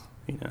it's,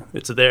 you know,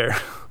 it's there.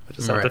 I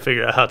just have to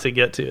figure out how to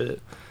get to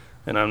it,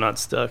 and I'm not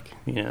stuck,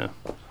 you know,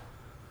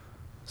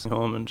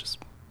 home and just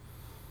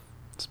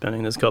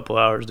spending this couple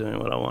hours doing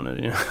what I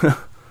wanted, you know.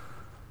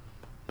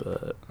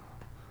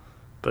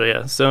 but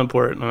yeah, it's so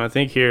important. And I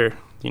think here,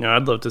 you know,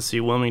 I'd love to see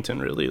Wilmington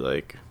really,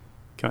 like,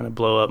 kind of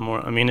blow up more.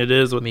 I mean, it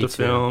is with the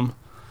film,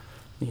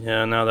 you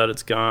know, now that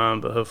it's gone,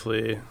 but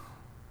hopefully,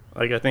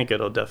 like, I think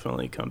it'll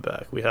definitely come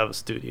back. We have a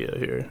studio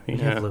here, you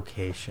know. We have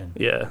location.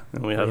 Yeah,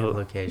 and we have a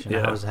location.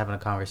 Yeah. I was having a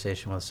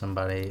conversation with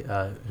somebody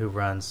who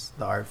runs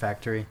the Art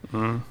Factory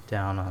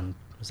down on,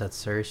 was that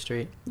Surrey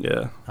Street?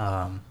 Yeah.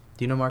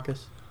 Do you know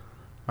Marcus?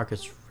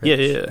 Marcus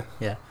Rich?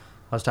 Yeah.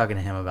 I was talking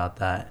to him about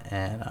that,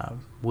 and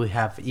we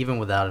have, even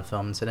without a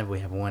film incentive, we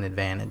have one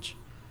advantage,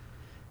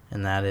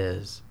 and that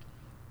is,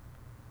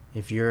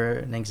 if you're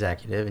an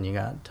executive and you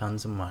got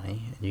tons of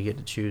money and you get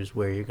to choose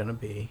where you're going to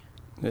be,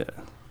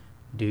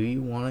 do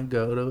you want to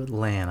go to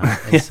Atlanta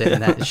and sit in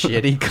that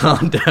shitty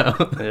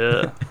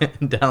condo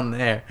down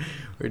there,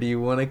 or do you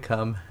want to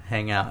come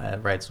hang out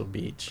at Wrightsville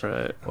Beach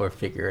or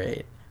Figure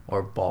 8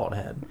 or Bald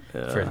Head?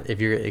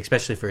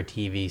 Especially for a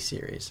TV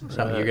series,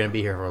 so you're going to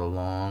be here for a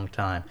long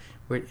time.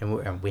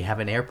 And we have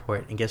an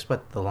airport, and guess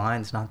what? The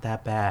line's not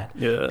that bad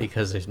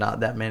because there's not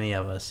that many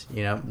of us.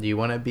 You know, do you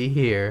want to be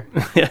here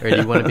or do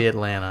you want to be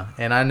Atlanta?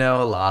 And I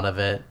know a lot of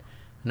it.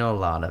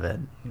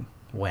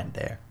 Went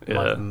there.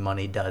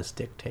 Money does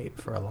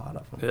dictate for a lot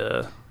of them.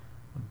 Yeah.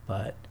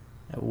 But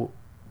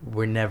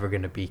we're never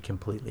going to be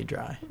completely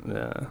dry.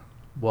 Yeah.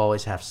 We'll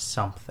always have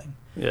something.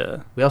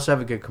 Yeah. We also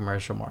have a good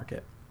commercial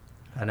market.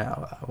 I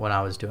know when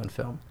I was doing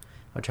film,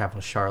 I would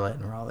travel to Charlotte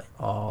and Raleigh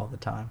all the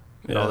time.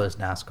 All those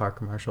NASCAR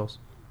commercials.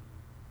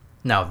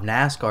 Now, if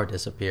NASCAR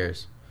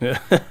disappears,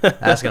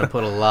 that's going to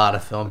put a lot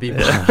of film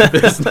people out of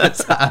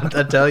business.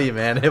 I tell you,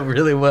 man, it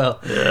really will.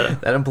 Yeah.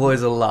 That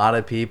employs a lot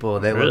of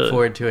people. They look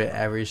forward to it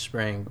every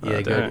spring.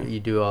 You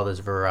do all those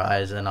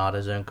Verizon,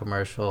 AutoZone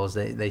commercials.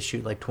 They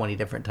shoot like 20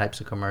 different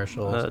types of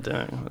commercials.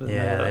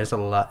 There's a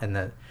lot,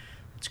 and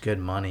it's good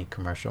money,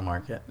 commercial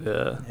market.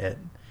 Yeah.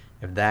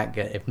 If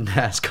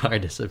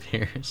NASCAR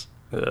disappears.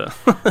 Yeah.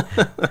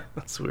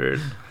 That's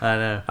weird. I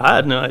know. I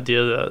had no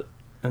idea that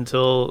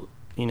until,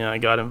 you know, I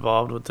got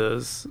involved with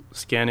those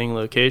scanning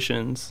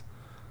locations,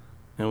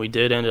 and we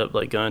did end up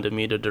like going to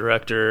meet a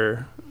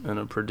director and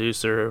a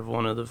producer of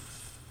one of the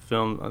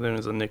film. I think it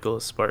was a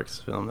Nicholas Sparks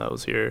film that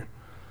was here,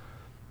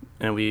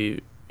 and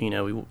we,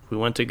 we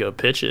went to go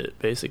pitch it,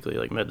 basically.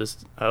 Like,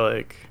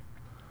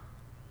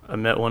 I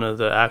met one of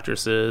the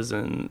actresses,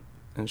 and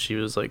she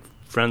was like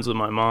friends with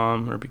my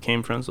mom, or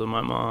became friends with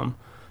my mom,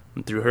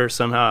 and through her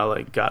somehow I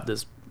like got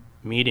this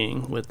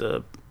meeting with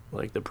the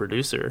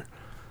producer,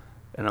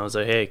 and I was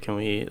like, hey, can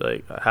we,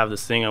 like, I have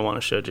this thing I want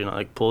to show you, and I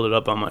like pulled it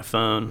up on my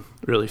phone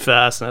really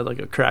fast, and I had like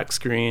a cracked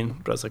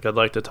screen, but I was like, I'd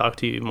like to talk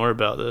to you more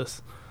about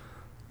this.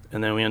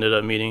 And then we ended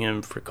up meeting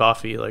him for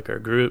coffee, like our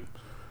group,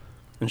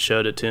 and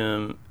showed it to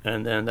him.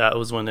 And then that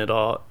was when it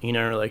all,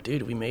 we're like,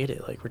 dude, we made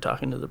it. Like, we're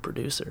talking to the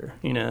producer,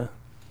 And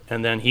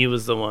then he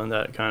was the one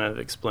that kind of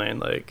explained,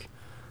 like,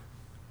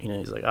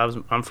 he's like,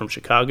 I'm from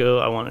Chicago.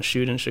 I want to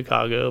shoot in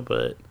Chicago,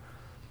 but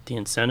the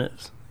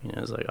incentives,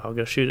 it's like, I'll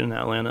go shoot in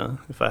Atlanta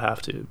if I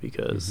have to,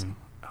 because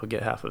I'll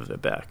get half of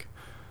it back,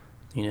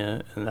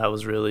 And that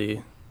was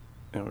really,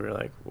 and we were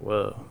like,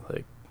 whoa,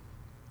 like,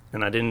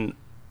 and I didn't,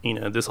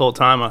 this whole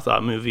time I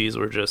thought movies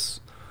were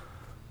just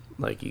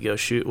like, you go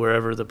shoot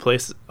wherever the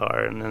places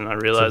are, and then I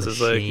realized it's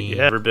like, yeah, I've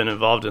never been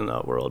involved in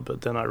that world,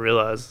 but then I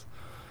realized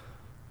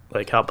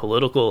like how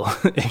political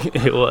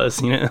it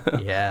was,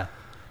 Yeah,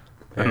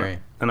 very.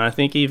 And I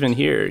think even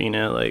here,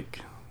 like,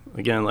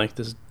 again, like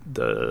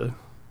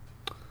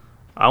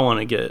I want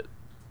to get,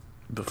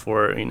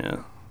 before,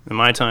 in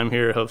my time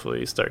here,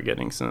 hopefully start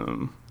getting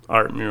some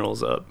art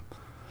murals up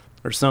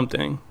or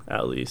something,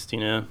 at least,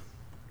 and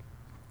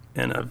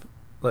I've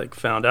like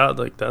found out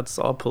like that's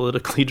all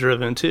politically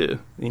driven too.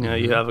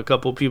 You have a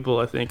couple people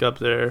I think up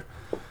there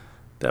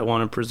that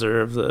want to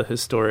preserve the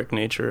historic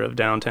nature of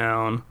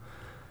downtown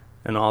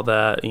and all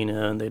that,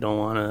 and they don't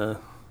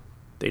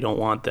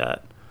want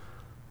that.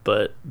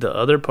 But the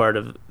other part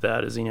of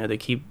that is, they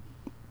keep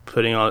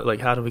putting on,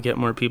 like, how do we get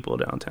more people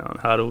downtown?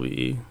 How do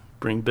we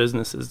bring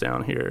businesses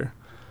down here?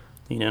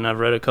 And I've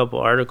read a couple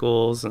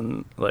articles,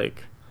 and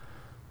like,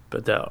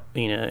 but that,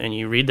 and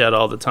you read that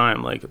all the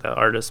time, like that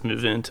artists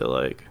move into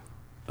like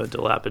a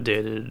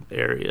dilapidated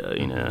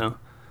area,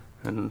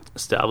 and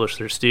establish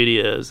their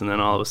studios, and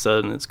then all of a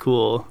sudden it's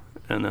cool,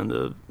 and then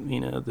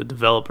the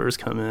developers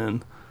come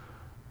in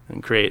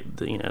and create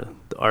the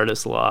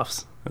artist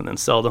lofts, and then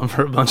sell them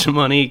for a bunch of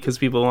money because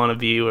people want to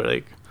be where,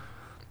 like,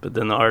 but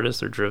then the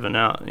artists are driven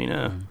out,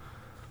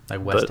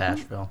 like West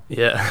Asheville.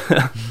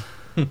 Yeah.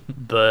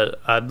 But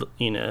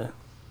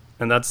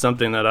and that's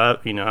something that I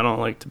don't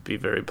like to be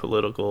very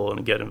political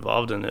and get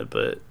involved in it,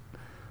 but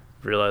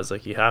realize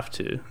like you have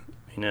to,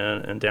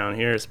 and down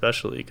here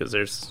especially, because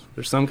there's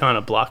some kind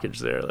of blockage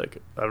there.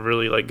 Like, I've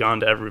really like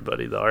gone to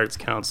everybody, the Arts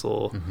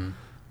Council,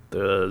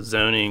 the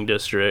zoning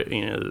district,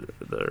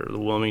 the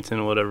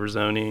Wilmington whatever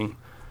zoning,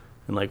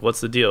 and like,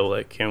 what's the deal?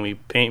 Like, can we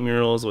paint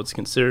murals? What's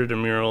considered a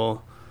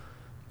mural?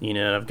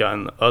 I've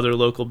gotten other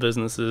local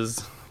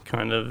businesses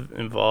kind of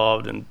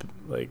involved, and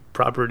like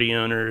property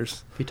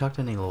owners. Have you talked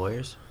to any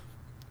lawyers?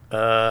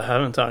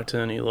 Haven't talked to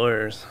any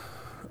lawyers.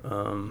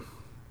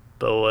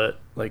 But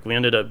we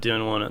ended up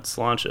doing one at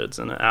Slancha. It's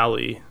in an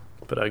alley,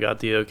 but I got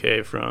the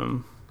okay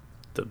from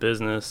the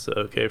business, the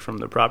okay from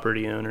the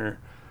property owner.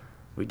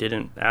 We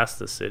didn't ask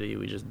the city,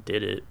 we just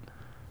did it.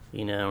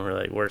 And we're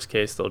like, worst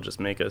case, they'll just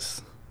make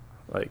us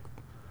like,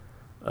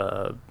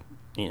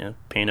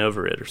 paint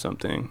over it or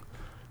something.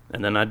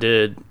 And then I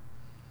did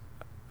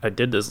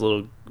this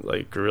little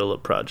like guerrilla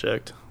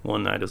project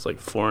one night. It's like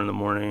 4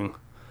 a.m.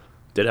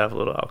 Did have a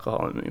little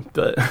alcohol in me,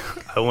 but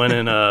I went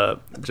and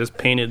just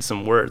painted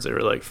some words. They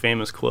were like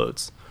famous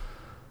quotes,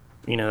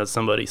 that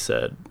somebody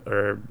said,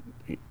 or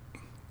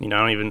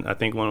I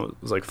think one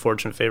was like,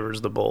 fortune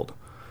favors the bold.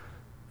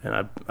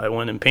 And I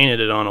went and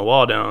painted it on a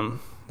wall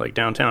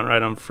downtown,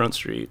 right on Front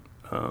Street.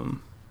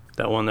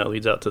 That one that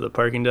leads out to the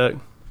parking deck.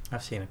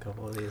 I've seen a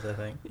couple of these, I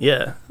think.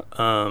 Yeah.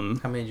 How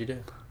many did you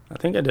do? I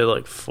think I did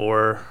like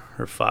 4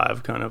 or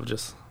 5, kind of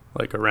just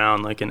like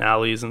around like in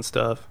alleys and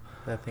stuff.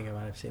 I think I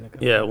might have seen a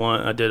couple. Yeah,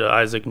 one I did an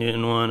Isaac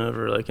Newton one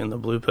over like in the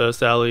Blue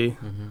Post alley.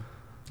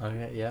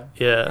 Okay,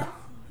 yeah.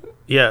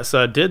 Yeah,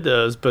 so I did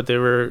those, but they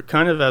were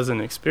kind of as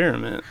an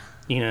experiment,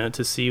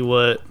 to see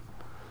what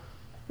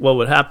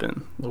would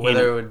happen.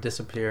 Whether it would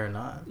disappear or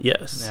not.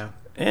 Yes. Yeah.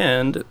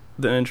 And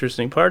the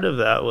interesting part of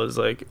that was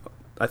like,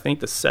 I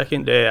think the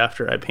second day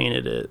after I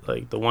painted it,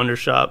 like the Wonder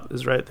Shop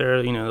is right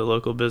there, the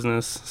local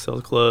business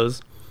sells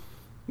clothes,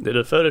 did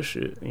a photo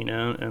shoot,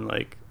 and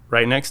like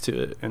right next to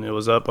it, and it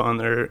was up on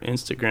their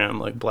Instagram,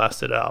 like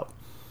blasted out,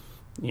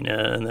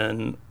 and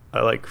then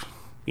I like,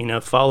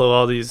 follow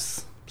all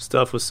these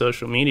stuff with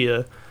social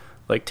media,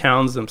 like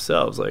towns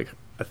themselves, like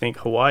I think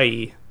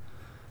Hawaii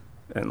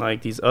and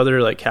like these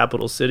other like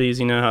capital cities,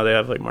 how they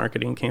have like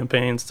marketing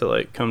campaigns to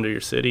like come to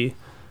your city.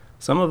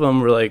 Some of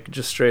them were like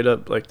just straight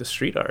up like the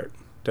street art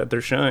that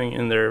they're showing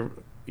in their,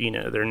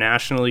 their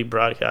nationally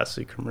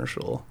broadcasted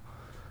commercial.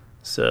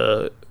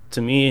 So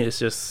to me, it's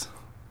just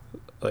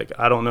like,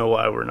 I don't know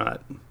why we're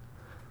not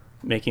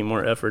making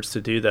more efforts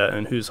to do that,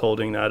 and who's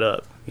holding that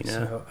up,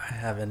 So I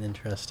have an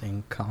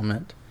interesting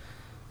comment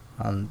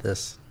on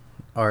this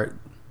art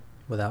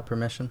without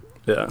permission.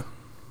 Yeah.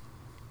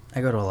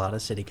 I go to a lot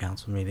of city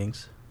council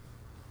meetings.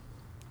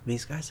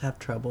 These guys have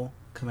trouble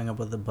coming up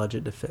with a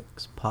budget to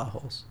fix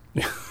potholes.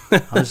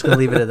 I'm just gonna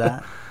leave it at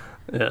that.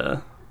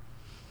 Yeah.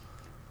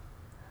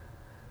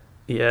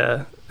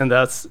 Yeah, and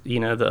that's,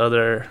 the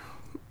other,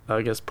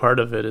 I guess, part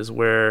of it is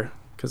where,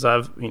 because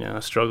I've, I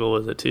struggle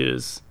with it too,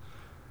 is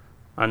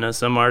I know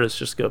some artists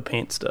just go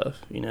paint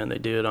stuff, and they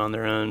do it on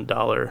their own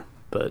dollar,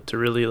 but to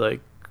really, like,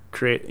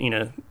 create,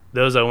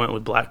 those I went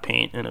with black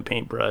paint and a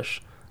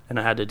paintbrush, and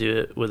I had to do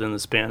it within the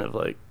span of,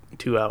 like,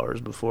 2 hours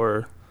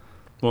before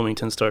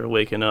Wilmington started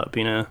waking up,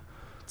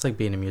 It's like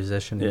being a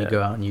musician. Yeah. You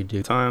go out and you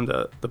do. Time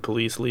that the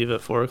police leave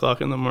at 4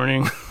 o'clock in the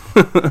morning.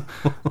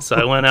 So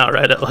I went out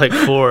right at like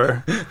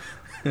 4.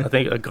 I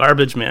think a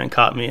garbage man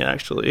caught me,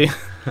 actually.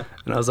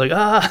 And I was like,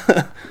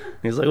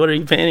 He's like, what are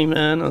you painting,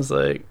 man? I was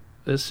like,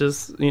 it's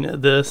just,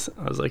 this.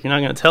 I was like, you're not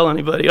going to tell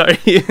anybody, are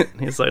you?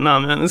 He's like, nah,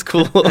 man, it's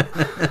cool.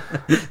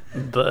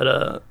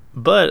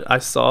 But I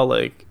saw,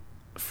 like,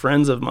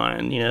 friends of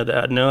mine, that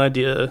had no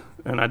idea.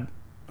 And I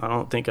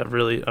don't think I've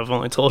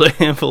only told a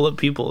handful of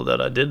people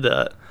that I did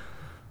that.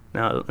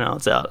 Now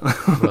it's out.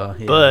 Well,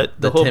 yeah, but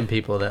the whole, 10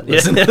 people that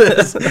listen to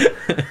this.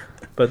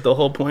 But the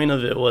whole point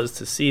of it was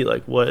to see,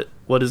 like, what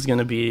is going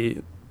to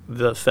be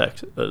the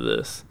effect of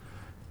this.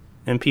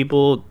 And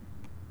people,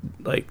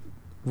 like,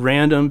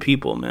 random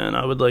people, man,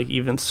 I would, like,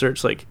 even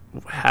search, like,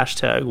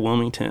 hashtag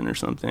Wilmington or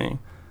something.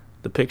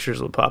 The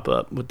pictures would pop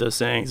up with those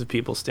sayings of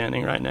people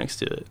standing right next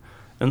to it.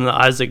 And the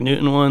Isaac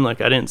Newton one,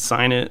 like, I didn't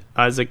sign it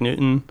Isaac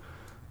Newton,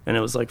 and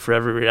it was like, for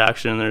every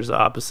reaction there's the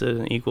opposite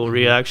and equal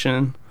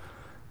reaction.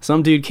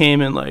 Some dude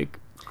came and, like,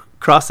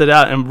 crossed it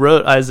out and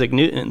wrote Isaac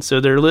Newton. So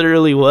there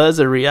literally was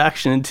a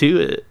reaction to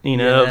it,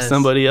 of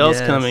somebody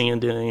else coming and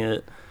doing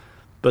it.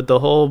 But the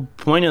whole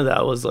point of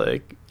that was,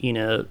 like,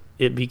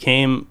 it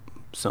became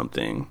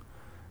something.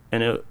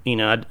 And it,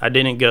 I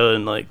didn't go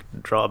and, like,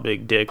 draw a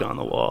big dick on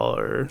the wall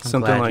or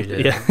something like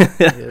that.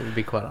 Yeah. To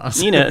be quite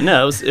honest.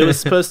 No, it was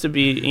supposed to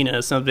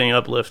be, something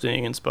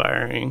uplifting,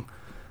 inspiring.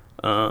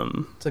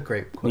 It's a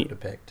great quote to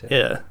pick, too.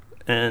 Yeah.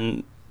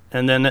 And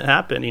then it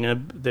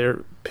happened, their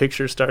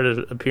pictures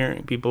started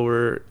appearing. People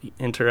were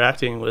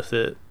interacting with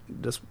it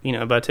just,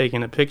 by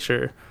taking a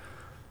picture.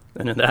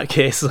 And in that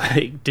case,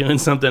 like, doing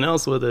something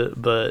else with it.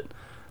 But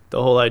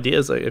the whole idea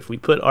is, like, if we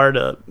put art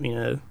up,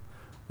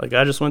 like,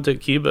 I just went to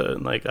Cuba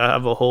and, like, I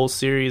have a whole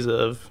series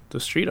of the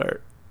street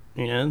art,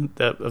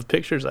 of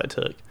pictures I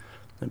took.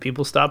 And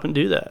people stop and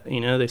do that,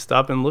 they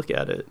stop and look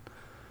at it.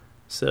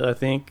 So I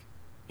think,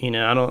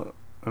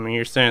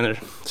 you're saying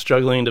they're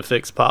struggling to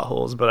fix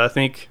potholes, but I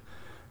think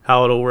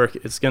how it'll work,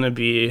 it's going to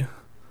be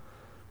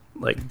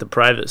like the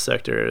private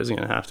sector is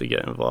going to have to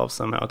get involved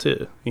somehow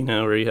too,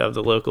 where you have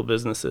the local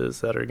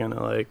businesses that are going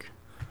to, like,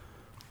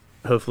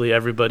 hopefully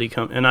everybody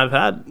come. And I've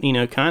had,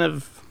 kind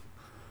of,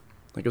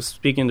 like, I was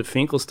speaking to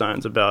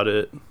Finkelsteins about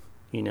it,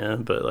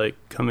 but, like,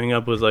 coming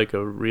up with, like,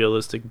 a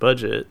realistic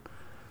budget,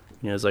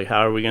 it's like, how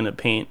are we going to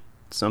paint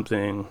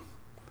something,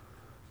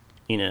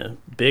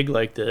 big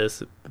like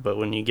this, but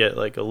when you get,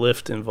 like, a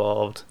lift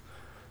involved,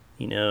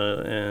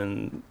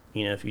 and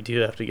if you do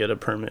have to get a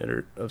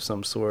permit of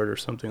some sort or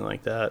something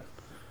like that.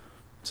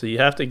 So you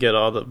have to get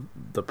all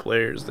the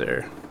players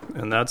there.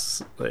 And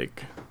that's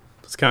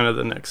kind of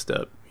the next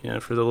step.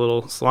 For the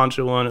little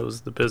Sláinte one, it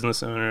was the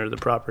business owner, the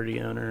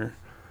property owner.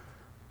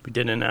 We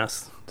didn't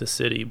ask the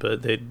city,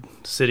 but the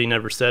city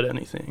never said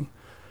anything.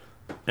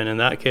 And in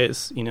that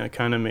case, it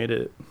kind of made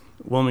it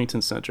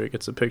Wilmington-centric.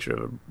 It's a picture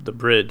of the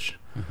bridge.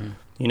 Mm-hmm.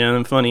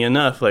 And funny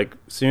enough, like,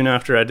 soon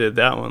after I did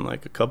that one,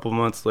 like, a couple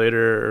months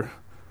later,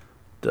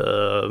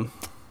 the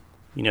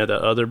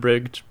other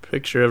bridge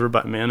picture over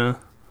by Mana,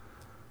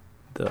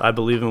 the I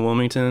Believe in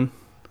Wilmington.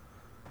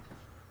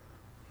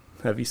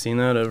 Have you seen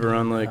that over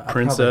on, like,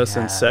 Princess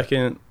and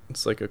 2nd?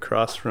 It's, like,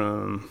 across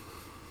from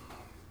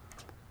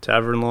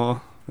Tavern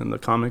Law and the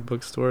comic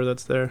book store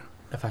that's there.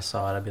 If I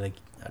saw it, I'd be like,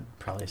 I'd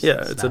probably.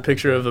 Yeah, it's a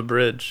picture of a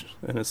bridge,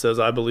 and it says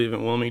I Believe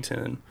in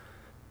Wilmington,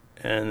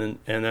 and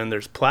then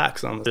there's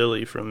plaques on the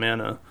Billy from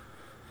Mana.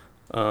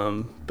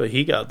 But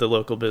he got the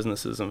local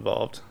businesses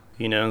involved.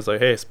 It's like,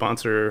 hey,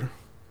 sponsor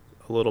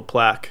a little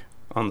plaque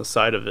on the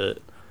side of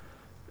it.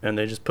 And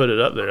they just put it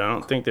up there. I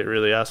don't think they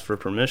really asked for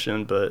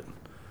permission, but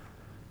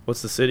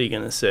what's the city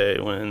going to say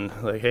when,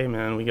 like, hey,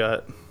 man, we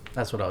got...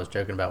 That's what I was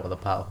joking about with the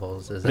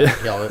potholes, is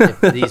that,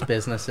 if these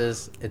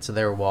businesses, it's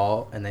their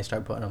wall, and they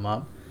start putting them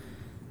up,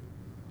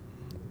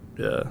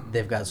 yeah,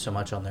 they've got so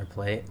much on their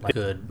plate, like,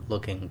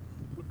 good-looking...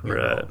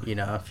 Right.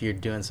 If you're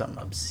doing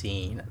something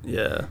obscene,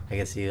 yeah, I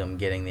can see them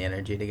getting the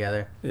energy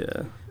together.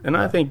 Yeah, and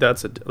I think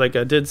that's I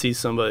did see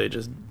somebody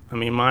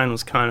mine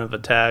was kind of a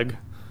tag,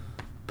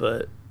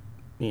 but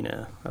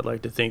I'd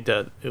like to think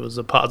that it was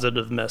a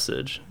positive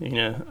message.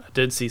 I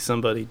did see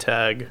somebody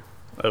tag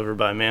over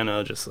by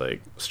Mana, just,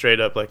 like,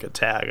 straight up like a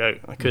tag.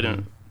 I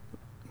couldn't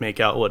make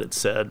out what it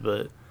said,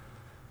 but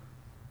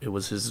it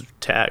was his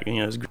tag.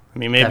 Maybe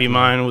Definitely.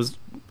 Mine was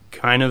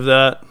kind of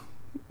that.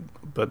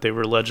 But they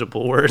were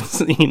legible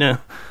words, No,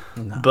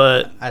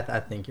 but I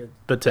think you're.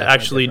 But to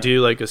actually do,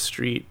 like,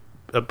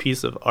 a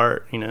piece of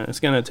art, it's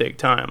gonna take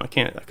time. I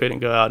couldn't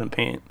go out and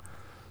paint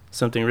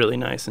something really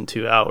nice in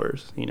 2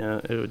 hours. You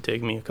know, it would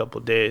take me a couple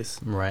days.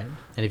 Right.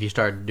 And if you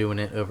started doing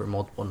it over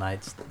multiple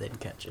nights, they'd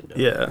catch it.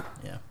 Yeah.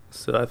 Yeah.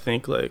 So I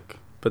think like,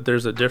 but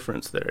there's a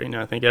difference there. You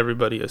know, I think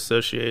everybody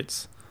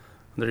associates.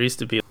 There used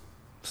to be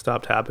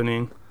stopped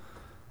happening,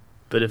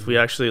 but if we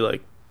actually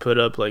like put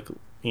up like,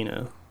 you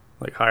know,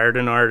 like hired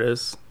an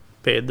artist,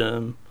 paid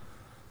them,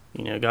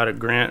 you know, got a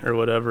grant or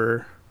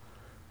whatever,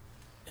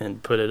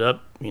 and put it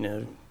up, you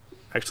know,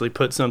 actually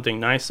put something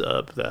nice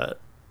up that,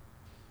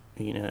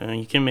 you know, and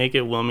you can make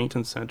it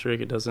Wilmington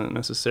centric. It doesn't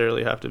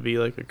necessarily have to be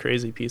like a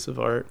crazy piece of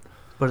art.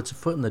 But it's a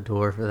foot in the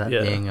door for that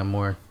Yeah. being a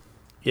more...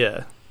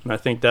 Yeah. And I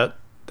think that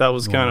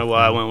was More kind of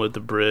why I fun. went with the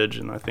bridge,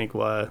 and I think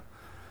why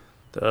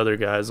the other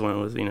guys went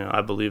with, you know,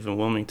 I believe in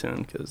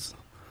Wilmington, because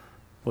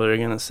what are they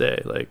going to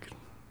say? Like,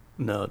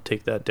 no,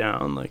 take that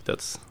down. Like,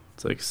 it's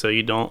like, so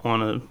you don't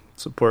want to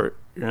support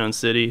your own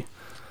city?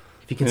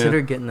 If you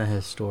consider getting the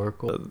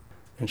historical...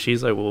 And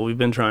she's like, well, we've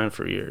been trying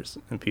for years,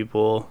 and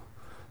people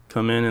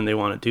come in and they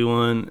want to do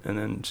one, and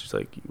then she's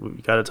like, we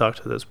got to talk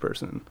to this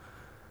person,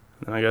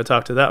 and then I got to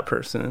talk to that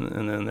person,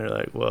 and then they're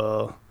like,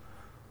 well,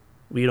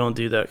 we don't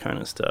do that kind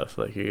of stuff.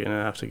 Like, you're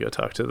gonna have to go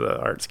talk to the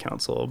Arts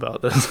Council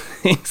about those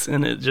things,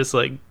 and it just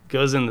like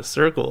goes in the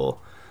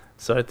circle.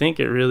 So I think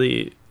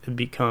it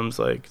becomes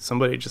like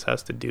somebody just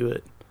has to do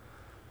it,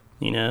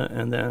 you know,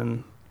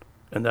 and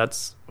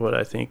that's what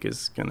I think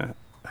is gonna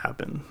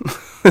happen.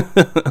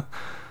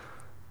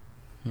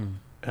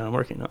 And I'm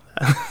working on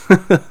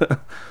that.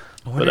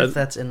 I wonder But if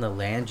that's in the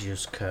land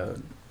use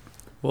code.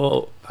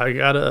 Well, I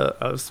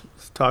was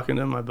talking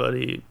to my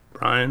buddy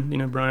Brian, you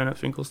know, Brian at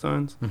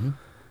Finkelstein's. Mm-hmm.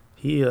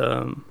 He,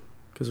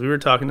 because we were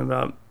talking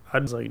about, I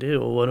was like, dude,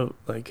 well, what,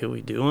 like, are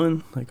we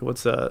doing? Like,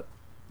 what's that?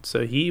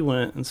 So he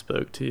went and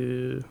spoke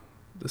to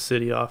the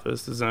city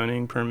office, the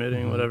zoning,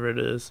 permitting, Mhm. whatever it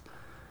is.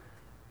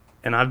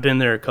 And I've been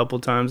there a couple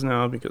times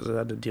now because I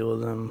had to deal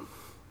with them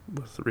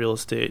with real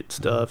estate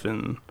stuff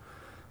and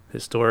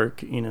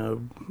historic, you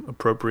know,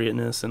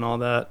 appropriateness and all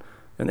that.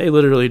 And they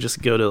literally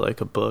just go to like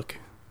a book,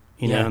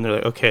 you know, Yeah. and they're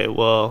like, okay,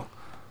 well,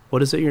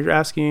 what is it you're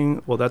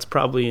asking? Well, that's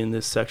probably in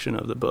this section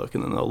of the book.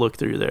 And then they'll look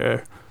through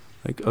there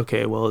like,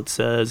 okay, well, it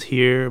says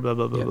here, blah,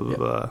 blah, blah, Yep, blah, yep.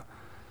 blah.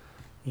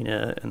 You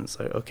know, and it's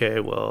like, okay,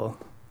 well,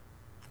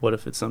 what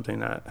if it's something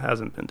that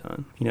hasn't been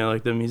done? You know,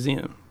 like the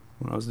museum.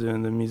 When I was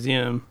doing the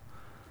museum,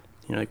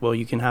 you're like, well,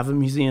 you can have a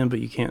museum, but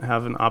you can't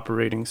have an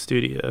operating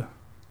studio.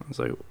 I was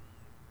like,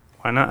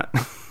 why not?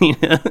 You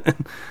know,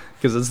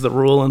 because it's the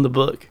rule in the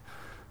book.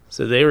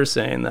 So they were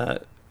saying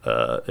that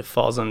it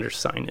falls under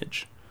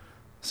signage.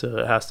 So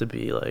it has to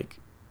be like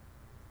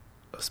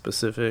a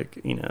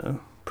specific, you know,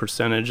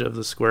 percentage of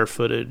the square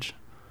footage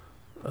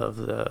of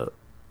the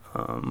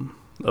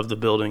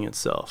building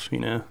itself, you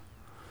know.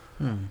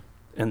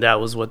 And that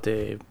was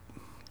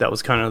that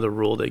was kind of the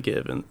rule they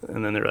give, and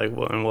then they're like,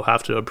 well, and we'll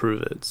have to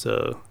approve it.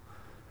 So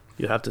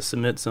you have to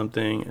submit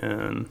something,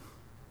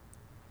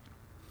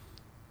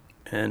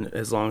 and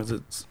as long as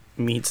it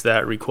meets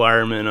that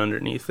requirement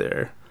underneath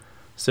there.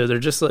 So they're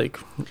just like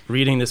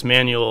reading this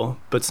manual,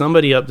 but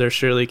somebody up there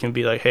surely can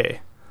be like,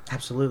 hey,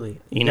 Absolutely.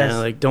 you know,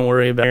 like, don't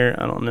worry about it.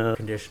 I don't know.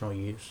 Conditional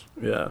use.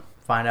 Yeah.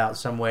 Find out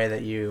some way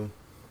that you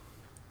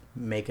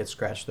make it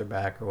scratch their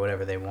back or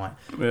whatever they want.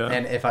 Yeah.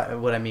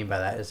 And what I mean by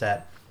that is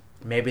that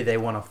maybe they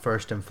want a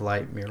first in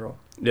flight mural.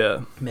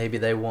 Yeah. Maybe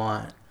they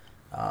want,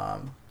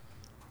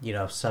 you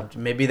know,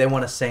 maybe they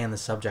want to say in the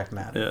subject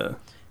matter. Yeah.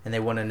 And they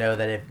want to know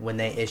that when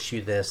they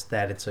issue this,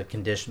 that it's a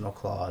conditional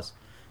clause,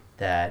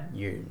 that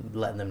you're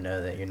letting them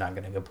know that you're not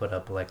going to go put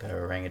up like a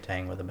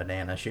orangutan with a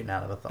banana shooting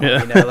out of a thumb.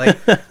 Yeah. You know, like,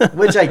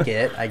 which I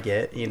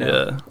get, you know.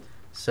 Yeah.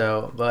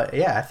 So, but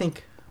yeah, I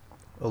think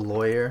a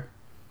lawyer,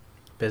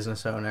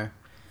 business owner,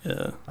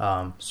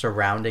 Yeah.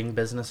 surrounding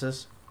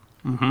businesses,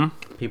 Mm-hmm.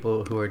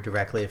 people who are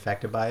directly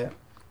affected by it,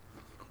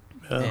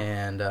 Yeah.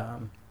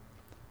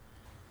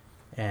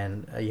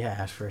 and yeah,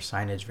 ask for a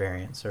signage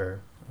variance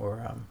or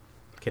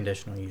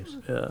conditional use.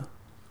 Yeah.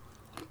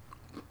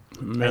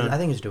 I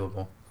think it's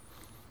doable.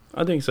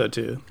 I think so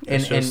too.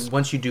 And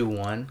once you do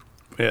one,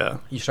 yeah.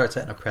 you start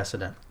setting a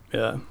precedent.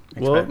 Yeah.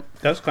 Well,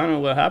 that's kind of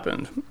what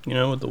happened, you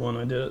know, with the one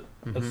I did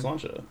at Mhm.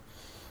 Slancha.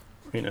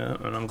 You know,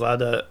 and I'm glad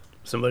that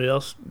somebody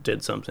else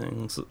did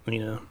something, you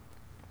know,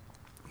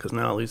 because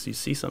now at least you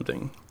see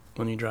something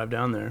when you drive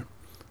down there.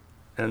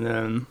 And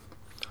then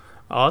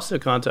I also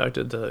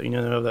contacted they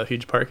have that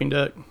huge parking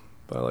deck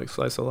by like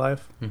Slice of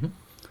Life. Mm-hmm.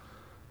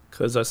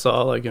 Because I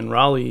saw like in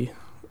Raleigh,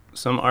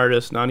 some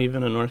artist, not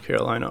even a North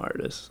Carolina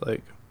artist,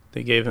 like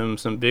they gave him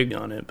some big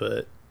on it,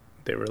 but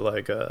they were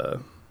like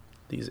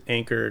these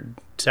anchored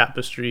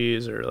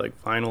tapestries or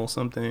like vinyl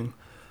something,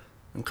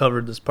 and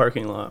covered this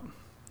parking lot,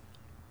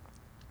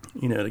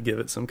 you know, to give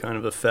it some kind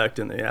of effect,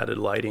 and they added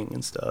lighting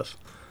and stuff.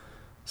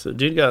 So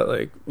dude got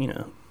like, you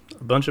know,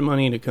 a bunch of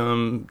money to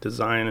come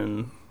design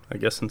and I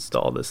guess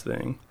install this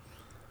thing.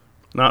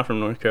 Not from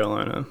North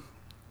Carolina,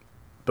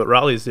 but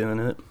Raleigh's doing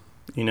it,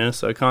 you know.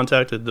 So I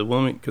contacted the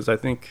woman because I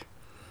think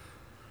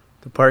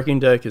the parking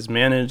deck is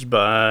managed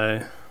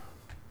by,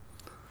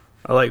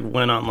 I like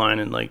went online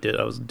and like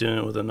I was doing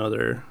it with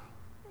another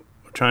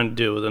trying to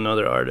do it with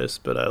another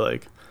artist, but I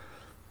like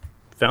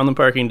found the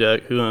parking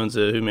deck, who owns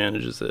it, who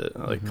manages it.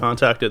 I like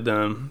contacted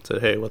them,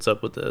 said, hey, what's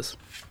up with this?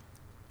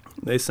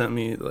 They sent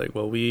me like,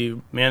 well,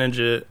 we manage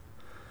it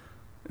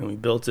and we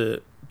built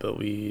it, but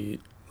we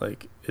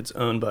like it's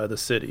owned by the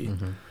city.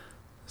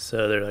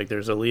 So they're like,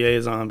 there's a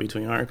liaison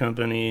between our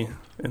company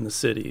and the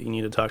city. You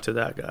need to talk to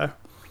that guy.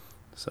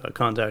 So I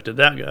contacted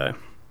that guy.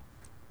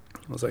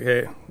 I was like,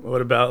 hey,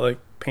 what about like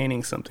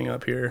painting something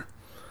up here?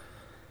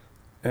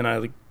 And I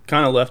like,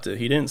 kind of left it.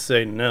 He didn't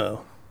say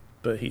no,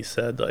 but he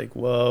said like,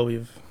 well,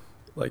 we've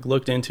like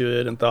looked into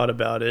it and thought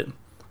about it,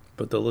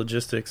 but the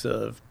logistics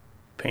of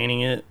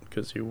painting it,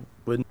 because you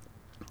wouldn't,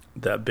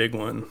 that big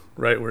one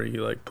right where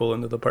you like pull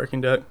into the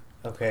parking deck.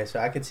 Okay, so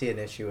I could see an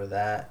issue with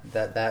that.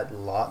 That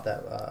lot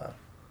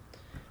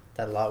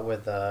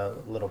with the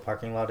little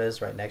parking lot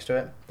is right next to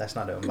it. That's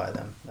not owned by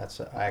them.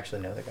 I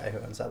actually know the guy who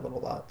owns that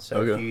little lot. So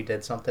Okay. if you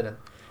did something,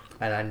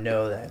 and I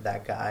know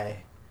that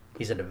guy,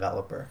 he's a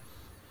developer,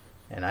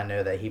 and I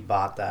know that he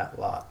bought that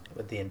lot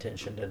with the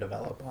intention to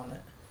develop on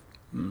it.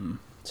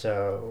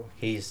 So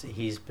he's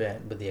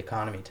been with the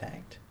economy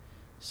tanked.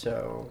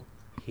 So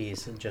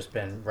he's just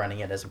been running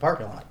it as a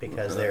parking lot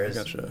because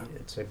Gotcha.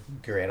 it's a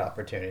great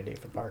opportunity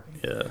for parking.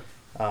 Yeah.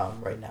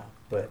 Right now,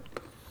 but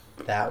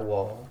that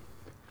will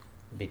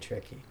be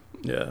tricky.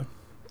 Yeah.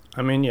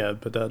 I mean, yeah,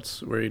 but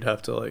that's where you'd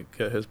have to like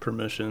get his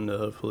permission to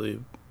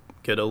hopefully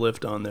get a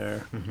lift on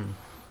there.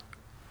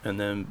 And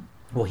then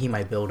Well, he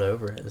might build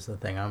over it is the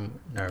thing I'm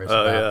nervous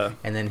Oh, about. yeah.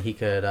 And then he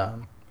could,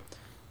 from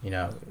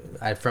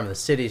the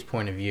city's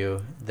point of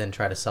view, then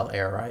try to sell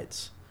air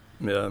rights,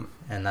 yeah,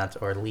 and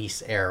or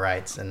lease air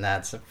rights, and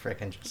that's a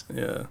freaking just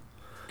yeah.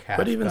 cash.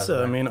 But even so, I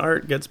guzzler. mean,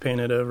 art gets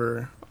painted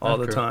over all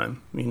the True.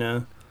 time,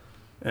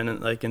 and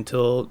it, like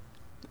until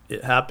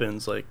it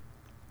happens, like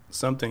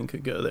something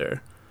could go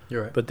there.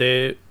 You're right. But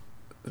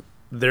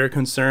their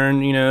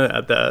concern,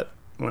 at that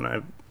when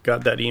I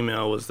got that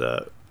email was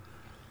that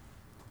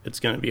it's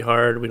going to be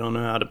hard. We don't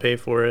know how to pay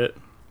for it,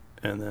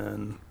 and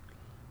then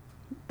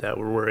that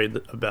we're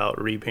worried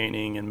about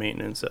repainting and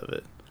maintenance of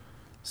it.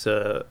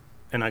 So,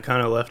 and I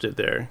kind of left it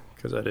there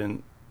because I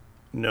didn't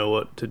know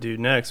what to do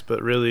next.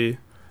 But really,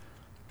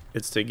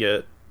 it's to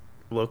get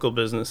local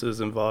businesses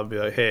involved. Be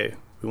like, hey,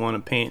 we want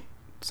to paint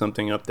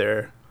something up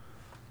there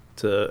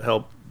to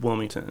help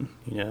Wilmington,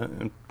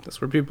 and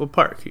that's where people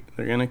park.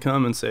 They're gonna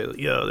come and say,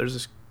 yo, there's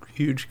this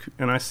huge,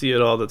 and I see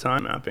it all the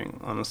time, mapping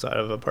on the side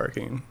of a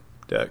parking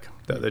deck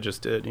that they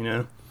just did,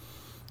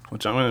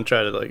 which I'm gonna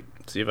try to like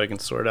see if I can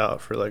sort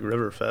out for like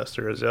Riverfest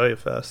or Azalea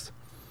Fest.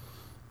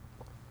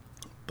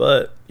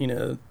 But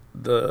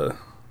the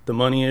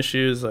money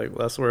issues, like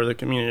that's where the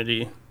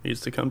community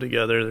needs to come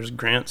together. There's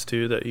grants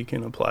too that you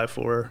can apply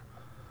for,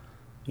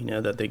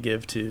 that they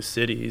give to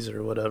cities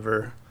or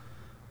whatever.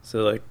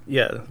 So like,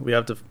 yeah, you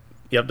have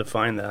to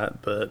find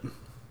that, but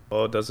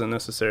it doesn't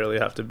necessarily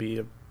have to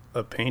be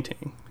a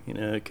painting.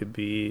 It could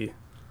be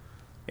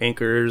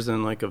anchors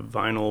and like a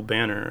vinyl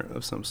banner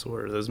of some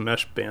sort, or those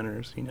mesh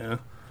banners.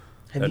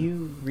 Have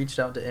you reached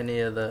out to any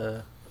of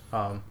the,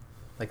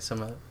 like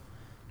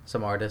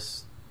some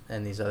artists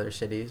in these other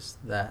cities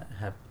that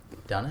have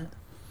done it,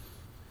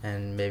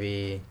 and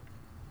maybe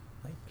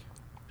like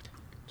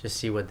just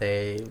see what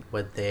they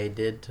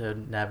did to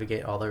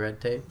navigate all the red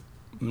tape?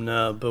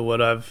 No, but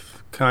what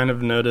I've kind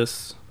of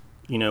noticed,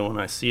 when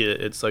I see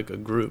it, it's like a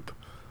group,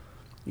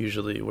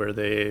 usually, where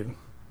they,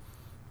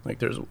 like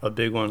there's a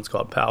big one, it's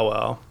called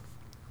Powwow,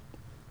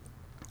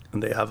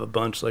 and they have a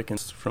bunch like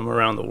from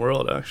around the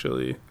world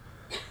actually,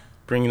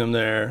 bring them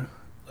there,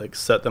 like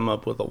set them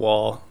up with a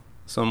wall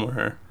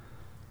somewhere,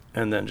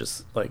 and then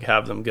just like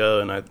have them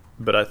go.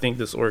 But I think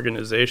this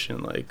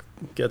organization like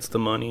gets the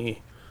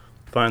money,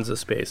 finds the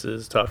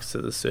spaces, talks to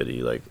the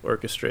city, like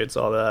orchestrates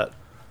all that,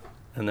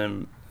 and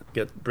then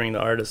bring the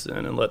artists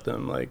in and let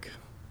them like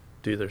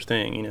do their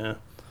thing,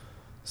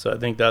 So I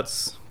think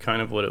that's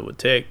kind of what it would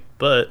take,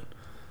 but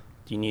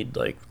you need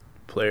like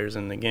players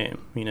in the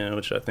game,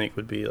 which I think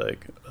would be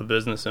like a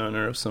business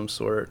owner of some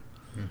sort.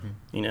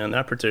 In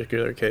that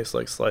particular case,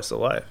 like Slice of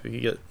Life, if you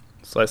get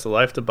Slice of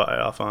Life to buy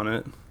off on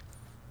it,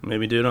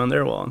 maybe do it on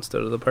their wall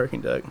instead of the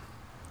parking deck,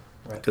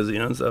 because he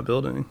owns that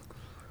building.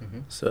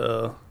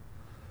 So,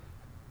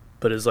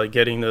 but it's like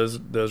getting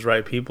those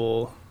right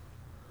people,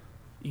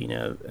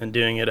 and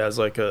doing it as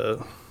like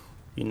a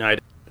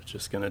united. It's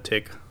just gonna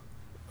take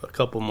a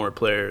couple more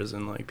players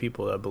and like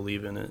people that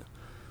believe in it,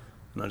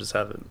 and I just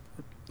haven't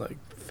like.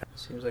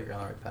 Seems like you're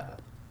on the right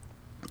path.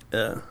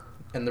 Yeah.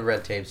 And the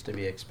red tape's to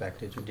be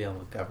expected. You're dealing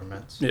with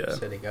governments,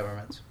 city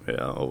governments.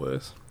 Yeah,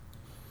 always.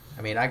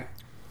 I mean,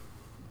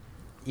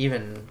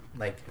 even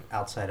like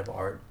outside of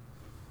art,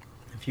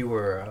 if you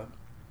were a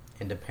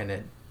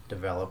independent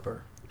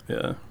developer,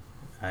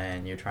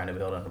 and you're trying to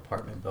build an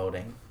apartment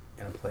building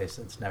in a place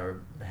that's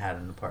never had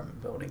an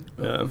apartment building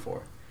built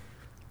before,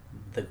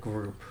 the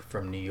group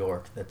from New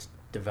York that's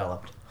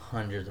developed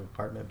hundreds of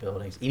apartment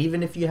buildings,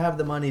 even if you have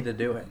the money to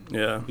do it,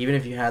 even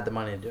if you had the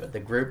money to do it, the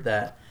group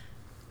that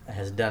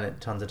has done it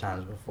tons of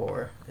times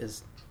before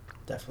is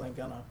definitely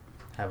gonna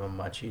have a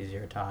much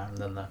easier time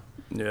than the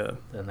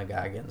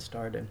guy getting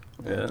started.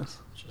 Yeah. It's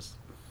just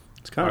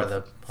It's kind part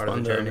of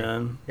fun the though, journey.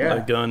 man. Yeah.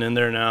 Like going in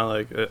there now,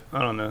 like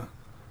I don't know.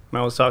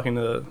 I was talking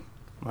to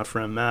my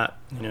friend Matt,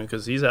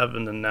 because he's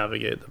having to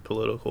navigate the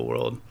political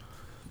world,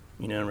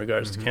 in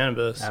regards to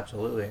cannabis.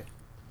 Absolutely.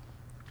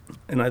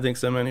 And I think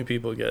so many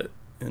people get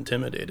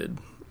intimidated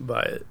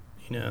by it,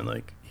 and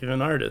like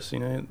even artists, I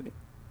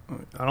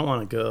don't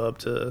want to go up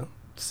to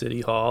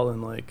City Hall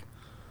and like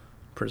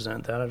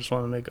present that. I just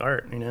want to make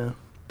art,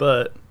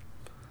 but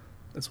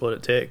that's what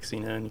it takes,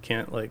 and you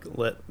can't like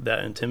let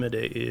that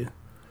intimidate you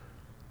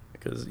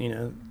because,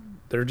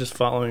 they're just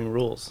following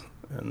rules,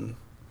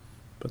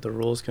 but the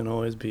rules can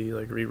always be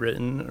like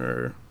rewritten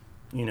or,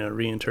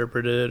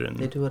 reinterpreted, and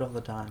They do it all the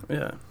time.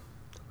 yeah.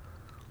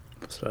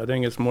 So I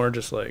think it's more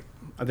just like,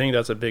 I think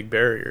that's a big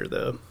barrier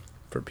though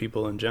for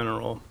people in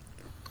general.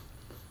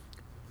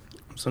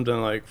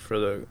 Something like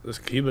for this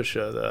Cuba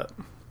show that,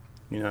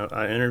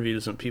 I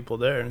interviewed some people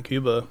there in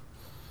Cuba.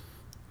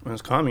 It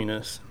was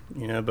communist,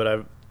 but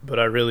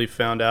I really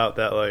found out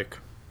that like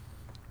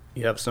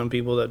you have some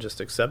people that just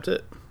accept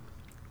it.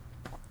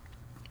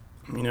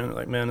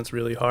 Like, man, it's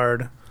really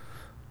hard,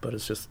 but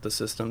it's just the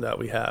system that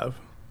we have,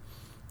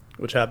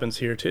 which happens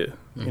here too.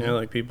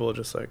 Like people are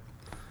just like,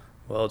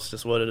 well, it's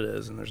just what it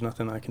is, and there's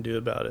nothing I can do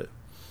about it.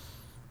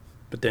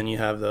 But then you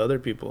have the other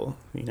people,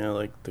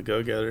 like the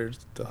go-getters,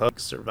 the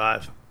hooks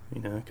survive,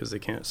 because they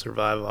can't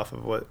survive off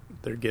of what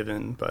they're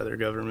given by their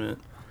government.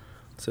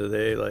 So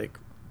they like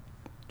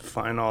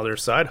find all their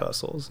side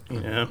hustles,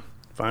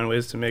 find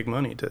ways to make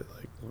money to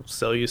like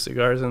sell you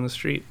cigars on the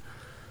street,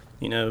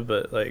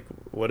 but like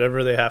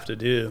whatever they have to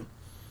do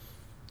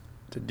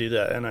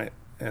that.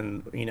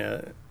 And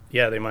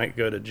they might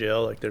go to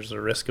jail. Like there's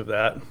a risk of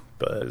that,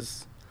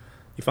 but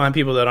you find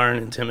people that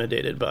aren't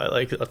intimidated by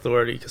like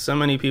authority, because so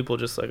many people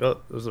just like,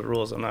 oh, those are the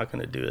rules, I'm not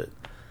going to do it.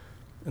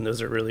 And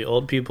those are really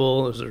old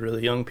people, those are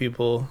really young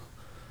people,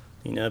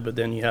 but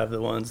then you have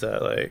the ones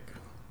that like,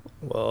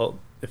 well,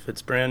 if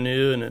it's brand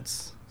new and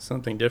it's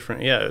something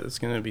different, it's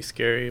going to be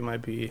scary. It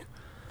might be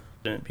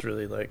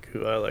really like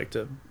who I like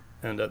to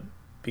end up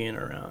being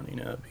around,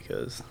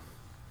 because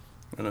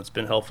and it's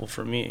been helpful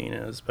for me,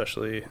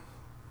 especially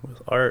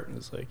with art.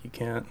 It's like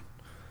you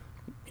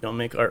don't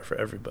make art for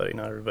everybody.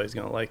 Not everybody's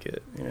gonna like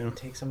it.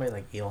 Take somebody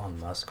like Elon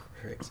Musk,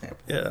 for example.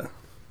 Yeah.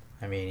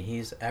 I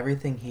mean,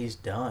 everything he's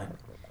done,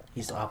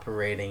 he's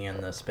operating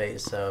in the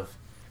space of,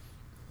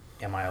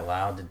 am I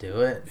allowed to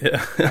do it?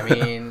 Yeah. I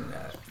mean,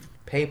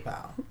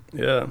 PayPal.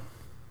 Yeah.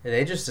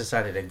 They just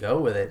decided to go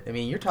with it. I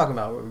mean, you're talking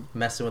about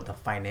messing with the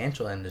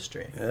financial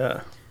industry.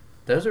 Yeah.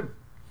 Those are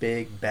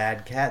big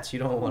bad cats you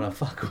don't want to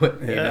fuck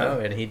with,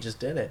 and he just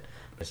did it.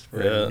 It's for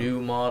a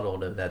new model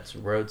that's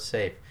road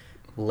safe.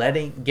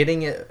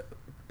 Getting it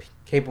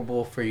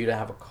capable for you to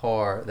have a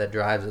car that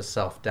drives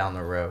itself down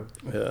the road.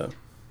 Yeah.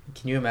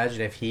 Can you imagine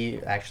if he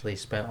actually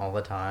spent all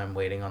the time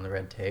waiting on the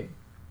red tape?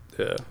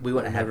 Yeah. We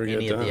wouldn't have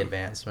any of the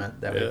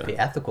advancement that would be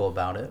ethical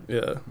about it.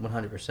 Yeah.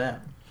 100%.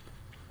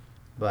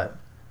 But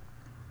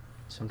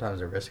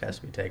sometimes a risk has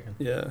to be taken.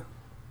 Yeah.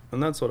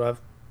 And that's what I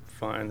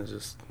find is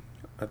just,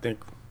 I think,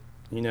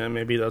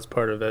 maybe that's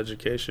part of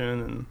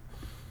education, and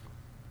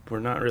we're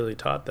not really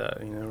taught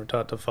that. We're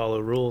taught to follow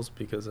rules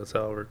because that's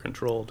how we're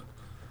controlled.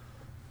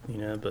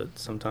 But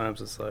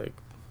sometimes it's like,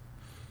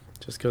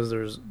 just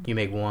because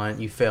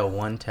you fail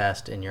one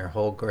test in your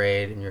whole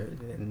grade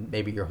and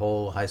maybe your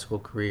whole high school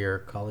career,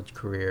 college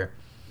career,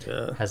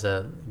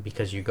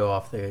 because you go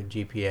off the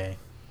GPA,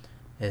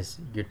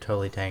 you're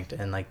totally tanked,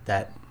 and like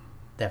that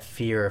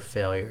fear of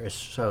failure is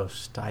so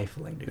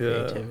stifling to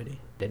creativity.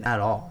 Didn't at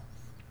all,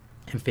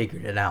 and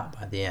figured it out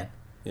by the end.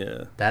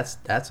 Yeah, that's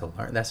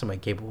somebody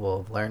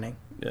capable of learning.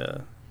 Yeah,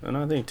 and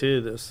I think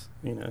too this,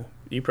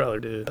 you probably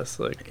do. That's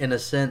like, in a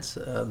sense,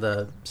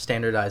 the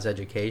standardized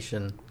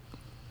education,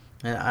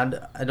 and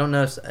I don't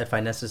know if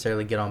I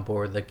necessarily get on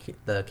board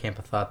the camp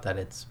of thought that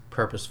it's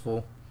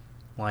purposeful,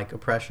 like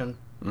oppression,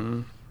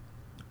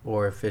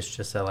 or if it's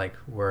just that like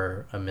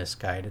we're a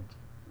misguided.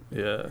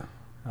 Yeah.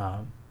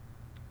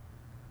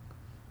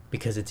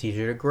 Because it's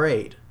easier to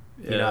grade.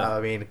 I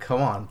mean, come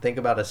on. Think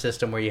about a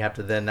system where you have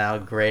to then now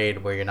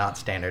grade where you're not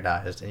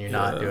standardized and you're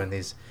not doing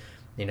these,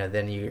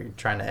 then you're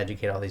trying to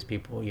educate all these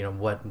people,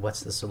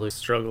 what's the solution?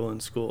 Struggle in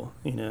school,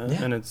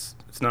 and it's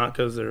not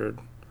because they're,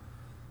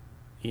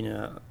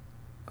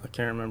 I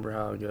can't remember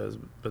how it goes,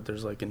 but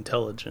there's like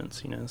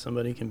intelligence,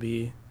 somebody can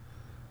be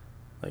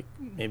like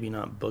maybe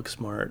not book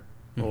smart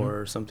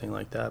or something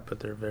like that,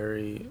 but they're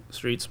very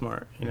street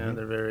smart,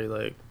 they're very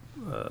like,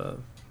 they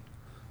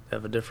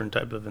have a different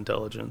type of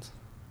intelligence.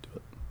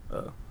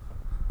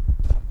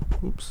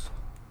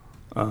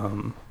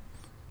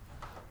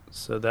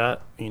 So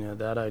that,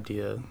 that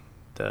idea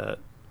that,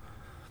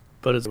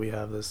 but we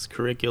have this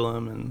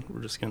curriculum and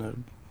we're just going to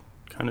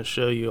kind of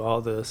show you all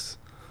this,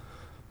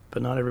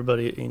 but not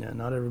everybody,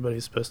 not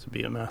everybody's supposed to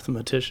be a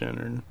mathematician,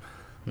 or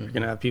you're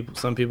going to have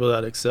some people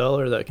that excel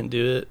or that can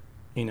do it,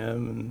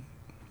 and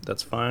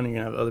that's fine. You're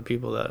going to have other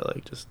people that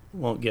like just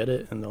won't get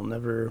it, and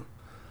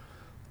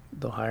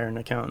they'll hire an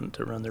accountant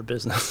to run their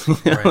business.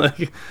 Right.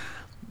 Like,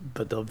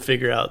 but they'll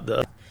figure out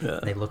the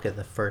They look at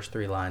the first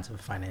 3 lines of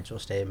a financial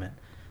statement.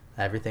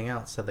 Everything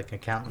else that the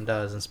accountant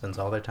does and spends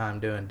all their time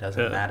doing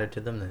doesn't matter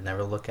to them. They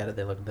never look at it.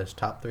 They look at those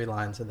top 3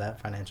 lines of that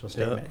financial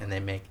statement, and they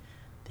make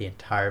the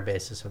entire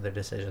basis of their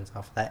decisions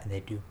off of that, and they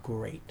do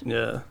great.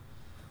 Yeah,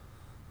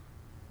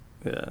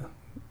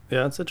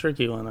 it's a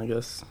tricky one, I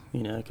guess,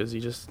 because you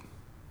just,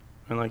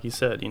 and like you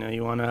said,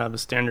 you want to have a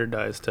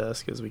standardized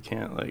test, because we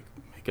can't like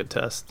make a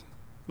test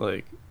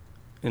like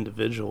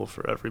individual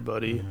for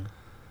everybody. Mm-hmm.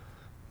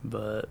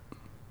 but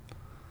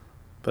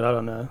I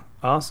don't know.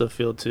 I also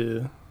feel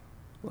too,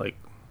 like,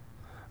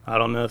 I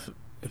don't know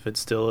if it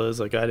still is,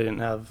 like, I didn't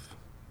have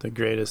the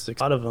greatest, a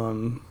lot of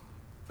them,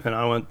 and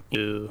I went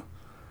to,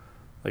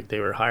 like, they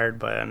were hired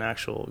by an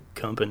actual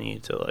company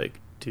to like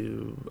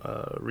do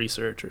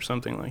research or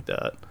something like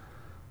that.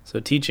 So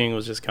teaching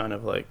was just kind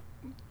of like,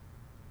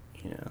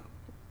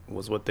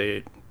 was what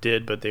they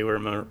did, but they were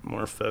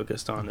more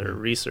focused on their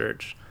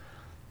research.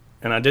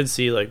 And I did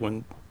see, like,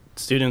 when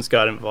students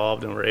got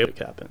involved and were able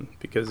to happen,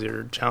 because they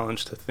were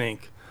challenged to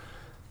think,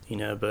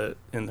 but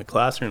in the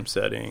classroom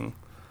setting,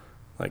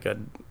 like, I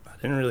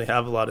didn't really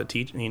have a lot of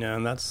teaching,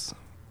 and that's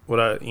what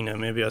I,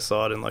 maybe I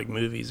saw it in like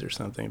movies or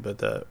something, but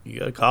that you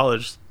go to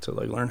college to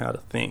like learn how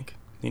to think,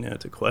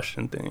 to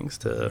question things,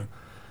 to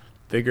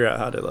figure out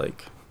how to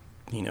like,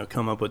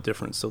 come up with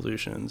different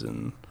solutions.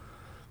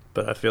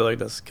 But I feel like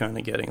that's kind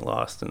of getting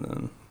lost, and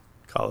then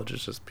college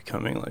is just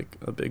becoming like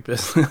a big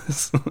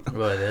business.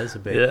 Well, it is a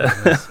big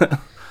business.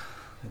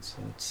 It's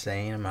an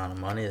insane amount of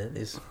money that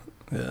these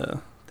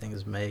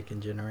things make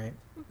and generate.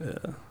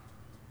 Yeah.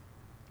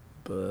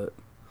 But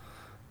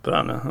I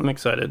don't know. I'm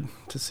excited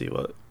to see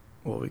what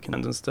we can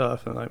do and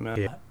stuff. And like,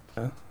 man,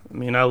 I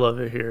mean, I love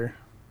it here,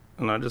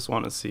 and I just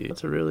want to see.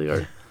 It's a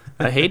really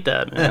I hate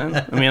that,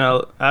 man. I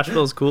mean,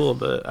 Asheville's cool,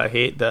 but I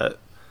hate that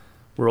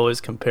we're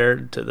always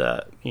compared to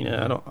that.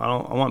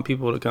 I want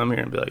people to come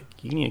here and be like,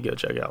 you need to go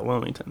check out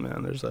Wilmington,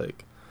 man. There's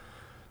like,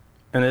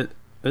 and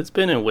it's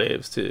been in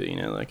waves too.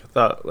 Like, I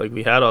thought, like,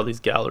 we had all these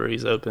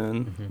galleries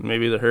open. Mm-hmm.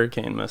 Maybe the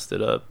hurricane messed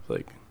it up.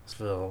 Like,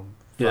 So,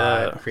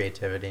 Yeah.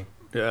 creativity.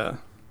 yeah.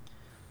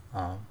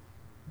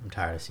 I'm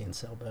tired of seeing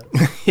sailboats.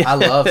 I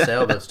love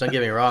sailboats. Don't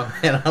get me wrong,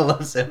 man. I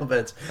love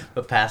sailboats,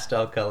 but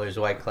pastel colors,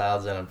 white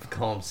clouds, and a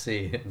calm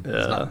sea.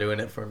 It's not doing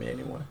it for me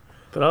anymore.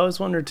 But I always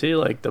wonder too,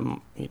 like,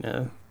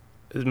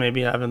 is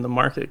maybe having the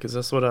market, because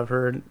that's what I've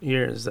heard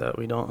here, is that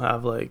we don't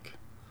have like,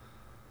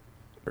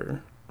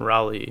 or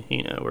Raleigh,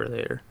 where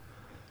they're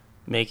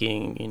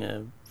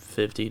making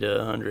 50 to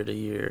 100 a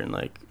year, and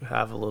like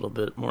have a little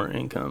bit more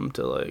income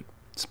to like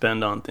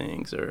spend on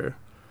things, or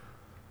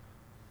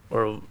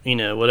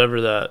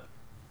whatever that.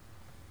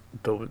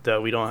 But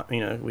that we don't,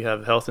 we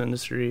have health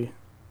industry,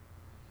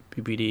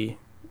 PPD,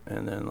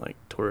 and then like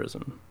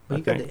tourism. Well,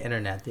 you got the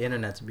internet. The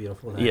internet's a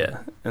beautiful thing.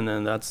 Yeah, and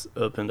then that's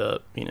opened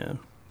up,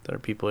 that are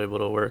people able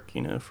to work,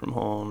 from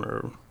home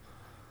or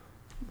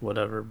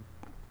whatever.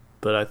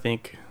 But I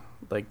think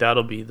like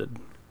that'll be the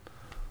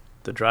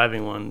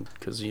driving one,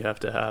 because you have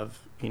to have,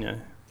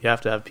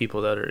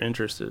 people that are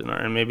interested in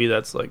art, and maybe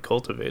that's like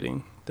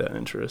cultivating that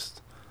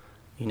interest.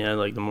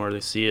 Like the more they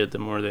see it, the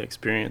more they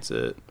experience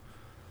it.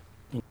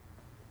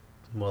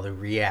 Well, the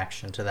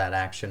reaction to that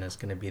action is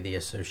going to be the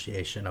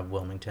association of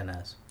Wilmington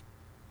as.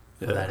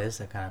 Well, that is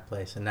that kind of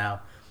place. And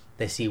now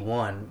they see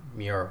one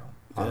mural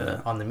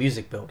on the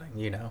music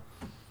building,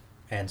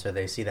 and so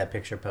they see that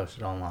picture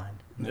posted online.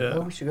 Yeah.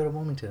 Oh, we should go to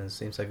Wilmington. It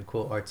seems like a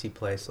cool artsy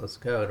place. Let's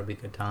go. It'll be a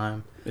good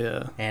time.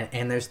 Yeah.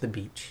 And there's the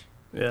beach.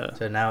 Yeah.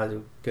 So now it's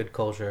a good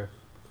culture,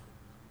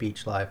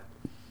 beach life.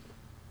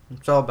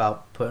 It's all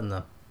about putting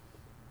the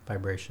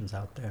vibrations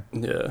out there.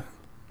 Yeah.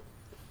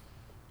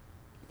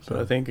 So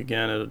I think,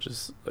 again, it'll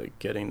just like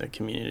getting the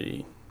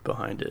community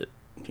behind it,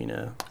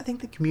 I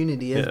think the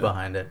community is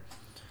behind it.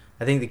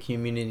 I think the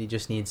community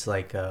just needs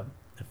like a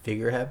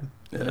figurehead,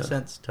 in a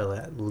sense,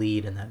 to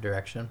lead in that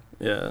direction.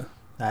 Yeah.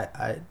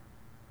 I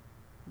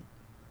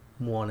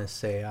want to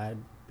say I'd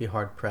be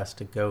hard pressed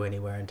to go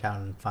anywhere in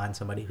town and find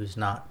somebody who's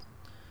not,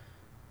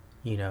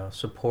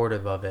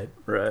 supportive of it.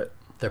 Right.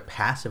 They're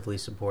passively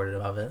supportive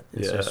of it.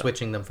 And so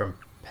switching them from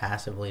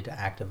passively to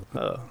actively.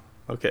 Oh,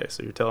 okay.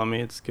 So you're telling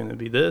me it's going to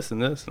be this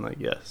and this, and like,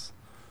 yes.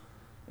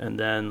 And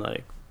then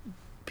like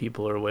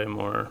people are way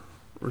more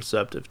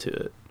receptive to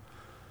it,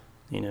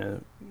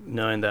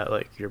 knowing that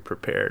like you're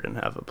prepared and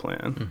have a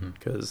plan.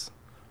 Because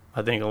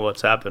I think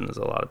what's happened is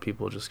a lot of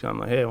people just come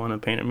like, hey, I want to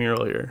paint a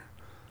mural here.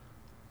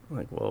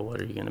 Like, well, what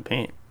are you going to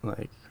paint?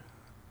 Like,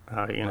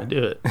 how are you going to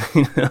do it?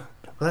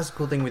 Well, that's the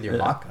cool thing with your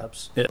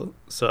mock-ups. Yeah.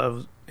 So I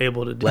was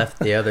able to left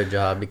the other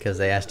job because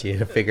they asked you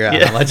to figure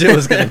out how much it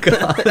was going to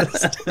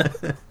cost.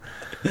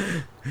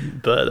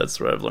 But that's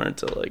where I've learned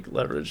to like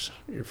leverage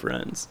your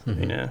friends,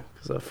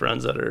 because I have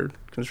friends that are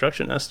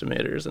construction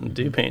estimators and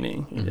do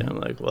painting. I'm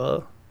like,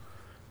 well,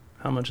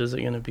 how much is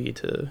it going to be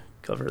to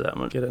cover that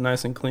much? Get it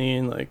nice and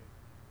clean, like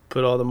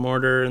put all the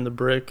mortar and the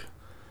brick.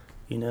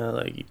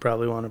 Like you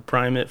probably want to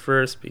prime it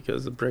first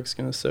because the brick's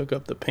going to soak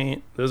up the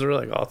paint. Those are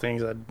like all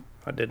things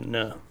I didn't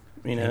know.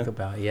 Think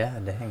about,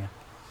 dang.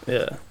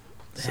 Yeah.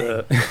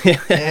 So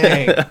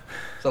Dang.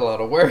 It's a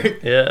lot of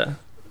work. yeah,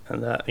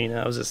 and that, you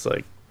know, I was just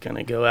like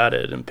gonna go at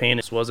it and paint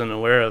it. Just wasn't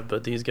aware of,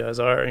 but these guys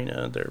are, you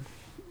know, they're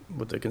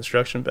with the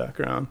construction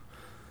background,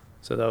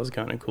 so that was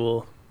kind of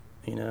cool,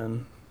 you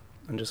know,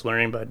 and just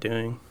learning by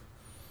doing,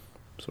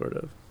 sort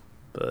of.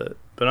 But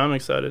I'm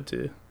excited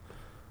to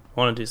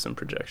want to do some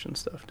projection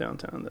stuff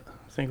downtown.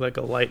 I think like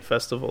a light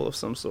festival of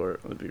some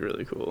sort would be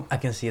really cool. I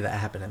can see that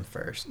happening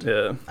first.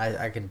 Yeah,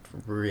 I could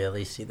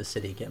really see the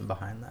city getting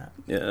behind that.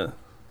 yeah,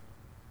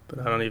 but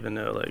I don't even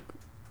know like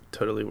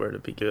totally where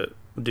to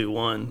do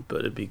one, but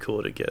it'd be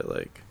cool to get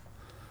like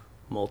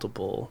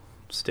multiple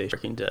stage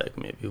parking deck,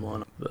 maybe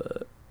one,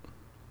 but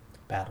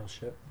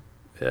Battleship.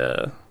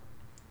 yeah.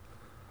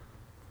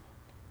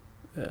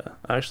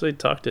 I actually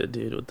talked to a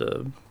dude with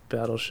the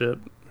Battleship.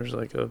 There's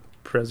like a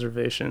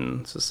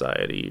preservation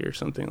society or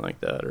something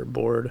like that, or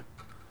board,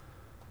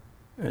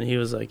 and he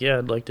was like, yeah,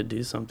 I'd like to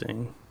do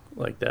something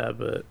like that,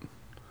 but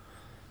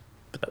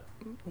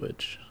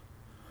which,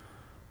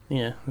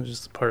 yeah, it's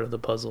just part of the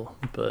puzzle,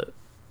 but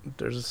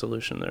there's a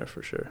solution there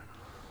for sure.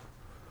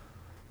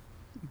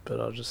 But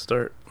I'll just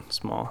start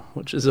small,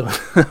 which is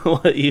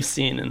what you've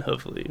seen, and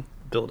hopefully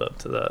build up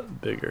to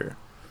that bigger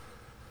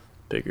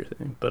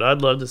thing. But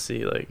I'd love to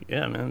see, like,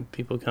 yeah, man,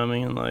 people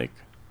coming and like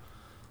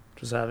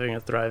just having a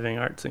thriving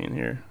art scene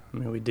here. I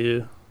mean, we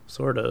do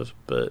sort of,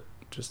 but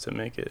just to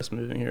make it, just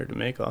moving here to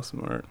make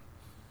awesome art.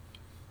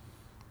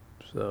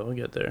 So we'll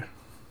get there.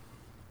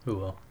 We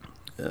will.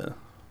 Yeah.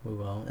 We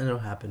will. And it'll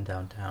happen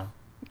downtown.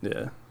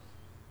 Yeah.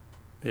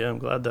 Yeah, I'm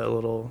glad that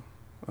little,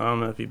 I don't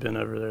know if you've been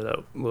over there,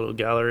 that little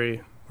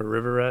gallery where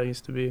River Rat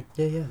used to be.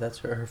 Yeah, that's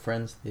her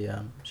friends,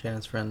 the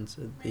Shannon's friends,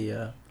 the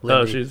Oh,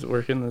 Lindy, she's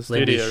working in the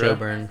Lindy studio, right?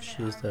 Shelburne.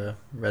 She's the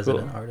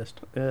resident Cool. artist.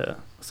 Yeah.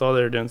 I saw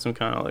they were doing some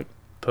kind of like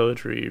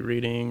poetry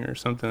reading or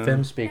something.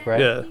 Film Speak, right?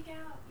 Yeah.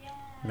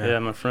 Yeah. Yeah,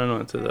 my friend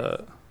went to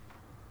that.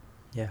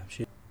 Yeah,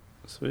 she's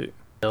Sweet.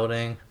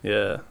 building.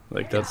 Yeah,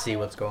 like You can that's, see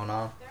what's going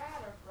on. They're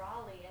out of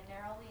Raleigh, and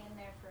they're only in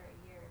there for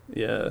a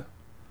year. yeah.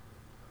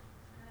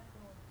 Kinda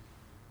cool.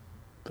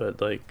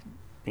 But like,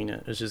 you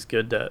know, it's just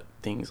good that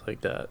things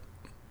like that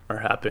are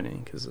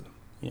happening, because,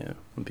 you know,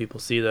 when people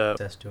see that,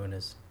 That's doing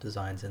his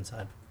designs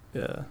inside.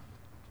 yeah.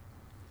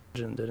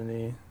 Didn't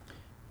he?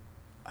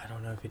 I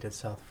don't know if he did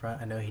South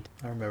Front. I know he.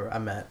 I remember I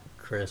met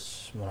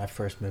Chris when I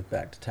first moved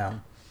back to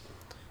town.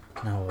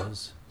 And I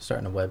was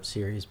starting a web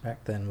series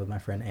back then with my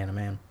friend Anna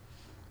Man,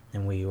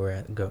 and we were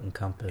at Goat and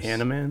Compass.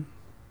 Animan?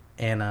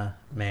 Anna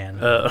Man.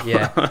 Oh.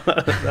 Yeah.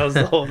 That was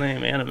the whole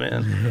name,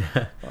 Animan.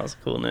 Yeah. That was a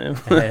cool name.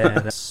 And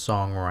a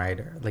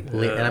songwriter, like,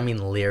 Yeah. and I mean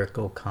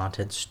lyrical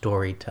content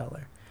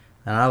storyteller.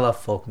 And I love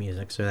folk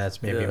music, so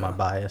that's maybe Yeah. my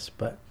bias,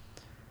 but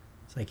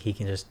it's like he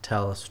can just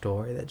tell a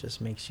story that just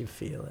makes you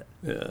feel it.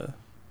 Yeah.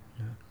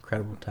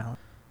 Incredible talent.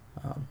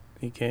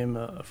 He came,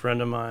 a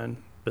friend of mine,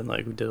 and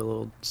like we did a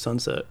little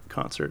sunset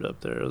concert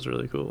up there. It was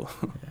really cool.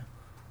 Yeah.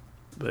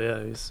 But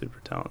yeah, he's super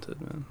talented,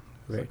 man.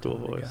 He's Very a cool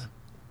talented voice. guy.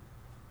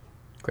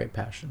 Great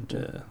passion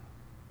too. Yeah.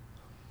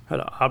 Had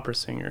an opera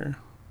singer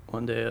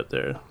one day up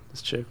there.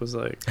 This chick was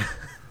like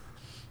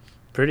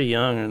pretty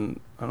young, and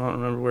I don't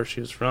remember where she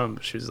was from,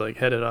 but she was like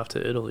headed off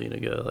to Italy to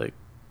go like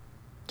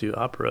do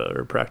opera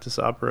or practice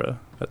opera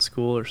at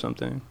school or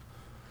something.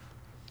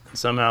 And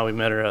somehow we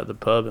met her at the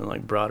pub and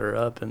like brought her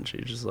up, and she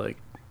just like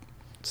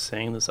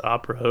sang this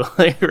opera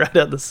like right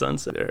at the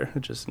sunset there.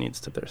 It just needs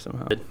to there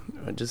somehow.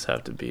 I just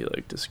have to be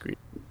like discreet.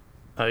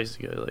 I used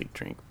to go like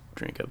drink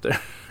up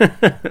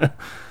there.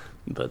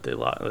 But they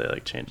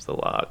like changed the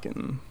lock,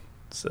 and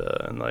so,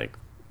 and like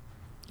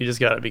you just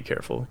gotta be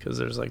careful, because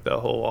there's like that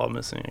whole wall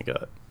missing. It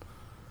got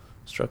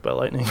struck by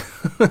lightning.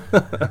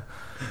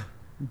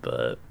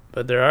 but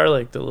there are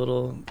like the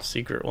little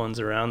secret ones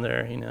around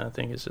there, you know. I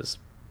think it's just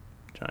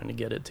trying to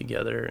get it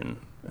together and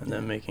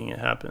then making it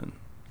happen,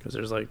 because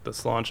there's like the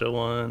Slancha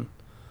one,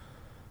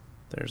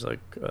 there's like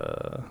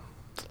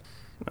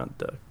not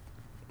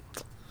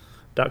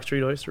Dock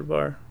Street Oyster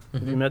Bar.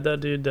 Have you Mhm. met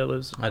that dude that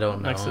lives I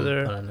don't know next to him,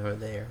 there? but I know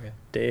the area.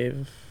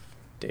 Dave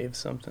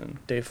something,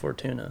 Dave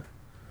Fortuna.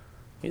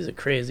 He's a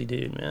crazy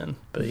dude, man.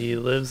 But he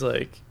lives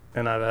like,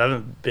 and I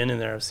haven't been in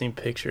there. I've seen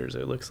pictures.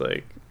 It looks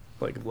like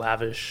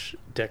lavish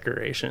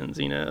decorations,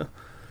 you know.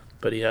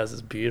 But he has this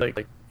beauty,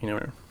 like you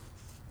know.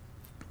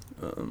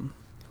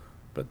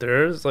 But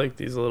there's like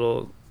these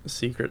little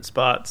secret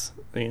spots,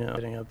 you know,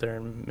 getting up there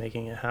and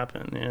making it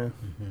happen. Yeah.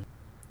 Mm-hmm.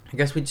 I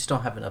guess we just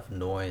don't have enough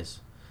noise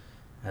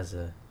as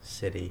a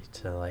city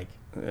to like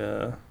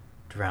Yeah.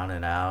 drown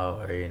it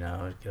out, or you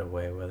know, get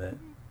away with it.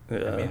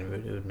 Yeah. I mean,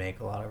 it would make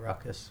a lot of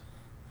ruckus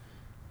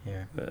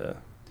here. Yeah.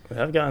 We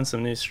have gotten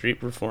some new street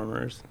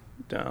performers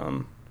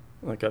down.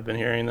 Like, I've been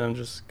hearing them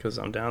just because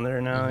I'm down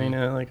there now, you Mhm.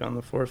 know, like on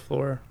the 4th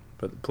floor.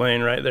 But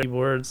playing right there,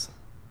 keyboards,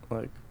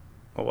 like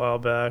a while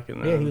back.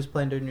 And then, Yeah, he was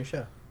playing during your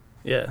show.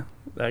 Yeah,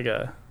 that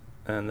guy.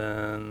 And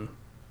then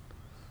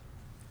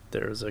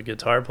there was a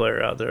guitar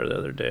player out there the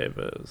other day,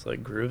 but it was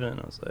like grooving.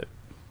 I was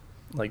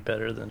like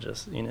better than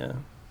just, you know,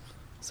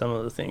 some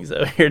of the things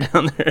that we hear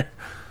down there.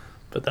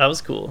 But that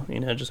was cool, you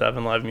know, just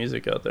having live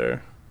music out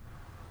there.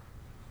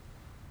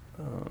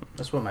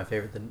 That's one of my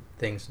favorite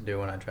things to do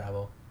when I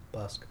travel.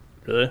 Busk.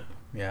 Really?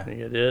 Yeah.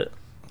 You did it?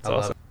 That's I love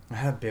awesome. it. I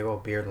had a big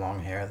old beard, long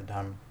hair at the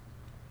time.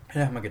 I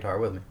didn't have my guitar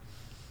with me.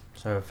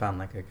 So I found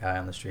like a guy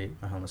on the street,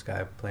 a homeless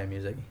guy playing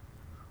music.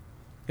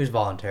 He was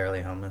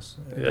voluntarily homeless.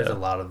 There's a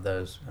lot of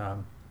those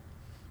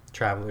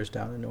travelers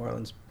down in New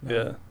Orleans.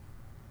 Yeah.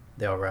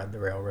 They all ride the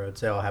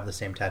railroads. They all have the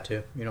same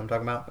tattoo. You know what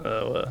I'm talking about?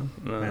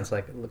 No. And it's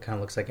like, it kind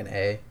of looks like an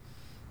A,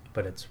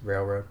 but it's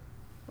railroad.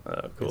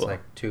 Cool. It's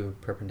like two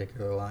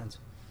perpendicular lines.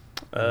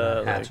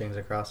 Like, hatchings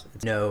across.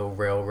 It's no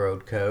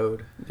railroad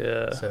code.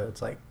 yeah. So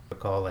it's like we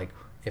call like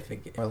if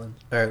it Orleans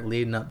or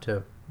leading up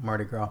to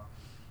Mardi Gras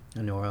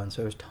in New Orleans.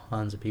 So there's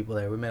tons of people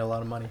there. We made a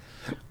lot of money.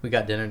 We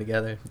got dinner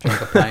together,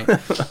 drank a pint.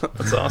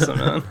 That's awesome,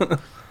 man.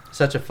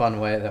 Such a fun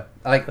way though.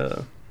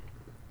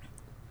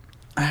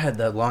 I had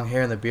the long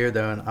hair and the beard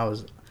though, and I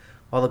was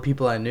all the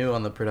people I knew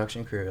on the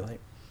production crew like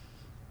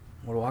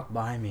would walk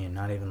by me and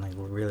not even like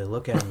really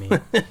look at me.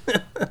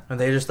 And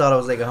they just thought I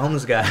was like a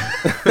homeless guy,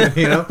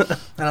 you know?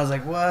 And I was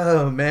like,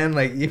 whoa, man,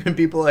 like even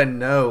people I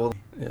know.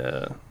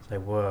 Yeah. It's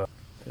like, whoa.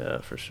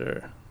 Yeah, for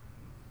sure.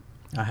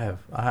 I have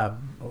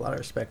a lot of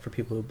respect for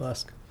people who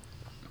busk.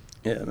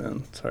 Yeah,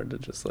 man. It's hard to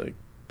just like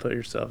put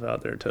yourself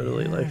out there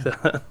totally Yeah. like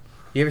that.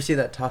 You ever see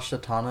that Tasha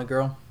Tana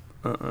girl?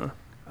 Uh-uh.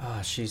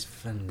 Oh, she's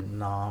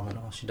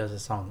phenomenal. She does a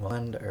song in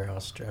England or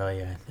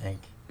Australia, I think.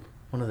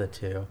 One of the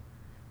two.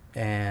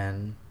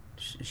 And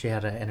she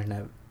had an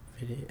internet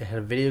video. It had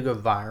a video go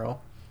viral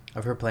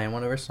of her playing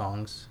one of her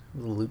songs,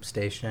 with a loop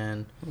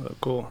station. Oh,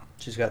 cool.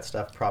 She's got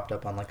stuff propped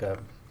up on like a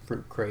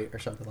fruit crate or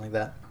something like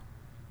that.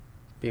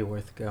 Be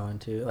worth going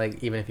to.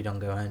 Like, even if you don't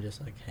go in,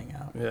 just like hang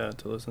out. Yeah,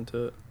 to listen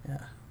to it.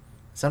 Yeah.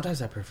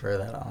 Sometimes I prefer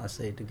that,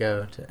 honestly, to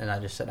go to, and I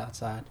just sit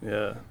outside.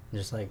 Yeah. And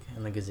just like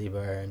in the gazebo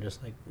and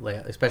just like lay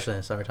out, especially in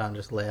the summertime,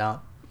 just lay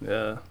out.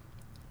 Yeah.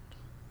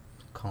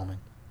 Calming.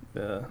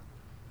 Yeah.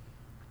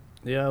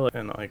 Yeah, like,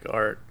 and like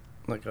art.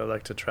 Like, I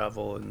like to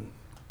travel and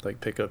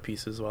like pick up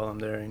pieces while I'm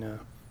there, you know.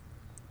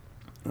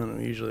 And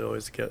I usually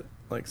always get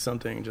like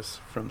something just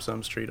from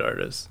some street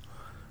artist,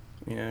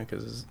 you know,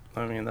 because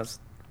I mean, that's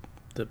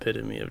the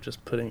epitome of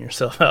just putting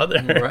yourself out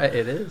there. Right,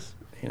 it is.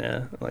 You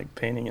know, like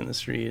painting in the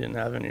street and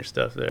having your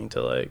stuff there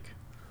to like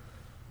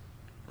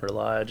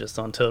rely just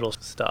on total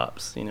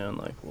stops, you know, and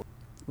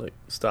like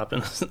stop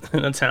in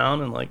a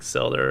town and like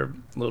sell their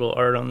little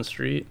art on the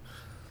street,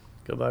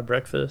 go buy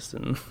breakfast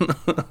and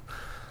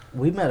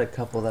We met a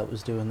couple that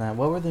was doing that.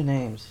 What were their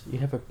names? You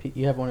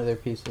have one of their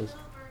pieces.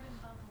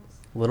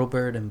 Little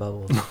Bird and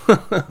Bubbles. Little Bird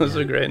and Bubbles. those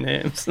Yeah. are great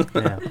names.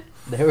 Yeah,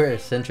 they were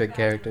eccentric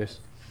characters.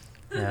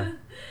 Yeah.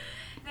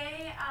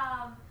 They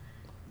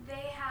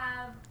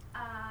have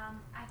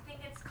I think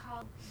it's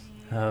called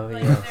Oh,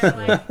 like yes,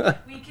 they're yeah.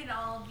 like we can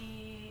all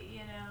be, you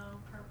know,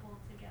 purple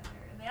together.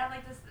 And they have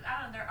like this,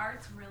 I don't know, their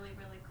art's really,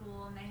 really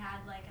cool, and they had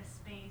like a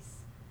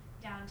space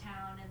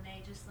downtown, and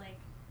they just like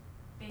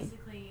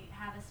basically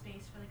have a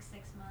space for like 6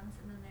 months,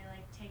 and then they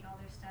like take all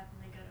their stuff and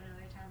they go to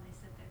another town, they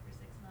sit there for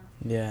 6 months.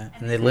 Yeah,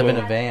 And and they they live in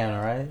a had- van,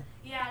 right?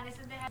 Yeah, and they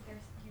said they had their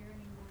here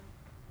anymore.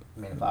 I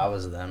mean, if I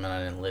was them and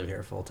I didn't live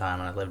here full time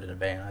and I lived in a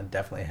van, I'd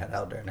definitely head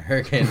out during a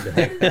hurricane. And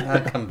be like,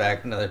 I'll come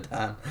back another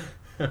time.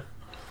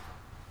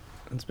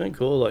 It's been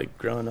cool, like,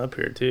 growing up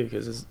here, too,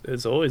 because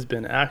it's always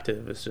been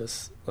active. It's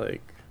just,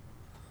 like,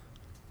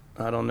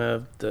 I don't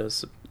know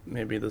if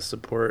maybe the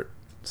support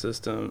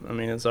system, I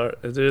mean, it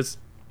is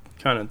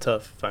kind of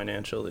tough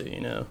financially,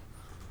 you know,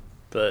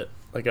 but,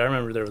 like, I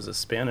remember there was a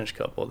Spanish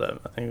couple that,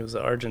 I think it was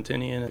an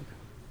Argentinian,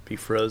 be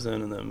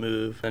frozen and then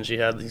move, and she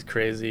had these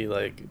crazy,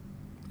 like,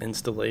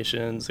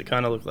 installations. It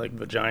kind of looked like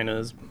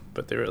vaginas,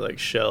 but they were, like,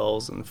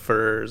 shells and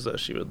furs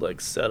that she would,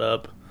 like, set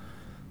up,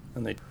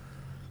 and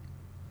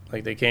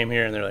they came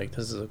here and they're like,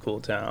 this is a cool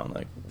town,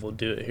 like, we'll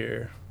do it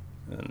here,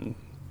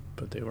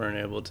 but they weren't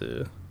able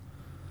to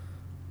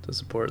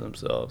support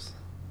themselves.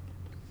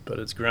 But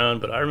it's grown.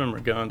 But I remember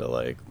going to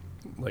like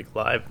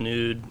live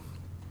nude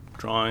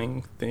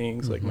drawing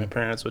things, like my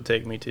parents would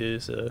take me to.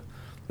 So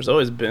there's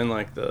always been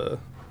like the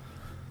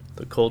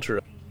culture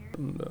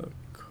in the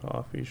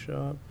coffee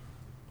shop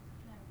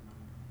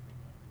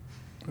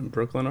and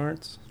Brooklyn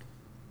Arts.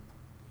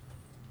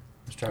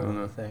 I'm struggling I to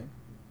don't think.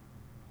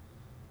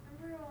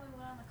 Remember when we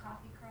went on the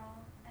coffee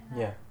crawl and that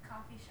Yeah.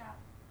 coffee shop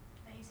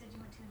that you said you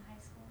went to in high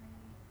school,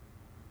 maybe?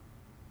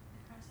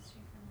 Across the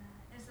street from that.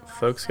 It was the last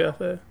Folks stop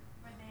Cafe? where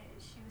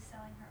she was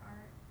selling her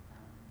art.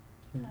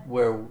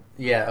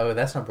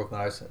 That's not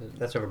Brooklyn Arts.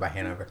 That's over by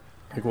Hanover.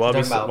 Like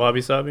talking about-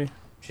 Wabi Sabi?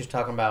 She's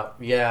talking about,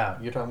 yeah,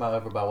 you're talking about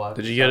over by what?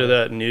 Did you go to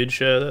that nude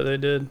show that they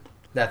did?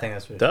 I think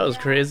that's what That was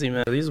crazy,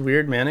 man. These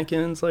weird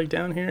mannequins like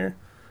down here.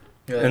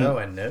 You're like, and- oh,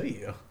 I know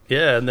you.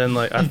 Yeah, and then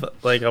like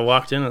I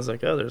walked in, I was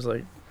like, oh, there's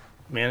like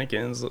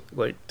mannequins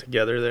like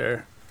together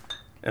there,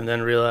 and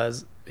then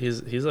realized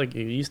he's like,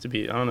 he used to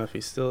be, I don't know if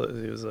he still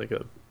is, he was like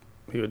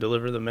he would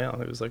deliver the mail.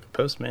 He was like a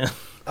postman.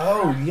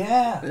 Oh,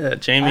 yeah. Yeah,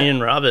 Jamie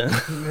and Robin.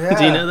 Yeah.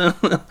 Do you know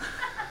them?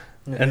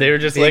 And they were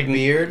just Big like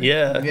beard.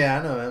 Yeah. Yeah,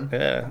 I know him.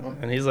 Yeah,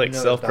 and he's like You know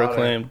his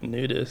self-proclaimed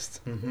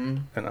nudist, Mm-hmm.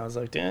 and I was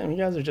like, damn, you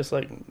guys are just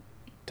like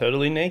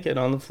totally naked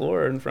on the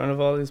floor in front of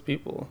all these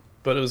people.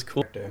 But it was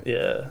cool.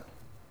 Yeah.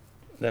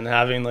 Then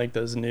having like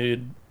those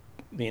nude,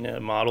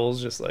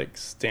 models just like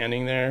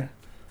standing there.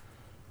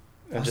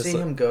 I've seen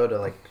him go to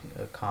like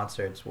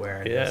concerts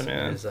wearing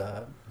his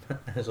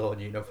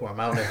old uniform.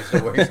 I don't know if he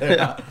still wears it or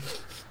not.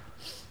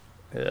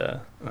 Yeah,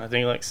 and I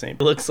think like Saint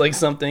looks like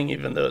something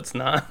even though it's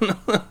not.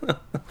 I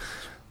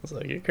was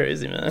like, you're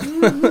crazy, man.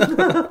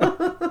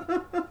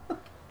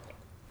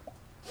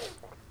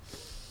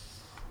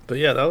 But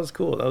yeah, that was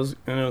cool. It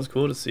was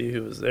cool to see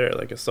who was there.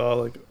 Like I saw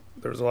like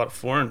there was a lot of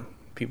foreign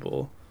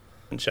people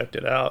and checked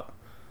it out.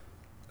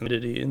 And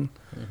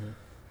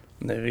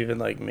they've even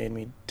like made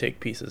me take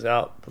pieces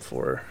out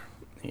before,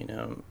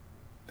 and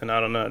I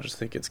don't know, I just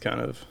think it's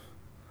kind of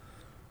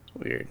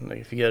weird. Like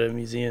if you go to a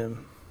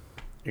museum,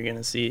 you're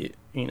gonna see,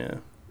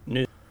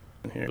 new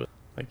here.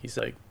 Like he's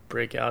like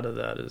break out of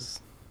that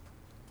is,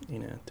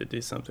 to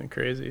do something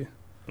crazy.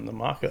 And the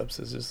mock-ups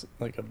is just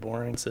like a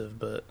boring sieve,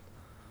 but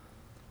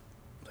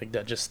like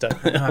that just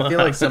stuck. I feel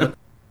like some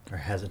are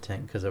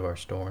hesitant because of our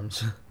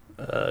storms.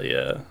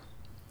 Yeah.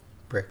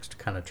 Brick's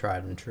kind of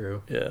tried and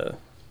true. Yeah.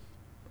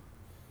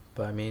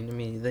 But I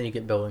mean, then you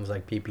get buildings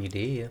like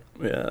PPD.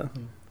 Yeah.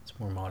 It's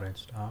more modern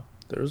stuff.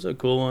 There's a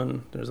cool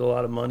one. There's a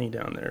lot of money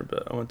down there,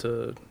 but I went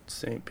to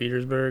St.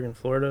 Petersburg in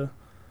Florida,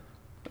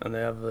 and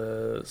they have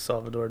the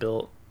Salvador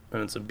built,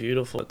 and it's a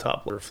beautiful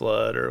top water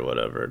flood or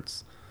whatever.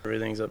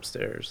 Everything's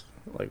upstairs,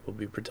 like will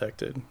be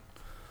protected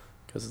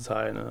because it's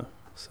high enough.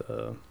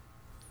 So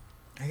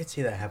I could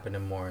see that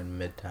happening more in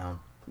Midtown.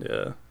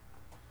 Yeah.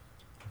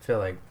 I feel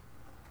like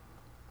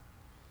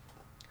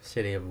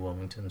city of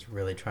Wilmington's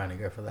really trying to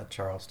go for that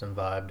Charleston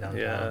vibe downtown.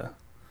 Yeah.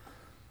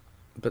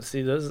 But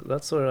see,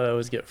 that's what I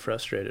always get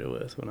frustrated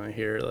with when I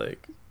hear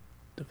like,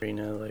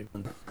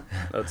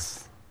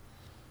 that's.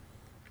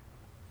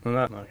 I'm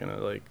not gonna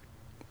like.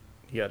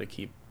 You got to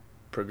keep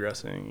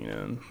progressing,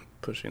 and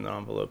pushing the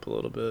envelope a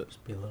little bit.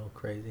 Just be a little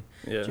crazy.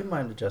 Yeah. Do you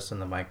mind adjusting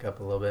the mic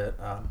up a little bit?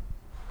 I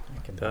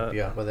can help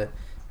you out with it.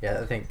 Yeah,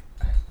 I think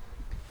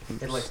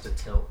it likes to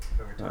tilt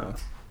over time.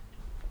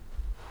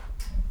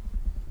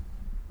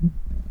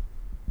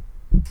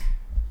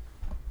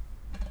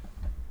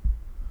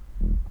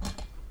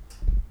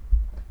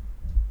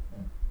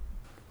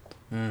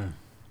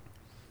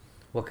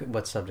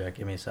 What subject?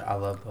 Give me I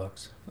love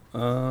books.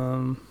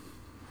 I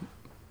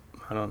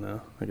don't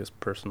know. I guess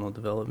personal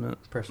development.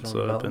 That's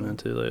what I've been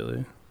into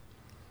lately.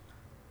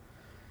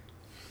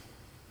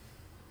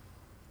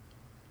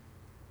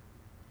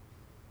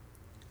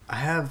 I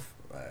have,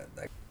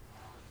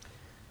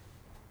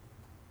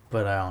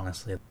 but I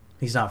honestly,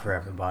 he's not for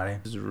everybody.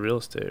 It's real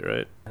estate,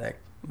 right?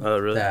 Oh,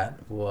 really?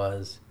 That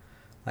was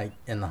like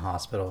in the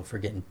hospital for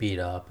getting beat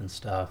up and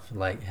stuff.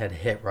 Like had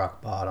hit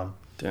rock bottom.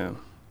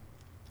 Damn.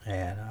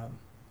 And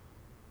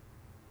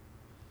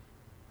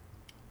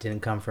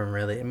didn't come from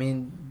really. I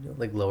mean,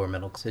 like lower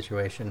middle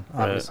situation.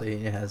 Obviously,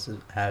 he has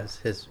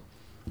his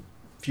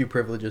few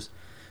privileges.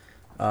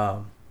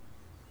 But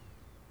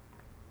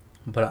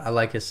I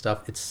like his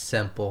stuff. It's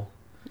simple.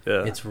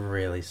 Yeah. It's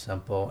really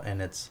simple,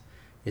 and it's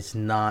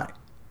not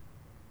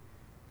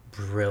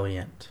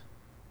brilliant.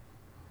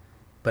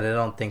 But I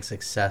don't think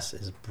success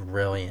is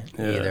brilliant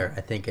either.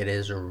 I think it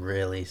is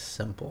really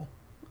simple.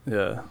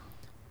 Yeah.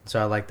 So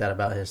I like that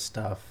about his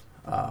stuff.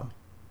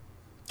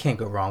 Can't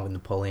go wrong with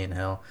Napoleon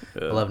Hill.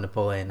 Yeah. I love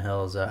Napoleon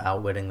Hill's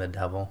Outwitting the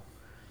Devil.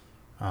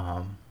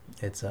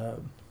 It's a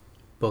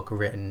book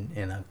written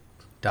in a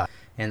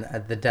and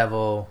the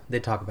devil, they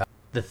talk about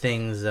the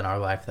things in our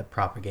life that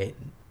propagate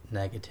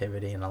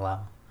negativity and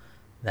allow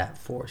that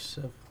force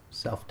of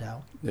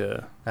self-doubt.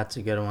 Yeah. That's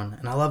a good one.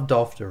 And I love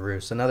Dolph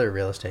DeRoos, another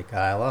real estate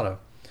guy. A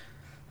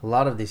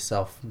lot of these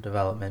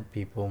self-development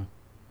people,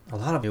 a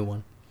lot of new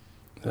one.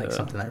 Like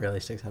something that really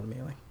sticks out to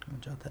me. Like, I'm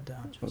gonna jot that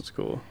down. That's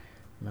cool.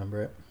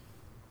 Remember it.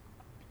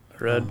 I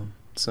read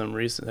some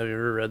recent. Have you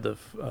ever read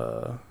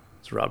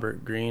it's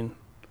Robert Greene,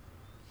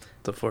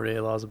 The 48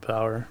 Laws of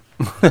Power?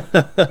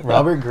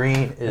 Robert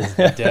Greene is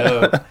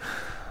dope.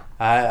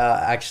 I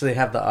actually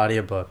have the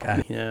audiobook.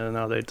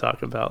 Now they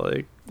talk about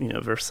like,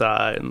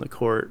 Versailles and the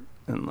court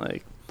and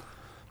like,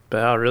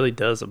 but how it really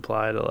does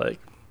apply to like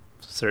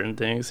certain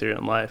things here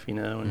in life, when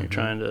you're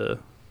trying to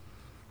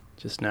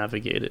just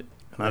navigate it.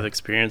 And I've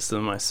experienced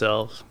them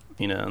myself,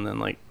 and then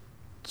like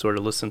sort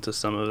of listen to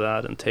some of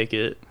that and take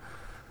it.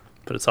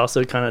 But it's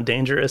also kind of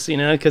dangerous,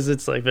 because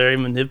it's like very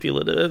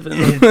manipulative. And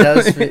it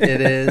does.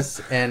 It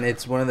is. And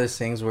it's one of those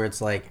things where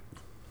it's like,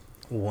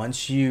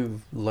 once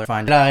you learn,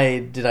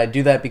 did I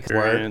do that because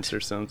experience or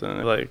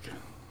something, like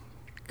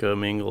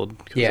commingled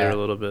because they're a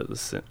little bit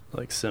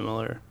like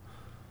similar.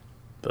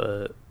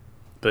 But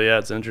yeah,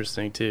 it's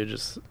interesting too.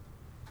 Just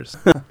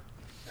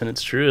and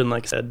it's true. And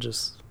like I said,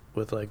 just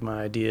with like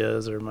my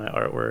ideas or my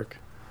artwork,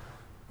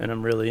 and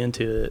I'm really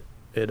into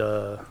it.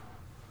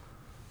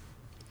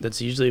 That's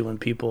usually when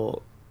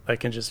people, I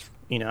can just,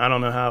 I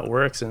don't know how it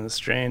works and it's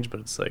strange, but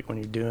it's like when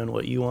you're doing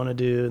what you want to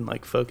do and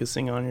like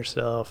focusing on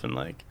yourself and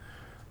like,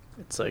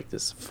 it's like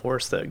this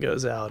force that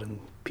goes out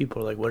and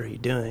people are like, what are you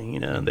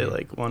doing? And they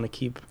like want to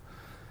keep,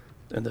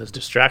 and those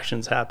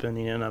distractions happen,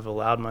 and I've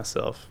allowed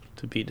myself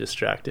to be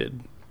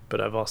distracted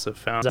but I've also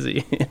found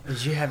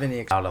Did you have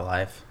any out of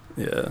life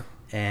yeah.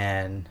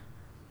 and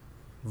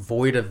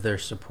void of their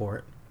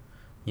support?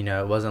 You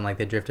know, it wasn't like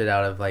they drifted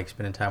out of like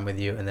spending time with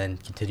you and then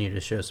continued to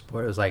show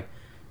support. It was like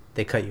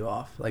they cut you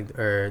off, like,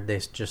 or they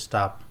just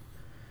stopped,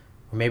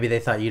 or maybe they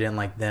thought you didn't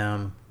like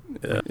them.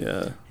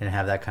 Yeah. And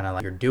have that kind of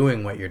like, you're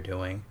doing what you're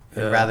doing,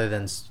 and rather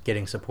than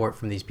getting support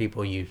from these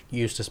people you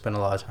used to spend a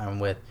lot of time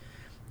with,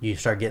 you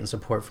start getting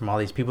support from all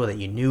these people that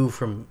you knew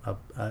from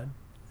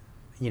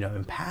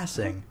in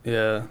passing.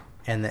 Yeah.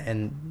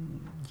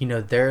 And you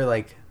know, they're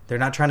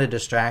not trying to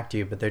distract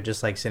you, but they're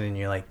just like sitting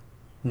you like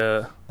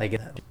like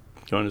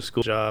going to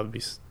school, job,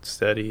 be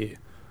steady,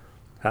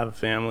 have a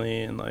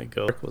family, and like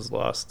was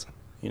lost,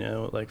 you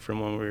know, like from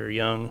when we were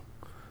young.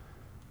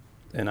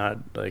 And I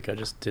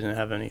just didn't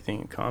have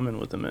anything in common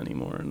with them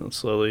anymore, and then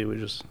slowly we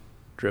just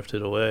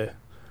drifted away.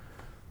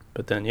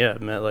 But then I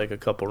met like a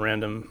couple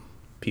random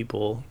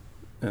people,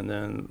 and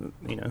then,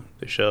 you know,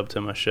 they show up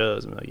to my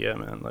shows and I'm like, yeah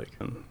man, like,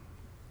 and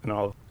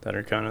all that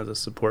are kind of the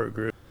support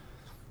group.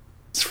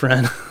 It's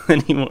friend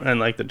anymore.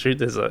 And like the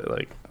truth is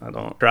like I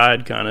don't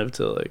tried kind of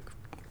to like,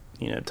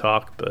 you know,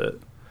 talk, but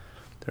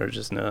there's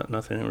just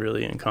nothing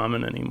really in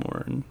common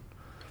anymore.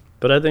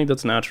 But I think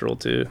that's natural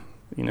too,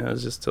 you know,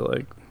 it's just to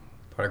like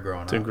part of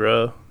growing to up.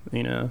 grow,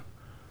 you know,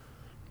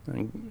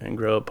 and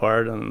grow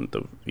apart, and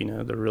the, you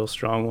know, the real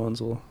strong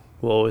ones will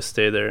always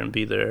stay there and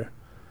be there,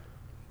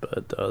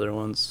 but the other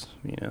ones,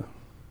 you know,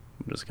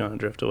 just kind of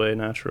drift away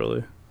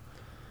naturally.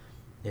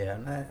 Yeah,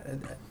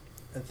 and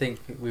I think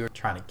we were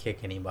trying to kick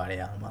anybody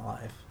out of my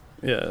life.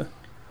 Yeah.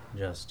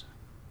 Just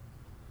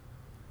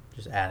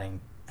adding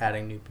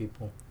new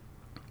people.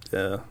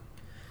 Yeah.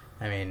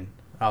 I mean,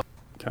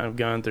 kind of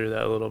gone through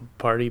that little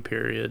party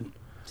period,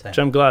 same. which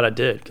I'm glad I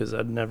did, because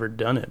I'd never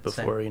done it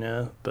before, Same. you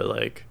know, but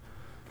like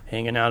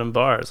hanging out in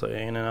bars, like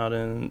hanging out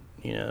in,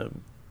 you know,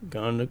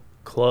 going to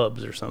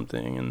clubs or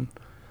something, and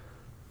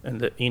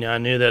you know, I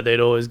knew that they'd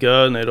always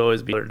go and they'd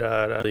always be or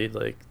died.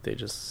 Like they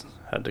just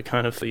had to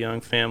kind of a young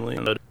family.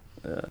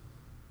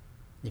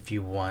 If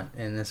you want,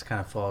 and this kind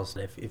of falls,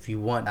 if you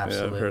want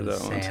absolute I've heard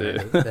that one insanity,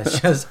 too.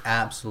 that's just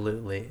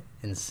absolutely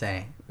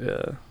insane.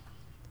 Yeah.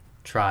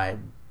 Try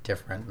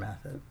different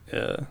method.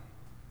 Yeah.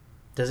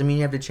 Doesn't mean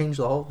you have to change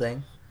the whole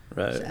thing.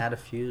 Right. Just add a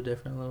few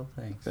different little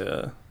things.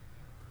 Yeah.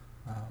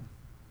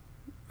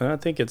 And I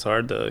think it's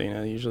hard though, you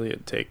know, usually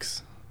it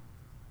takes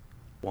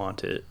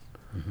want it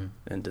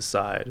and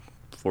decide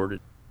before to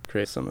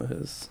create some of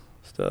his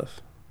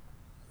stuff.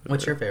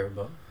 What's your favorite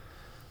book?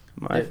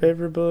 My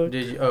favorite book?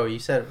 You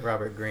said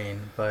Robert Greene,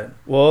 but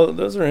Well,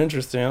 those are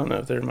interesting. I don't know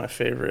if they're my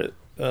favorite.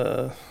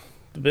 The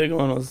big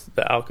one was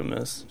The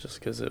Alchemist, just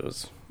because it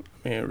was,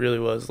 I mean, it really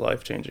was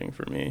life-changing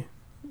for me.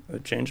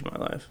 It changed my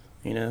life,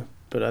 you know?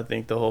 But I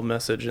think the whole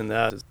message in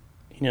that is,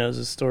 you know, it's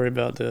a story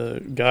about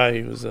the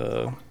guy who was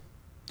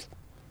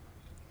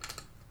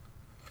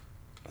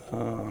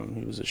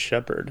he was a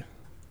shepherd,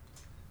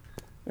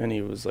 and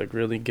he was like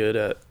really good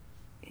at,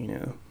 you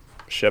know,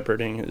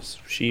 shepherding his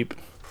sheep,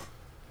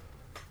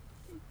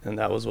 and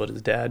that was what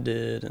his dad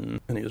did, and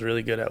he was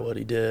really good at what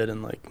he did,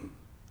 and like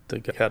the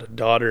guy had a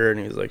daughter, and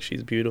he was like,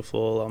 she's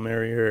beautiful, I'll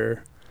marry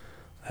her,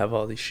 I have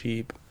all these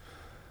sheep.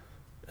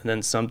 And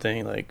then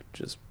something like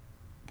just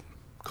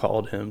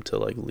called him to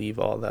like leave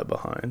all that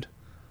behind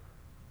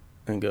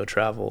and go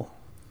travel.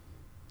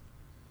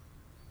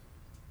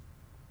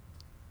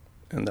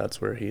 And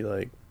that's where he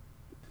like,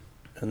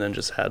 and then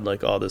just had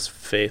like all this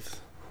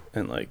faith,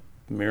 and like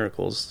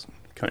miracles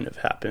kind of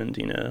happened,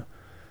 you know.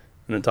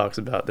 And it talks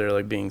about there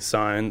like being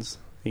signs,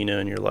 you know,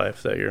 in your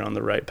life that you're on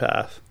the right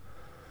path,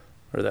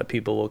 or that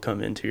people will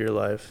come into your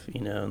life, you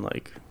know, and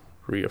like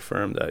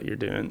reaffirm that you're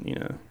doing, you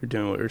know, you're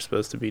doing what you're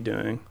supposed to be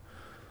doing.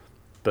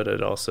 But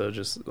it also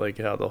just like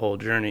how the whole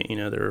journey, you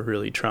know, there were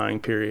really trying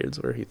periods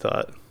where he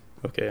thought,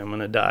 okay, I'm going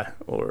to die,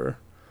 or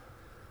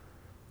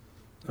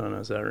I don't know,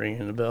 is that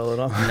ringing a bell at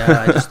all? No,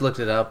 I just looked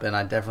it up, and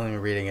I definitely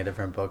am reading a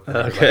different book than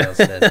everybody else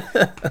did.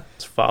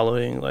 It's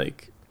following,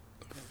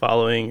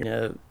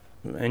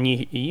 and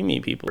you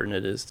meet people, and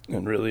it is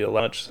and really a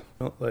lot,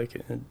 like,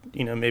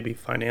 you know, maybe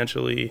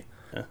financially.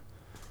 Yeah.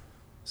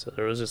 So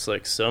there was just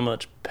like so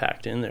much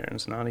packed in there, and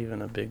it's not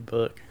even a big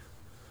book.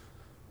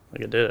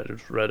 Like I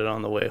just read it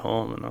on the way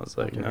home, and I was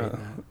like, no,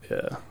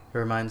 yeah. It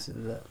reminds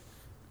me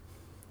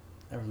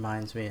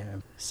of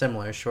a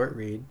similar short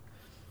read,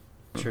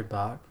 Richard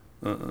Bach.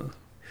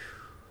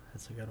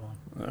 That's a good one.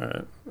 All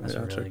right. That's yeah,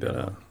 a I'll really check good that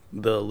out. one.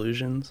 The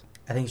Illusions.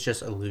 I think it's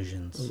just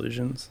Illusions.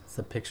 Illusions.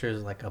 The picture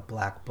is like a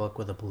black book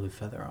with a blue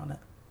feather on it.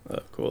 Oh,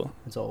 cool.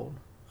 It's old.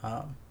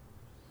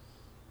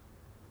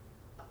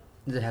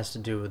 It has to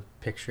do with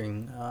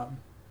picturing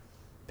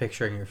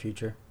your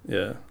future.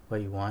 Yeah. What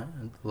you want,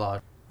 and a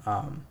lot.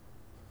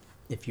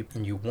 If you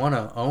want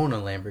to own a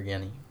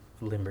Lamborghini,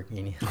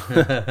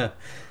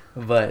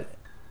 but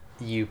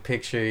you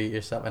picture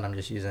yourself, and I'm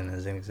just using it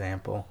as an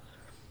example.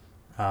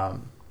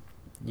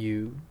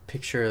 You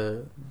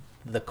picture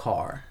the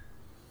car.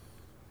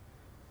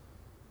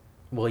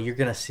 Well, you're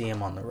gonna see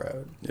them on the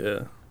road.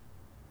 Yeah.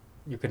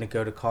 You're gonna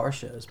go to car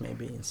shows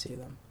maybe and see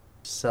them.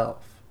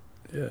 Self.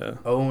 Yeah.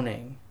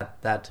 owning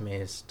that to me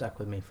has stuck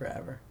with me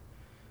forever.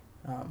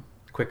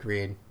 Quick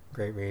read,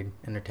 great read,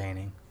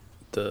 entertaining.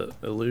 The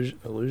illusion.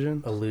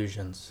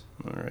 Illusions.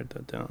 I'll write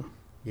that down.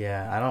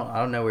 Yeah, I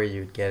don't know where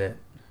you'd get it.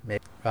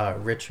 Maybe,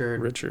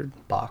 Richard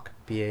Bach, Bach.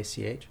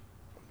 B-A-C-H.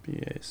 Do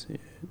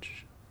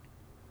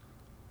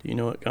you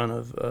know what kind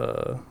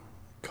of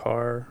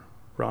car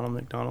Ronald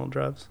McDonald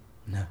drives?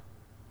 No.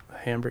 A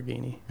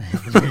Lamborghini.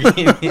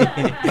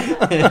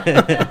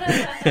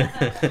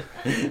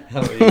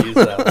 How would you use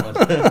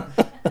that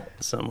one?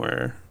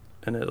 Somewhere,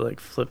 and it like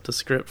flipped the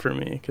script for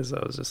me because I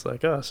was just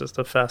like, oh, it's just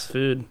a fast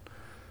food.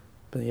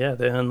 But yeah,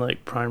 they own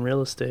like prime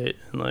real estate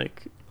and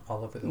like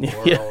all over the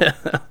world. Yeah.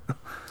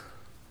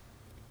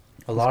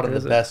 A lot of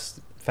the best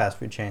fast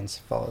food chains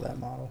follow that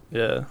model.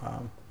 Yeah.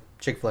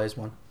 Chick-fil-A is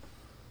one.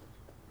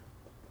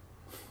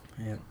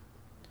 Yeah.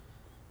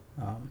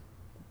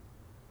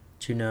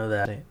 Did you know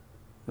that?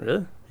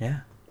 Really? Yeah.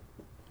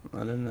 I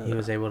didn't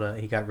know.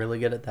 He got really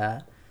good at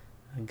that.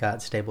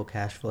 Got stable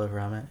cash flow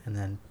from it, and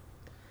then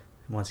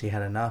once he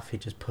had enough, he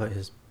just put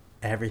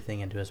everything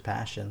into his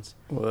passions.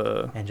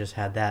 Whoa. And just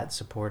had that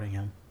supporting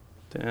him.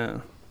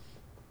 Damn.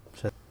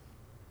 So,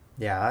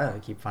 yeah, I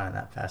keep finding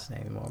that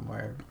fascinating. The more and more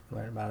I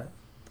learn about it,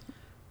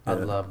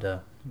 I'd love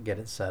to get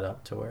it set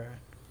up to where I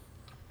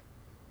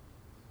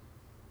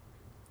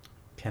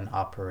can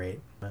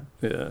operate.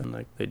 Yeah, and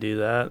like they do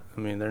that. I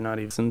mean, they're not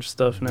even some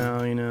stuff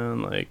now, you know,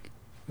 and like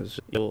it's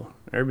just cool.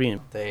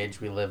 Airbnb. The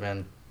age we live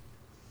in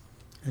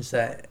is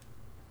that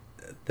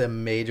the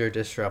major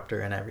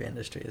disruptor in every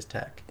industry is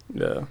tech.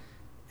 Yeah.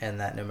 And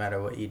that no matter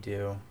what you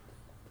do,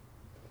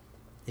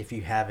 if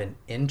you have an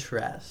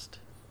interest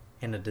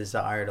and a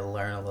desire to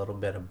learn a little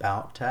bit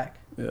about tech,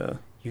 yeah,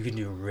 you can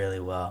do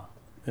really well.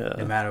 Yeah.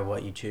 No matter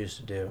what you choose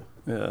to do.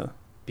 Yeah.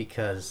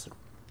 Because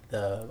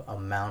the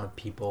amount of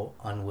people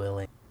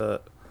unwilling.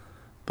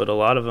 But a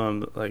lot of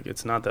them, like,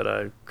 it's not that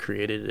I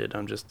created it.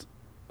 I'm just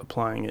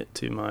applying it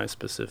to my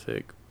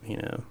specific, you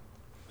know,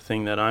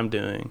 thing that I'm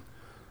doing.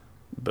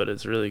 But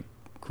it's really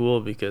cool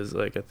because,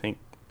 like, I think,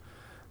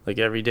 like,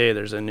 every day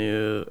there's a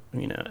new,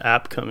 you know,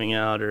 app coming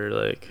out or,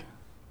 like,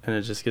 and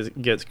it just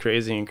gets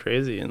crazy and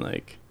crazy and,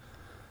 like,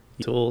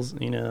 tools,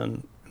 you know,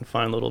 and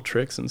find little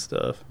tricks and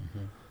stuff.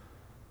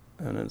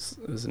 Mm-hmm. And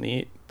it's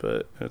neat,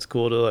 but it's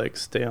cool to, like,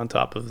 stay on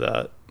top of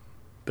that.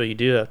 But you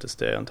do have to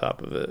stay on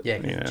top of it. Yeah,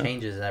 because it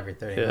changes every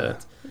 30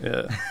 minutes.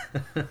 Yeah.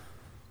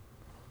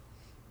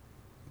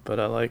 But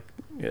I like,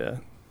 yeah.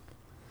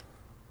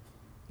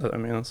 I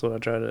mean, that's what I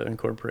try to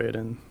incorporate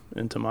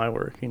into my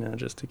work, you know,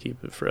 just to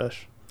keep it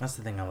fresh. That's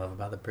the thing I love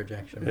about the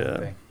projection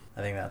mapping. Yeah.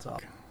 I think that's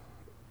awesome.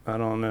 I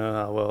don't know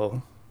how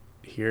well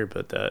here,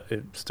 but that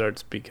it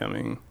starts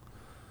becoming,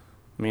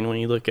 I mean, when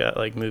you look at,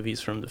 like,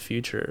 movies from the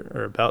future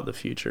or about the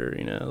future,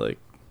 you know, like,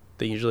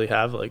 they usually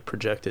have, like,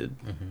 projected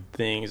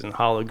things and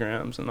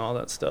holograms and all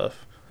that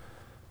stuff.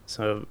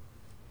 So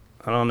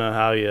I don't know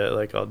how yet,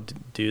 like, I'll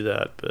do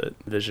that, but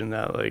envision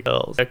that, like,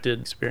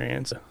 projected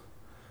experience.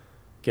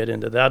 Get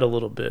into that a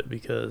little bit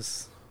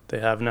because they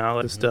have now,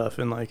 like, stuff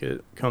and, like,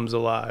 it comes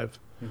alive,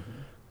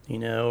 you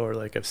know, or,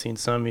 like, I've seen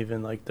some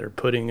even, like, they're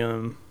putting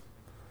them,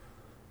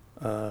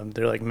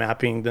 they're, like,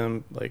 mapping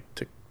them, like,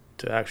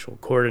 to actual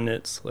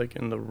coordinates, like,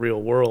 in the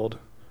real world.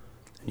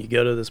 And you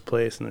go to this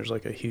place and there's,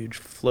 like, a huge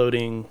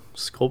floating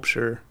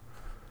sculpture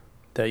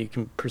that you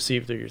can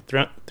perceive through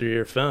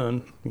your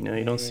phone. You know,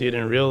 you don't see it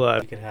in real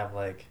life. You could have,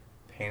 like,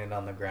 painted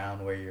on the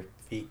ground where your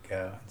feet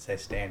go and say,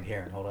 stand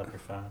here and hold up your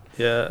phone.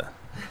 Yeah.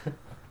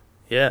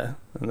 Yeah.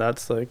 And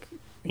that's, like,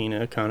 you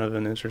know, kind of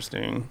an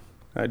interesting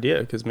idea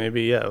because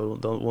maybe, yeah,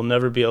 we'll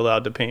never be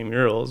allowed to paint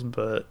murals,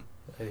 but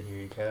here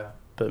you go.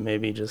 But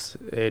maybe just,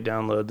 hey,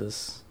 download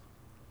this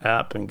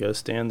app and go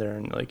stand there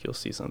and, like, you'll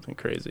see something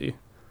crazy.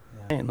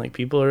 Yeah. And, like,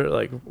 people are,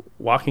 like,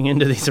 walking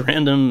into these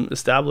random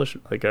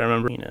establishments. Like, I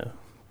remember, you know,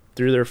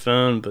 through their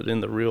phone, but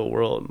in the real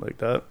world. Like,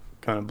 that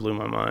kind of blew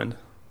my mind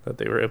that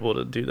they were able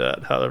to do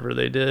that however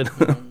they did.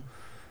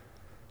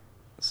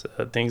 So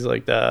things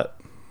like that.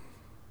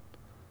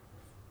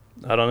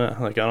 I don't know.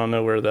 Like, I don't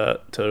know where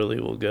that totally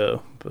will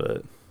go,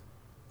 but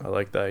I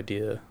like the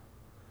idea.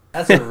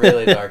 That's a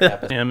really dark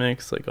episode.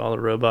 Dynamics, like all the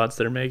robots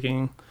they're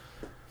making.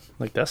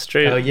 Like, that's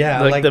straight. Oh,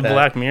 yeah. Like the that.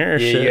 Black Mirror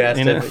shit.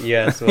 You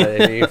asked what,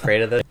 are you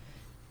afraid of this?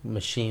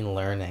 Machine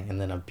learning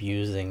and then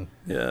abusing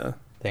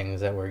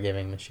things that we're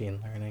giving machine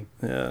learning.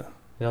 Yeah.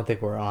 I don't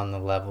think we're on the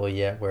level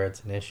yet where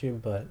it's an issue,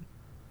 but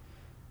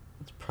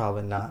it's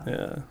probably not.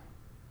 Yeah.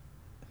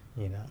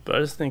 You know. But I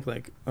just think,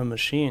 like, a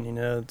machine, you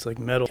know, it's like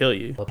metal kill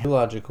you. Well,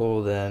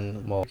 logical,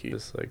 then, well,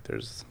 just like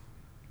there's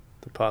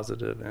the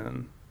positive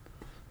and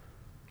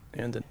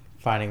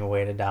finding a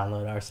way to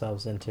download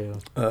ourselves into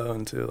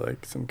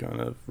like some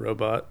kind of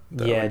robot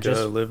that would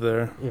just live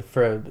there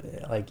for,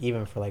 like,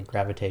 even for, like,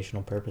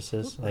 gravitational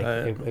purposes,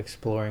 like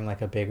exploring,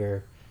 like, a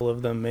bigger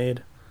of them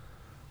made,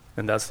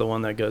 and that's the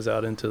one that goes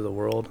out into the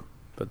world,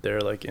 but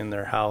they're, like, in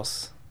their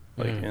house,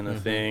 like, in a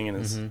thing, and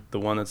it's the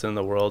one that's in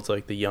the world's,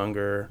 like, the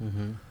younger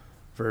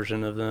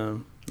version of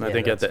them. And I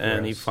think at the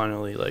end he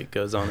finally, like,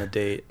 goes on a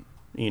date,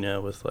 you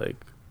know, with, like,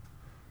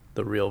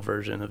 the real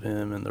version of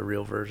him and the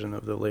real version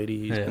of the lady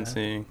he's been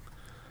seeing.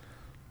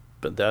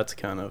 But that's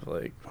kind of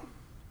like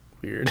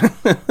weird,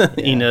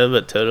 you know,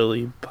 but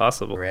totally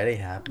possible. Already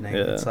happening.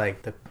 Yeah. It's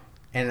like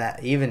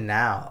even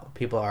now,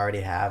 people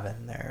already have it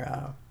in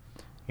their,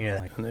 you know,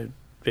 like, And they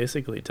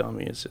basically tell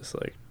me it's just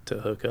like to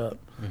hook up.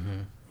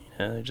 mm-hmm. You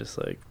know, they're just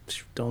like,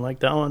 don't like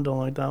that one, don't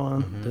like that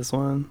one, Mhm. this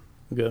one,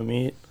 go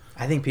meet.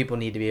 I think people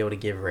need to be able to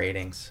give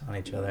ratings on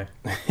each other.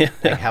 Yeah.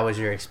 Like, how was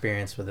your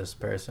experience with this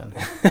person?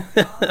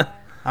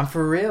 I'm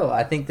for real.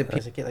 I think that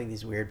people get like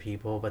these weird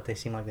people, but they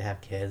seem like they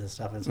have kids and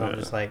stuff. And so I'm Yeah.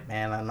 just like,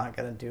 man, I'm not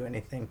gonna do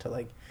anything to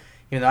like,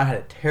 even though I had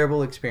a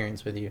terrible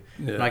experience with you,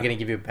 Yeah. I'm not gonna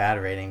give you a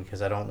bad rating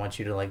because I don't want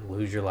you to like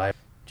lose your life,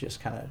 just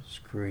kind of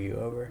screw you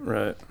over.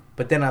 Right.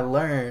 But then I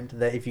learned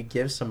that if you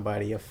give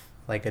somebody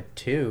like a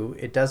 2,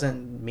 it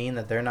doesn't mean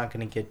that they're not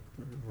gonna get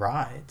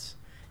rides.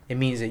 It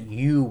means that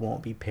you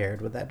won't be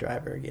paired with that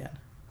driver again.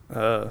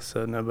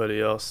 So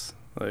nobody else,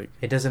 like,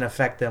 It doesn't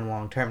affect them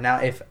long term. Now,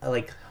 if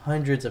like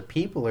hundreds of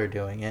people are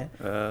doing it,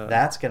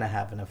 that's going to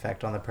have an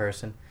effect on the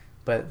person.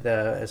 But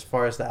as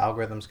far as the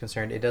algorithm's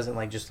concerned, it doesn't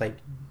like just like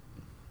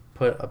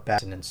put a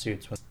person in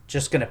suits. It's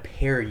just going to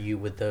pair you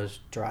with those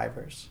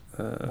drivers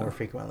more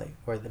frequently,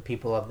 or the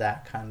people of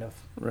that kind of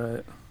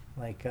right.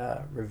 like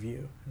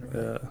review.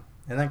 Yeah.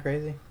 Isn't that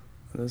crazy?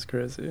 That's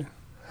crazy.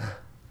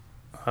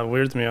 It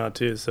weirds me out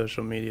too,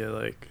 social media.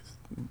 Like,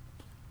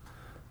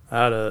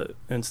 I had a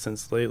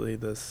instance lately,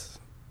 this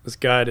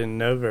guy I didn't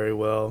know very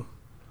well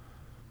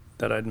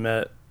that I'd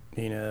met,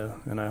 you know,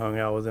 and I hung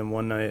out with him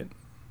one night.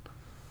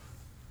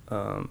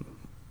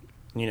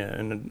 You know,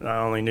 and I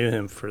only knew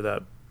him for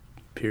that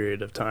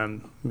period of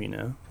time, you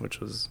know, which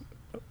was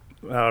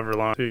however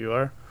long who you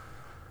are.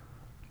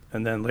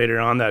 And then later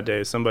on that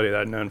day, somebody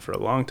that I'd known for a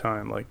long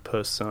time, like,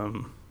 post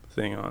some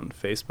thing on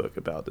Facebook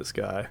about this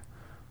guy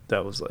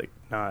that was like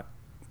not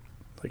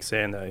like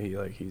saying that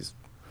he's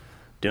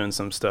doing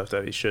some stuff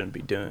that he shouldn't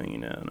be doing, you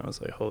know. And I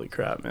was like, holy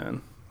crap,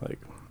 man, like,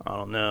 I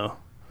don't know.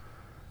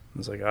 I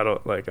was like,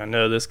 I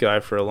know this guy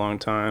for a long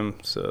time,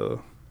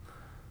 so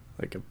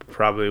like, I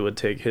probably would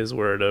take his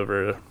word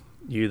over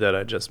you that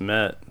I just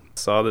met.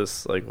 Saw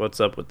this, like,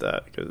 what's up with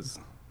that? Because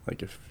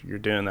like, if you're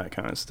doing that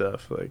kind of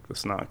stuff, like,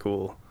 that's not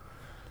cool.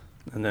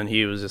 And then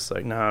he was just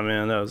like, nah,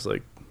 man, that was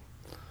like,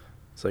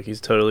 it's like,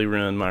 he's totally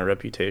ruined my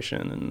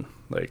reputation, and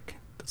like,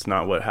 that's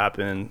not what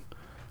happened.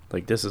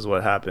 Like, this is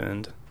what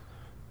happened,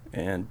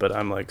 but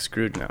I'm like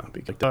screwed now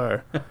because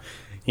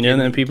you know.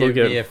 And then people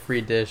give get me a free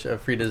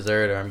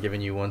dessert, or I'm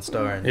giving you 1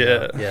 star. And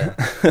yeah.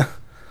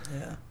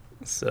 Yeah.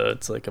 So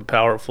it's like a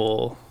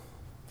powerful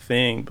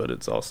thing, but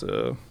it's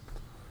also,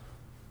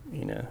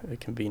 you know, it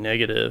can be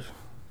negative.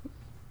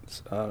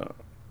 But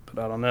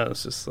I don't know.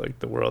 It's just like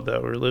the world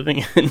that we're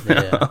living in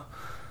now. Yeah.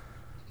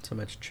 So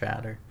much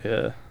chatter.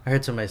 Yeah. I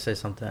heard somebody say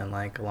something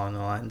like along the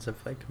lines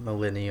of like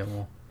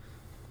millennial,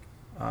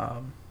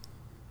 kind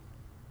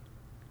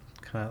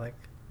of like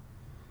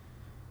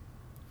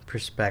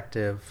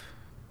perspective,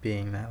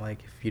 being that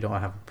like if you don't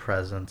have a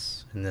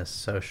presence in this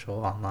social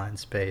online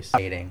space,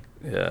 dating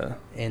Yeah.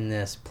 in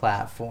this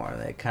platform,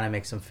 it kind of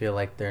makes them feel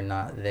like they're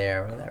not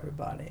there with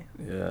everybody.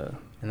 Yeah.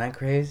 Isn't that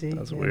crazy?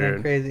 That's Isn't weird.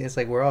 that crazy? It's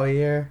like we're all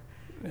here.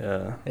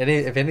 Yeah.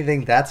 If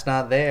anything, that's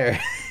not there.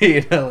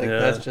 You know, like Yeah.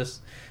 that's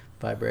just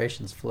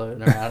vibrations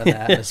floating around in the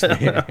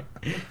atmosphere.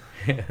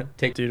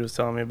 Dude was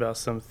telling me about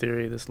some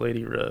theory this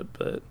lady wrote,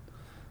 but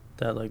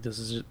that like we're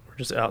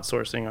just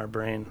outsourcing our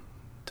brain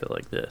to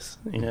like this,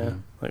 you know.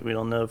 Mhm. Like, we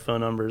don't know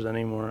phone numbers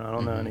anymore. I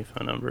don't know Mhm. any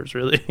phone numbers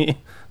really.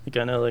 Like,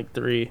 I know like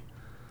 3,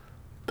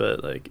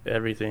 but like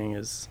everything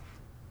is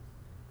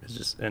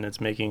just, and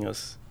it's making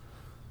us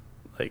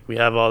like, we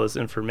have all this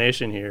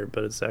information here,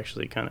 but it's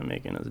actually kind of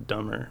making us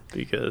dumber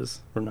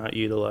because we're not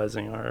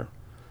utilizing our,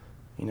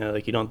 you know,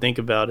 like, you don't think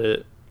about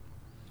it,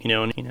 you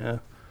know, and you know,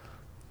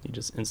 you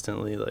just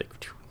instantly like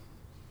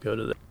go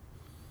to the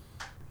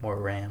More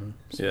RAM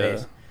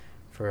space Yeah.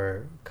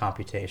 for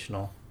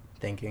computational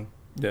thinking,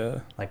 yeah.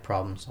 like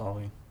problem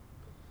solving.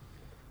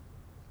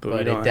 But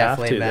we don't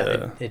have to,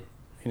 though, it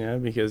you know,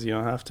 because you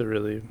don't have to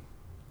really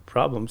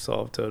problem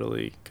solve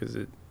totally, because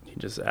you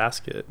just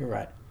ask it, You're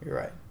right.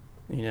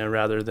 you know,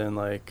 rather than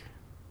like,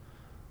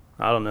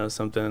 I don't know,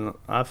 something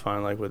I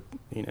find like with,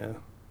 you know,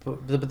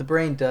 But the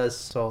brain does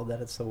solve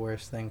that it's the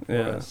worst thing for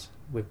Yeah. us.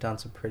 We've done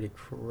some pretty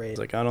crazy. it's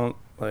like, I don't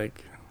feel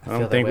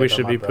that think way we about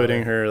should my be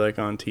putting brother. her like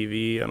on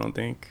TV. I don't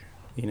think,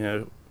 you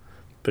know,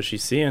 but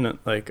she's seeing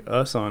like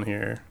us on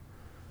here,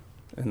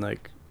 and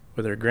like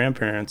with her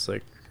grandparents,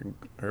 like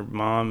her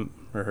mom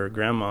or her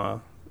grandma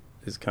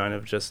is kind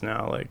of just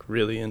now like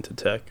really into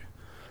tech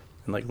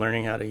and like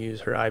learning how to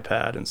use her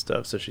iPad and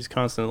stuff. So she's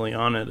constantly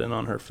on it and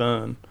on her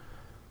phone.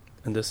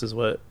 And this is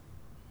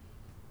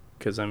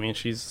because I mean,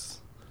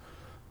 she's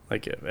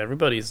like,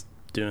 everybody's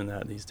doing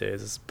that these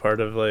days. It's part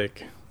of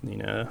like, you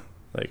know,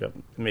 like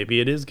maybe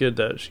it is good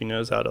that she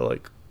knows how to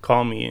like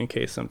call me in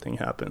case something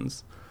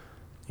happens,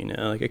 you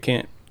know, like I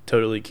can't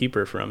totally keep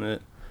her from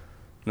it.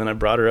 And then I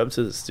brought her up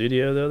to the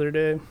studio the other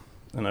day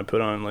and I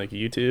put on like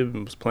YouTube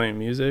and was playing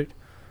music,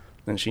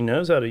 and she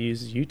knows how to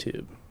use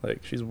YouTube.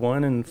 Like, she's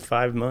 1 in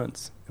 5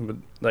 months.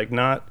 And like,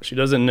 not, she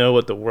doesn't know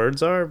what the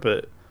words are,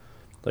 but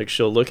like,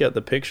 she'll look at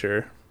the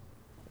picture,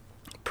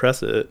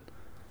 press it,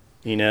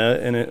 you know,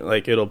 and it,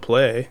 like, it'll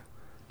play.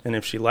 And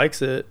if she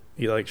likes it,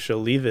 she'll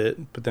leave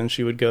it, but then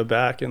she would go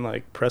back and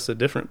like press a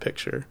different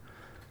picture.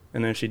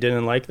 And if she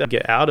didn't like that,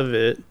 get out of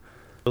it,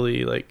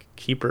 really like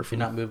keep her from.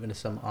 You're not moving to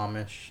some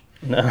Amish,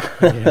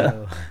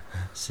 No.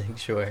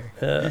 sanctuary.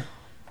 Yeah.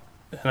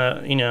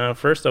 You know, at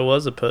first I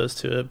was opposed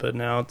to it, but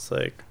now it's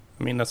like,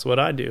 I mean, that's what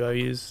I do. I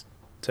use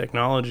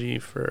technology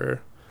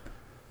for,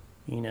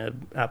 you know,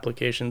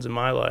 applications in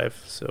my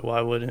life. So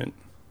why wouldn't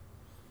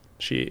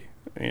she,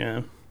 you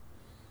know?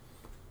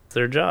 It's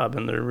their job,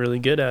 and they're really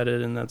good at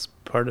it, and that's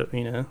part of,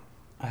 you know.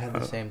 I had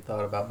the same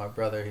thought about my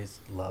brother. He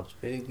loves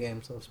video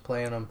games, loves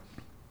playing them.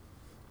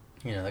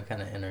 You know, that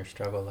kind of inner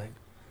struggle, like,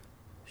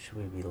 should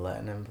we be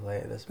letting him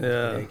play this many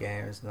video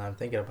games? And I'm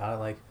thinking about it,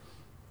 like,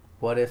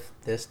 what if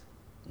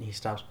he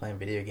stops playing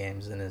video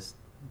games in his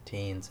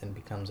teens and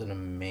becomes an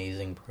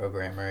amazing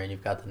programmer, and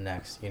you've got the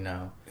next, you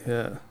know,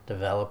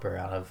 developer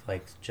out of,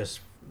 like, just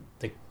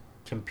the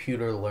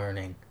computer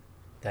learning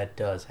that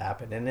does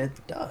happen, and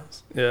it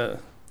does. Yeah.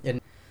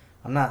 And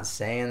I'm not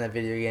saying that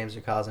video games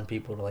are causing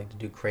people to, like, to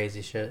do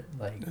crazy shit,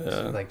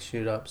 like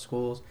shoot up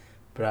schools,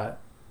 but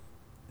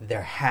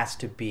there has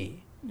to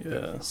be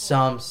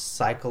some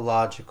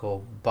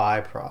psychological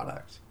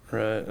byproduct,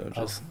 right,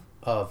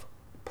 of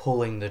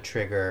pulling the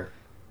trigger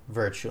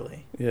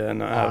virtually. Yeah,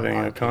 not having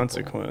a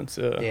consequence.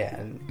 Yeah,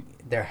 and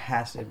there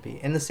has to be,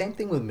 and the same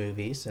thing with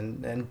movies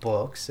and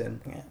books and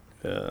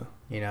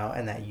you know,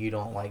 and that you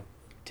don't like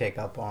take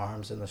up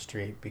arms in the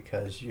street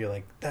because you're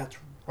like, that's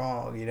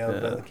wrong, you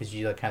know, because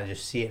you like kind of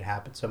just see it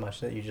happen so much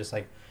that you just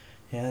like,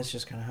 yeah, that's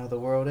just kind of how the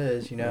world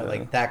is, you know,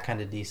 like that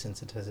kind of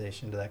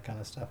desensitization to that kind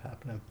of stuff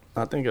happening.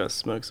 I think I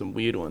smoked some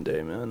weed one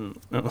day, man.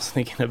 I was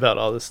thinking about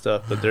all this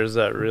stuff, but there's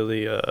that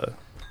really,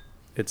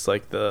 it's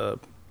like the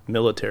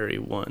military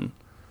one.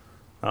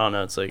 I don't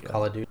know, it's like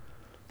Call of Duty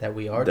that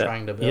we are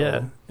trying to build.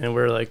 Yeah, and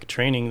we're like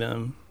training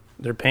them.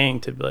 They're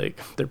paying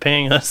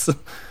us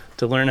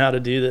to learn how to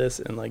do this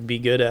and like be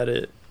good at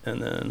it, and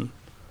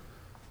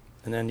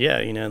then yeah,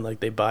 you know,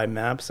 like they buy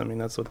maps. I mean,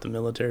 that's what the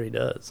military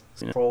does.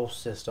 Control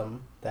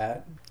system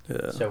that.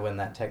 So when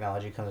that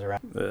technology comes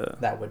around,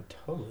 that would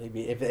totally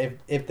be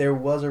if there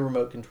was a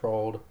remote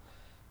controlled,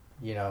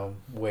 you know,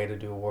 way to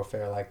do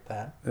warfare like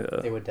that.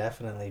 It would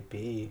definitely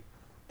be.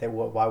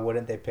 Why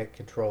wouldn't they pick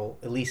control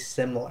at least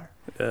similar?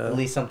 At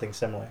least something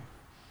similar.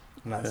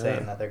 I'm not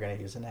saying that they're going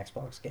to use an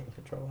Xbox game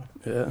controller.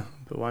 Yeah,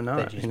 but why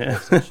not? You know?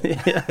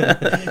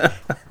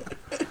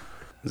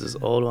 There's this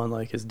old one,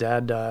 like his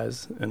dad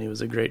dies, and he was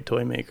a great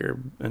toy maker,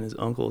 and his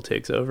uncle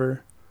takes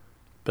over,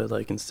 but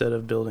like instead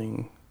of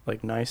building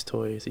like nice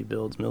toys, he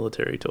builds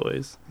military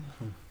toys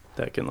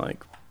that can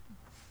like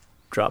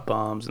drop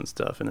bombs and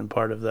stuff. And then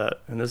part of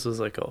that, and this was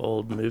like an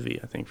old movie,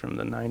 I think from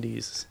the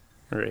 90s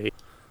or 80s.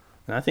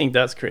 And I think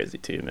that's crazy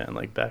too, man.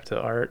 Like back to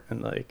art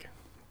and like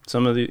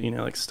some of the, you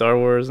know, like Star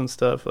Wars and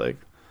stuff, like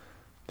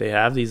they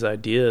have these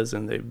ideas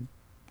and they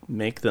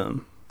make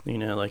them, you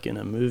know, like in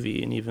a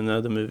movie. And even though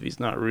the movie's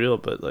not real,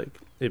 but like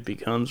it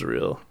becomes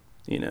real,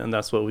 you know, and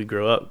that's what we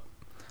grow up.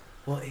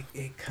 Well,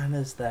 it kind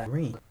of is that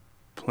ring.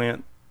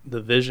 Plant the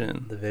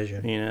vision,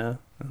 you know,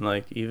 and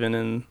like even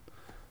in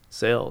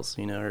sales,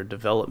 you know, or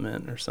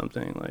development or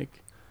something,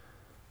 like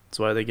that's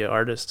why they get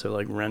artists to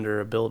like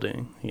render a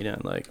building, you know,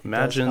 like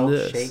imagine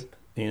this, shape,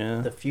 you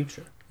know, the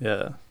future.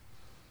 Yeah.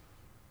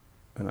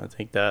 And I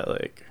think that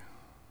like,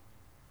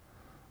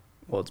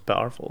 well, it's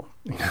powerful.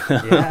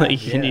 Like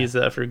you can use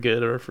that for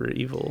good or for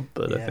evil,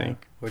 but I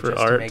think for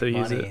art to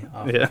use it,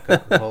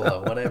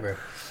 Coca-Cola, whatever.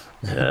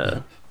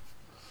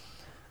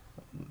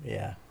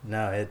 Yeah.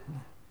 No,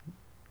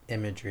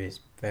 imagery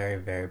is very,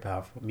 very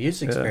powerful.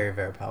 Music's very,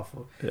 very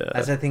powerful. Yeah.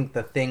 As I think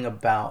the thing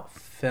about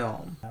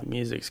film.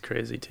 Music's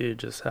crazy too,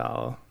 just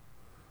how,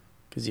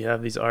 because you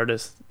have these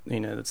artists, you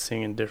know, that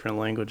sing in different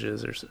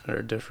languages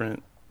or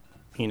different,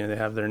 you know, they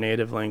have their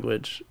native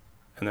language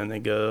and then they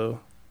go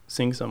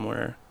sing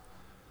somewhere,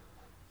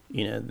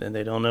 you know, and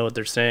they don't know what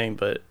they're saying,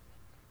 but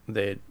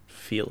they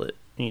feel it,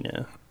 you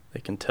know,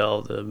 they can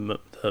tell the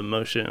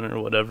emotion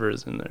or whatever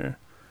is in there.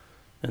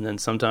 And then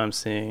sometimes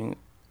seeing,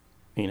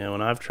 you know,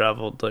 when I've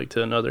traveled like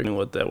to another,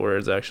 what that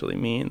words actually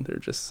mean, they're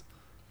just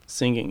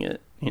singing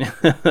it, you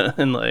know,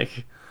 and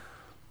like,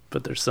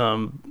 but there's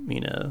some,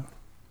 you know,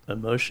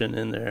 emotion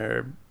in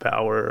there,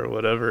 power or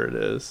whatever it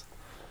is.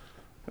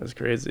 It's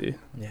crazy.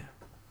 Yeah.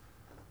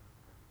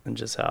 And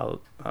just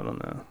how, I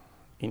don't know,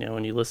 you know,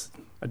 when you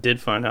listen, I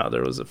did find out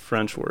there was a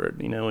French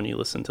word, you know, when you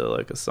listen to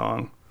like a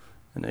song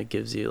and it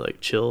gives you like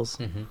chills.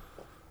 Mm-hmm.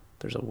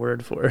 There's a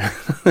word for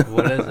it.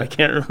 What is it? I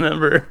can't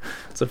remember.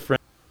 It's a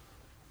French.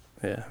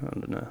 Yeah, I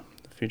don't know.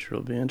 The future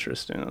will be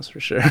interesting, that's for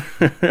sure.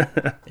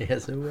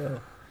 Yes, it will.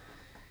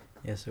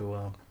 Yes, it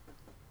will.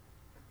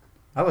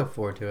 I look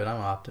forward to it. I'm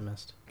an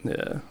optimist.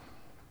 Yeah.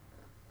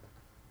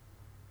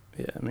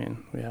 Yeah, I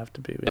mean, we have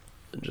to be.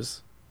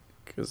 Just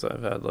because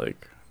I've had,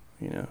 like,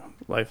 you know,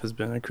 life has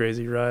been a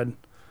crazy ride.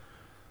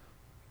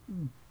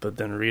 But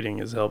then reading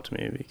has helped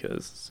me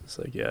because it's just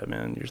like, yeah,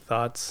 man, your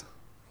thoughts,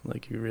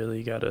 like you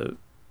really gotta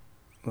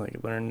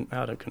like learn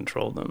how to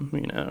control them,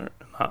 you know,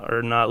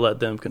 or not let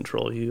them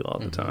control you all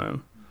the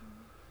time.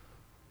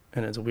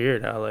 And it's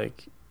weird how,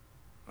 like,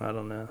 I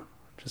don't know,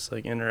 just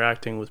like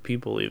interacting with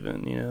people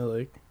even, you know,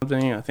 like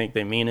something, I think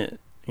they mean it,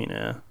 you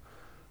know,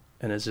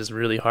 and it's just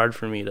really hard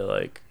for me to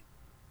like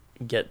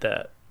get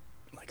that.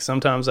 Like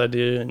sometimes I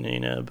do, and you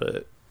know,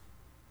 but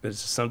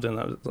it's just something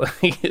that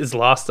like is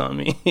lost on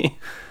me.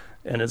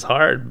 And it's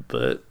hard,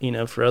 but you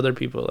know, for other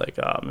people, like,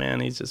 oh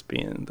man, he's just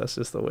being, that's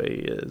just the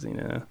way he is, you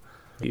know,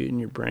 you in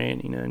your brain,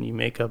 you know, and you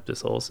make up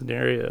this whole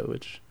scenario,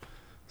 which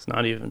it's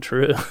not even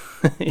true,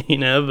 you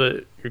know,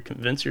 but you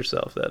convince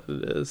yourself that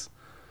it is.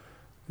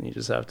 And you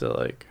just have to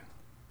like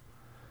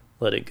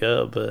let it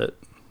go. But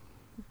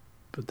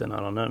then I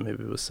don't know,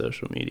 maybe with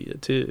social media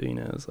too, you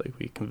know, it's like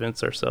we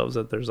convince ourselves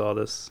that there's all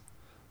this,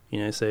 you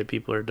know, say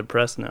people are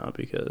depressed now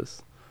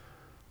because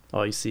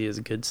all you see is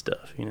good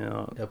stuff, you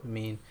know.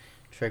 Dopamine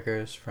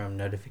triggers from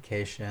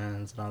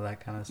notifications and all that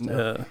kind of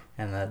stuff. Yeah.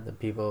 And the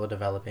people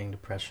developing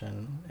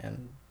depression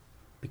and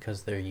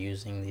because they're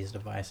using these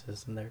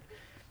devices, and they're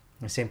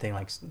the same thing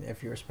like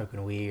if you're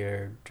smoking weed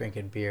or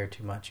drinking beer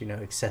too much, you know,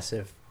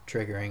 excessive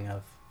triggering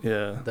of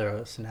the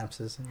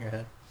synapses in your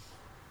head.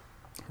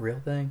 Real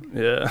thing.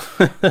 Yeah.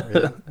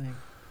 Real thing.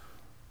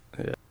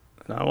 Yeah.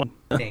 And I want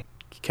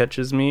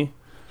catches me,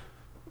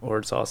 or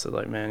it's also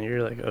like, man,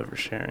 you're like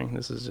oversharing.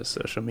 This is just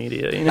social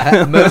media, you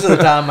know. Most of the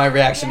time, my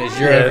reaction is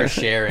you're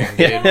oversharing,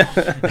 dude. I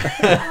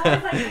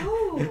was like,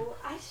 oh,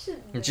 I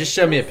should. Just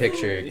show me a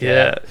picture.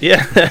 Yeah.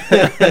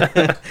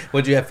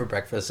 What'd you have for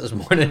breakfast this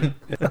morning?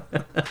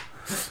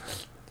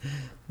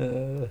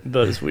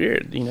 But it's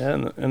weird, you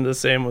know, and the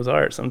same with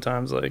art.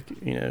 Sometimes, like,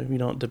 you know, you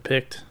don't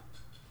depict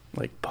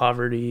like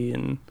poverty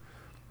and,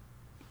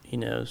 you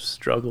know,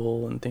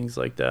 struggle and things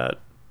like that,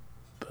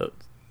 but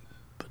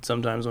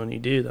sometimes when you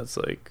do, that's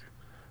like,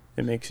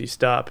 it makes you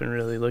stop and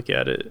really look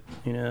at it,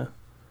 you know,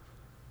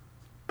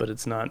 but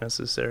it's not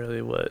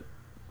necessarily what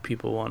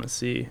people want to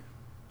see.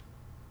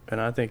 And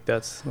I think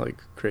that's like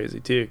crazy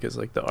too, because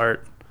like the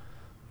art,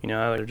 you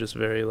know, they're just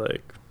very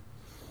like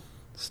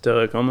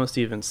stoic, almost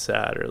even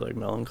sad or like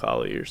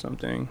melancholy or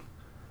something.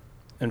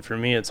 And for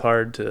me, it's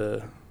hard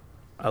to,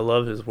 I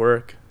love his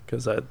work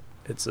because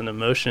it's an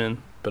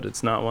emotion, but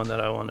it's not one that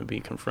I want to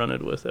be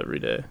confronted with every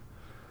day,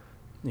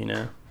 you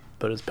know.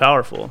 But it's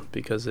powerful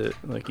because it,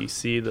 like, you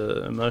see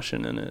the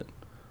emotion in it.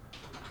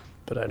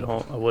 But I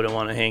wouldn't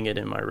want to hang it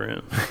in my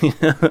room.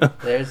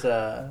 There's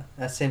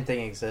that same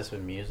thing exists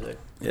with music.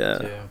 Yeah.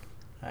 Too.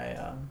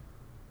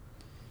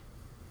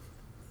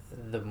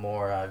 The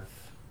more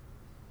I've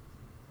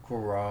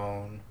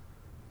grown,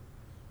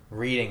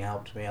 reading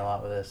helped me a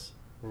lot with this.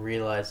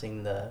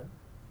 Realizing the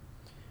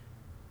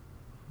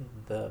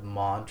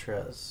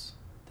mantras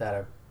that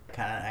are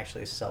kind of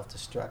actually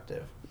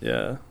self-destructive.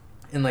 Yeah.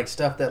 And like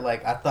stuff that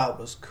like I thought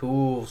was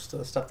cool,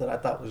 stuff that I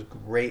thought was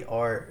great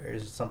art or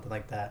something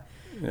like that.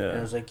 Yeah. And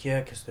I was like, yeah,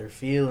 because they're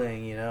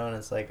feeling, you know, and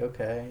it's like,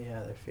 okay,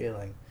 yeah, they're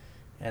feeling.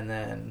 And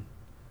then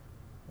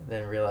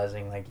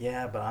realizing like,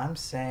 yeah, but I'm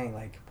saying,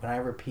 like, when I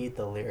repeat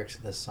the lyrics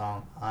of this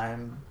song,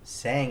 I'm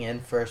saying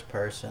in first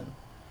person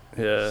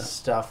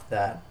stuff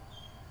that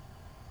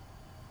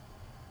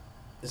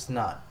is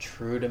not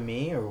true to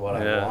me or what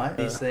I want,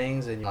 these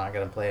things, and you're not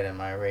going to play it in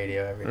my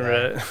radio every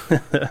day.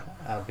 Right.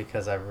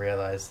 Because I've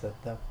realized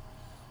that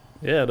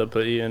to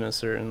put you in a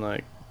certain,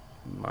 like,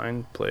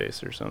 mind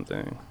place or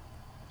something.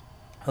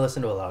 I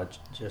listen to a lot of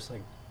just,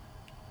 like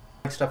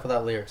stuff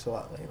without lyrics a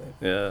lot lately.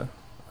 Yeah.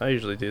 I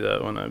usually do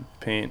that when I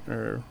paint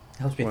or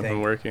helps me when think.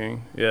 I'm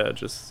working. Yeah,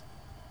 just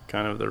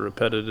kind of the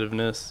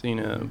repetitiveness, you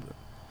know.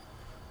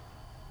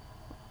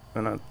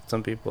 And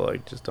some people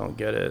like just don't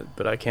get it,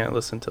 but I can't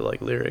listen to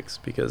like lyrics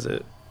because I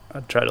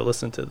try to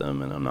listen to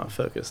them and I'm not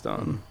focused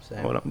on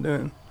what I'm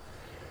doing.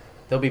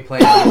 They'll be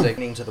playing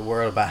music to the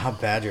world about how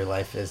bad your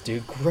life is,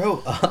 dude.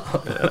 Grow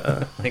up.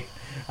 Yeah. Like,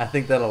 I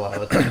think that a lot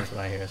of the times when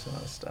I hear some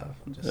of this stuff,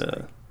 I'm just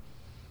like,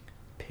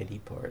 pity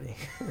party.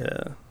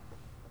 Yeah.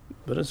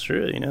 But it's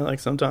true, you know, like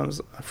sometimes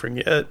I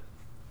forget,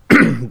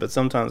 but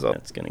sometimes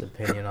it's getting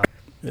opinion on.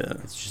 Yeah.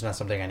 It's just not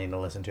something I need to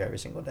listen to every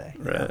single day.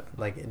 Right. Know?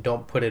 Like,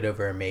 don't put it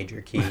over a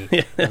major key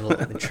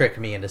and trick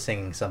me into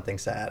singing something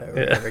sad over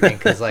and over again,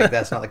 because like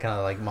that's not the kind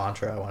of like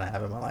mantra I want to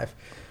have in my life.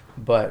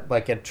 But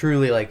like a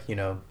truly like, you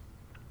know,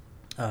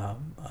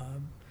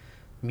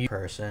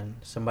 person,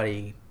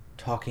 somebody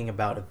talking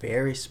about a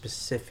very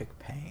specific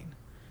pain,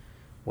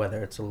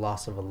 whether it's a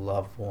loss of a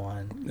loved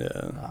one,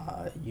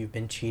 you've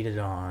been cheated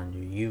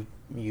on,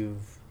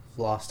 you've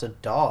lost a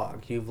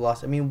dog, you've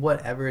lost, I mean,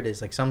 whatever it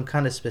is, like some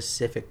kind of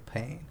specific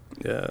pain.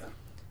 Yeah.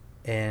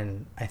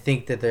 And I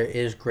think that there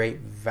is great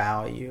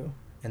value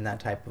in that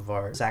type of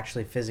art. It's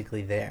actually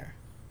physically there,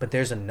 but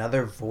there's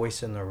another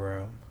voice in the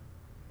room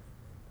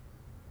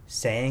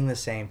saying the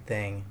same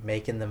thing,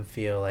 making them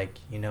feel like,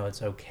 you know,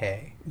 it's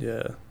okay.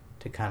 Yeah.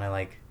 To kind of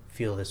like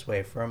feel this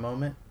way for a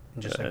moment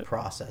and just like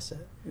process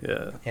it.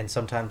 Yeah. And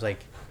sometimes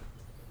like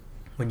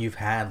when you've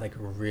had like a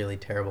really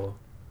terrible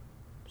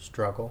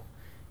struggle,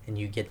 and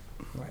you get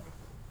right.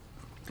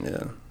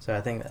 Yeah. So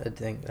I think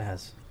that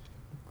has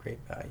great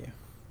value.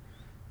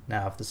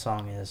 Now, if the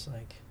song is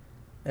like,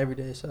 "Every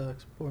day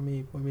sucks, poor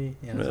me,"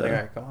 it's like, all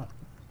right, come on,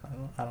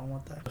 I don't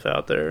want that. If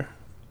out there,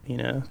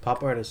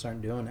 Pop artists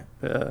aren't doing it.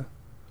 Yeah.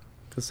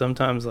 Because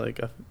sometimes, like,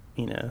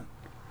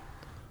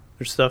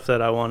 there's stuff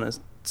that I want to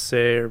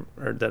say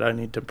or that I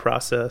need to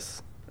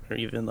process or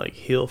even like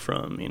heal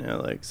from,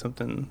 like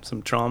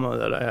some trauma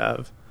that I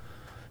have,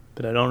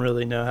 but I don't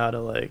really know how to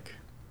like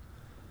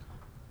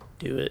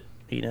do it,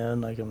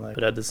 and like I'm like,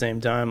 but at the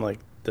same time, like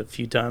the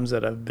few times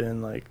that I've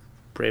been like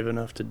brave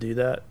enough to do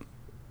that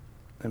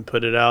and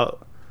put it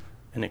out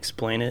and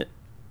explain it,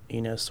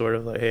 sort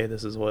of like, hey,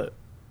 this is what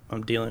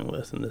I'm dealing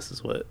with and this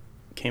is what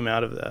came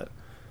out of that.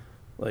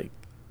 Like,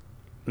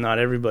 not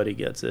everybody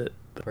gets it.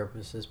 The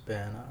purpose has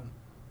been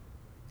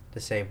to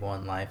save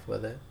one life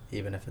with it,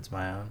 even if it's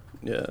my own.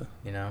 Yeah.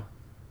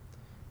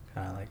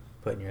 Kind of like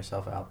putting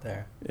yourself out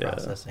there, Yeah.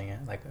 processing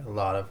it. Like a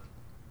lot of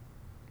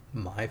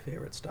my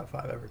favorite stuff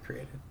I've ever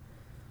created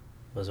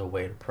was a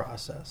way to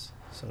process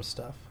some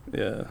stuff.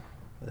 Yeah.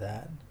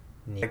 That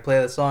like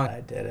play the song,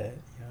 I did it.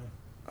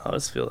 I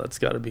always feel that's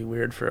got to be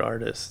weird for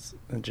artists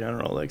in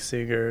general, like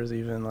singers,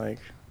 even like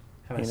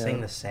Having to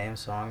sing the same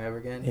song over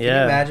again. Can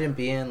Yeah. you imagine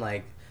being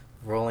like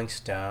Rolling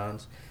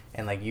Stones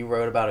and like you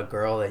wrote about a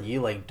girl that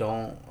you like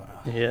don't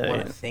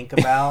want to think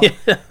about,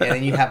 and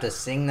then you have to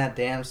sing that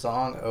damn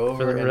song over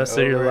For the and rest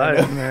over of your and life,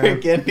 over man.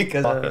 again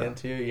because walking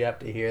into you have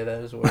to hear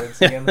those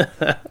words again.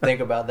 Think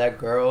about that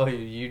girl who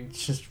you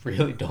just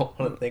really don't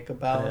want to think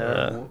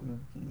about,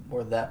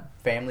 or that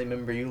family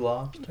member you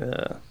lost.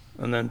 Yeah.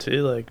 And then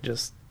too, like,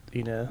 just,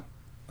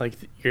 like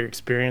your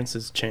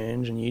experiences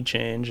change and you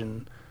change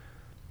and,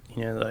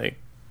 like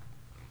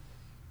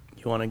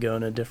you want to go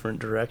in a different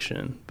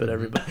direction, but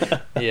everybody...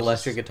 Yeah,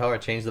 electric guitar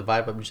changed the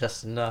vibe up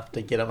just enough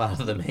to get them out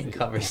of the main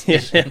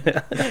conversation.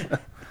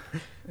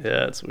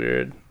 Yeah, it's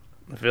weird.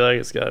 I feel like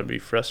it's got to be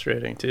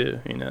frustrating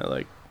too,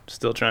 like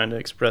still trying to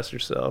express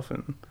yourself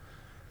and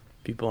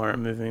people aren't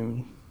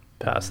moving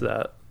past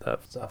that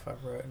Stuff I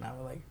wrote, and I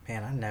was like,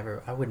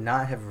 man, I would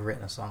not have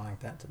written a song like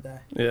that today.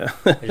 Yeah.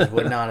 I just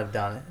would not have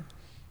done it.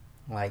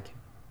 Like,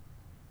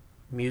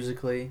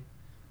 musically,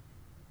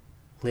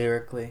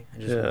 lyrically, I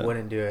just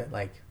wouldn't do it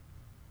like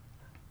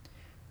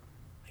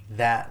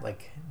that,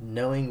 like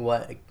knowing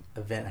what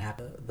event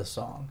happened, the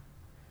song.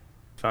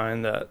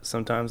 Find that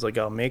sometimes like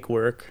I'll make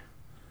work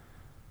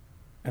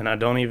and I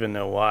don't even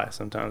know why.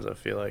 Sometimes I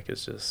feel like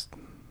it's just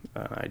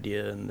an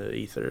idea in the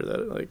ether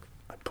that like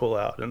I pull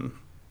out and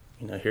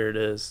here it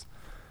is.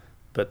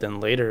 But then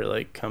later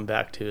like come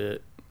back to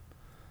it,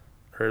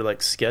 or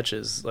like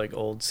sketches, like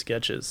old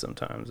sketches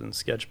sometimes in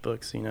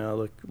sketchbooks, I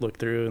look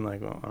through and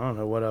like, well, I don't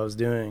know what I was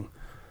doing,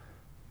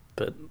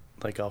 but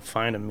like I'll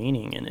find a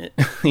meaning in it.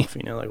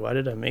 Like, why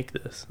did I make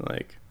this?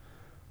 Like,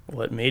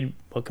 what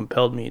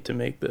compelled me to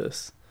make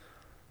this?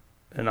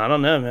 And I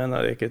don't know, man.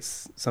 Like,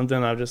 it's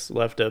something I've just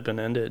left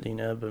open-ended,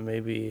 but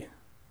maybe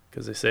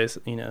because they say,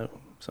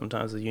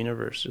 sometimes the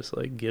universe just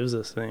like gives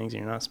us things.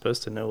 You're not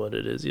supposed to know what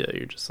it is yet.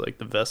 You're just like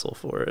the vessel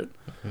for it.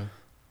 Mm-hmm.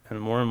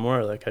 And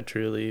more, like, I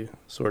truly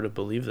sort of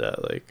believe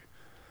that. Like,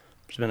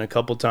 there's been a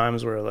couple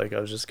times where like I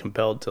was just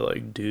compelled to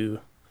like do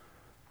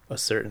a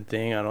certain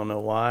thing. I don't know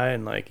why.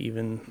 And like,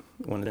 even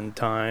when in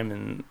time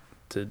and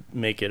to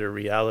make it a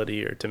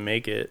reality or to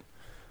make it,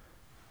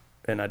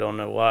 and I don't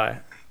know why,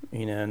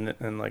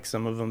 and like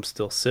some of them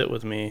still sit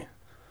with me,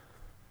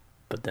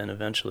 but then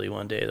eventually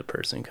one day the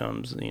person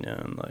comes,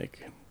 and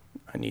like,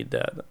 I need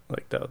that,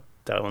 like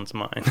that one's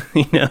mine,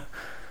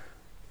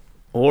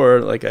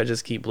 or like I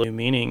just keep looking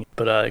meaning,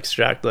 but I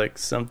extract like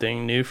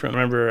something new from. I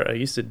remember I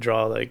used to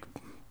draw like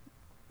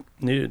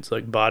nudes,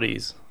 like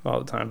bodies all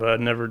the time, but I'd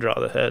never draw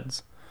the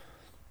heads.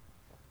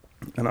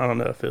 And I don't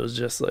know if it was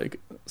just like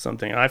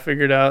something I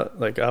figured out.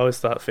 Like, I always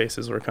thought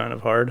faces were kind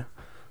of hard,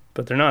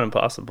 but they're not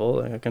impossible.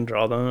 Like, I can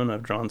draw them, and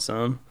I've drawn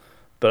some,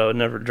 but I would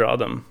never draw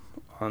them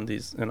on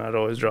these. And I'd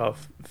always draw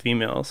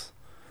females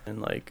in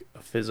like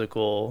a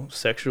physical,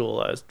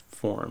 sexualized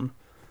form,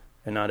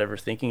 and not ever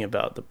thinking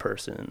about the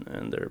person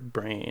and their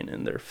brain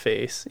and their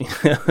face.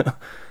 But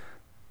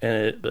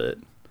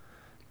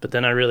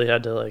then I really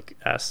had to like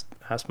ask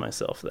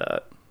myself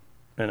that,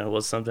 and it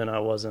was something I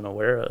wasn't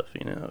aware of.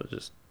 I was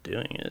just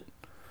doing it.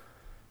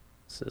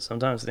 So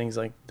sometimes things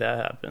like that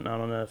happen. I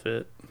don't know if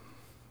it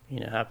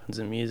happens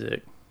in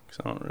music, because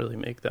I don't really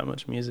make that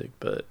much music,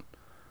 but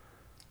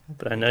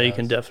I know you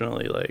can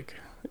definitely like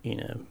you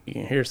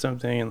can hear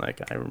something and like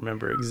I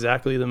remember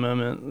exactly the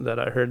moment that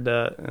I heard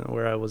that and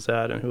where I was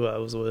at and who I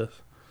was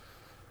with.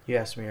 You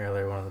asked me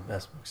earlier, one of the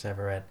best books I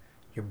ever read,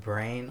 Your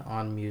Brain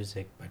on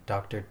Music by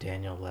Dr.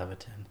 Daniel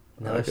Levitin,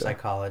 another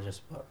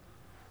psychologist book,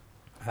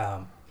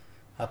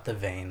 up the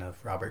vein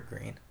of Robert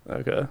Greene.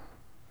 Okay.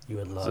 You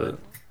would love it.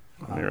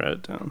 Let me write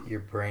it down. Your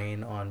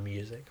Brain on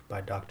Music by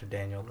Dr.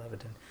 Daniel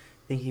Levitin.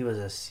 I think he was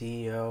a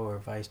CEO or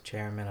vice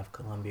chairman of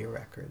Columbia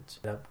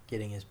Records. Ended up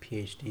getting his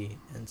PhD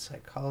in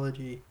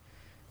psychology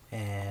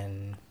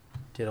and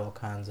did all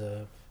kinds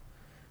of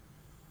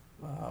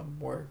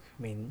work.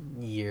 I mean,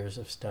 years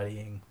of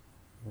studying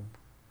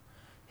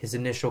his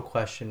initial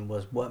question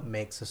was, what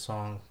makes a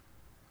song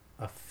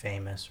a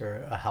famous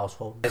or a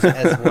household,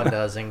 as one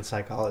does in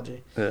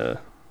psychology. Yeah.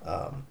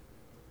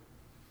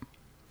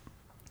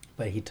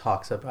 But he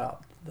talks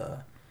about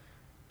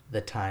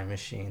the time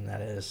machine that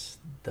is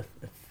the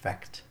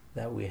effect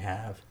that we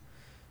have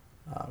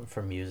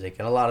for music.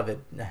 And a lot of it,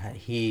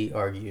 he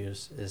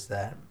argues, is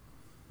that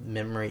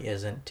memory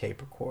isn't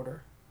tape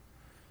recorder.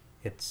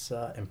 It's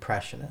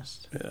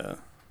impressionist. Yeah.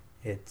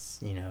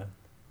 It's,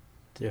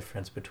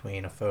 difference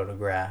between a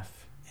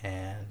photograph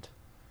and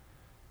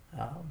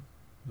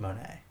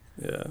Monet.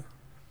 Yeah.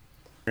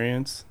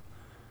 Experience.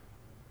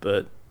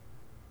 But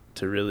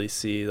to really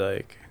see,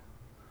 like,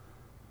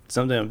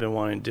 something I've been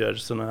wanting to do, I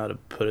just don't know how to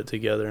put it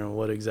together and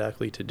what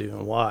exactly to do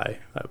and why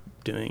I'm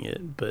doing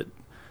it. But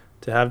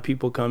to have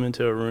people come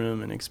into a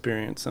room and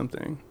experience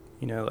something,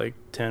 like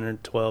 10 or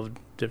 12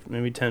 different,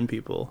 maybe 10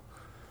 people,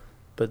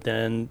 but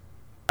then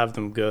have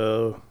them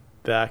go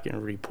back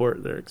and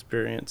report their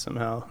experience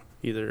somehow.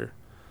 Either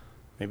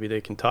maybe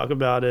they can talk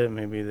about it,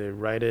 maybe they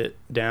write it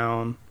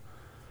down,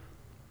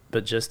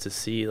 but just to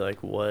see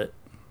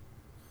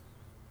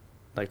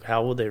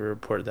how will they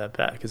report that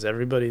back? Because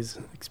everybody's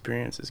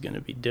experience is going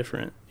to be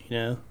different.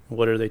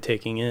 What are they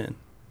taking in?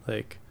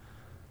 Like,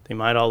 they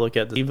might all look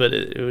at but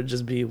it would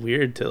just be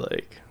weird to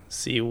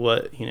see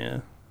what,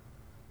 if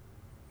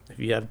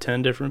you have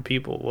 10 different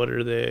people, what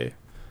are they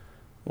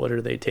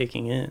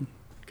taking in?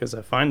 Because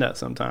I find that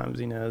sometimes,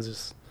 it's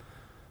just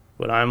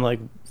what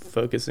I'm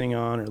focusing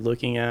on or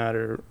looking at,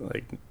 or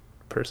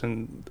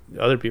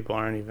other people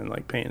aren't even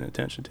paying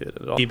attention to it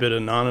at all. Keep it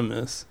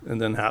anonymous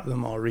and then have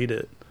them all read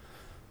it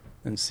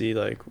and see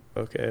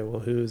okay,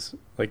 well, who's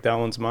that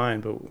one's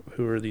mine, but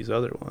who are these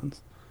other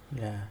ones?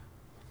 Yeah.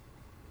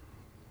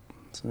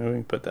 So maybe we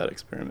can put that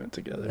experiment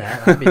together.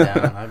 Yeah, I'd be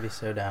down. I'd be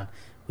so down.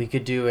 We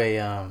could do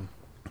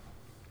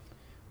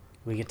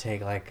we could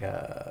take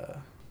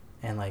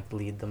and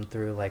lead them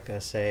through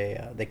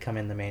say they come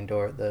in the main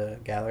door of the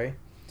gallery,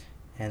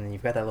 and then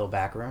you've got that little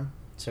back room.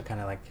 So kind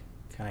of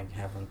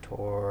have them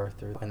tour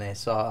through when they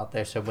saw out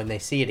there. So when they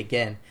see it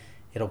again,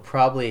 it'll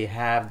probably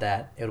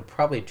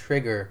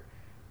trigger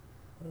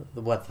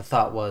what the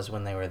thought was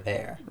when they were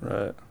there.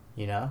 Right.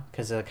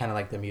 Because kind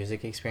of the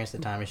music experience, the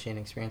time machine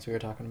experience we were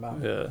talking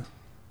about. Yeah.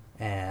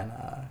 And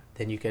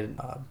then you could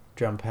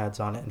drum pads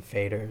on it and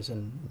faders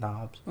and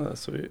knobs. Oh,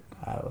 that's sweet.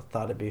 I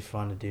thought it'd be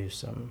fun to do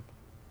some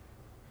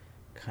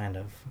kind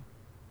of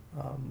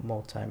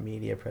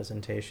multimedia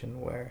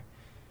presentation where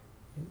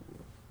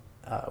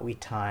we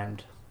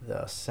timed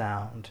the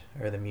sound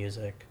or the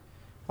music.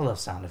 I love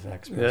sound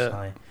effects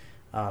personally.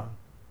 Yeah.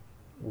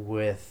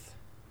 With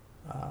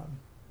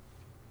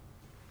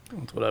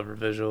whatever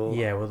visual.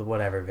 Yeah, with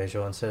whatever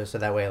visual. And so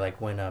that way,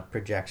 when a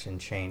projection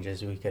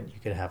changes, you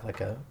could have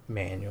a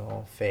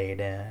manual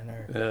fade in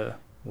or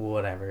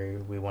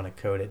whatever we want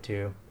to code it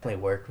to.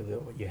 Definitely work with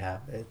what you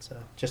have. It's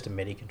just a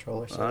MIDI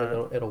controller,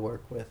 so it'll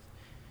work with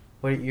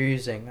what you're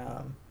using.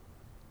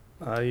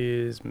 I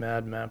use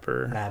Mad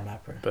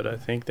Mapper. But I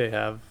think they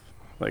have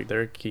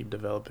they keep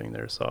developing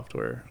their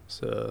software,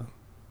 so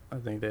I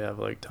think they have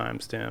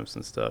timestamps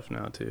and stuff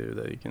now too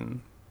that you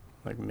can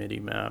MIDI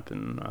map,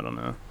 and I don't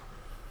know.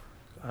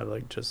 I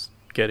just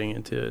getting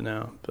into it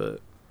now,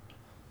 but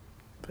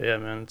yeah,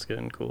 man, it's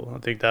getting cool. I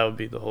think that would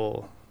be the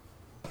whole,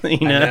 I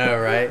know,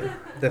 right?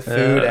 The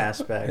food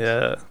aspect.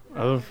 Yeah,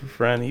 I have a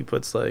friend. He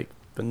puts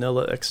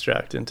vanilla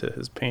extract into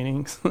his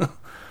paintings,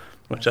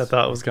 which I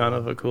thought was kind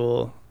of a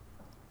cool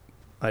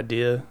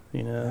idea.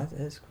 That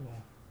is cool.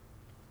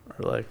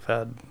 Or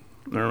I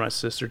remember my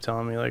sister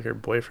telling me her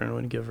boyfriend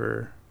would give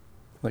her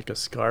a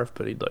scarf,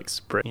 but he'd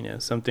spray.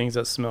 Some things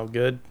that smell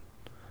good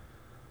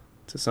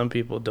to some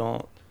people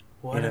don't.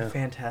 What a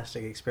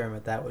fantastic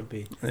experiment that would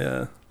be.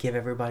 Yeah. Give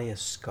everybody a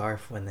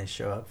scarf when they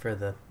show up for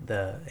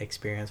the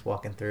experience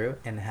walking through,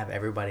 and have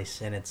everybody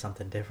scented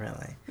something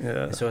differently.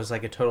 Yeah. And so it's a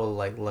total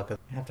look of,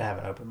 you have to have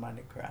an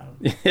open-minded crowd.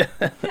 Yeah.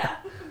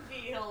 That would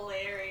be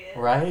hilarious.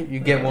 Right?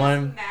 You get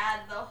one. Mad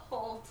the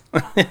whole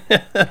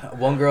time.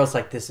 One girl's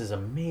this is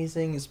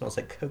amazing. It smells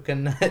like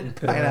coconut and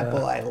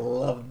pineapple. I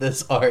love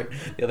this art.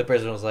 The other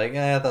person was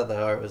I thought the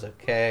art was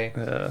okay.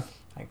 Yeah.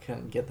 I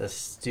couldn't get the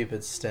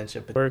stupid stench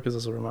of it. Because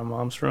this is where my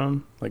mom's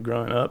from,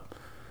 growing up,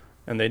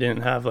 and they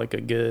didn't have a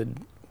good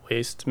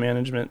waste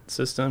management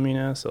system,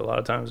 so a lot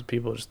of times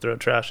people just throw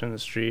trash in the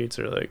streets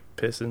or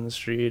piss in the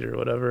street or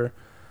whatever,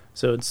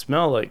 so it'd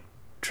smell like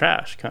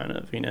trash kind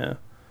of,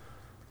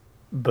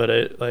 but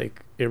it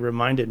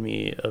reminded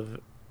me of,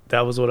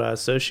 that was what I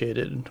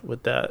associated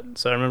with that,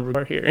 so I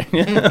remember hearing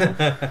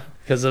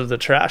because of the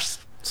trash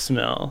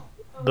smell.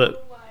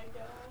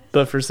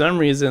 But for some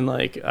reason,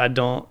 I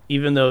don't,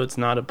 even though it's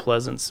not a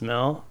pleasant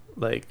smell,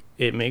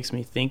 it makes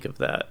me think of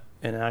that,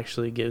 and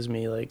actually gives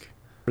me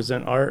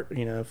present art,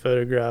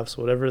 photographs,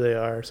 whatever they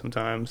are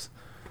sometimes.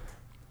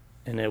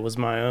 And it was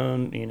my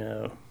own,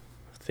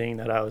 thing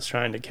that I was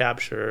trying to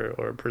capture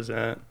or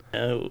present,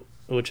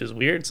 which is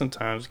weird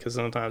sometimes, because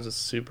sometimes it's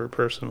super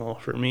personal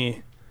for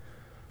me.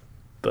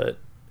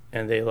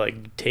 And they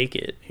take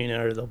it,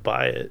 or they'll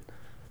buy it,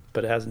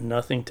 but it has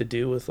nothing to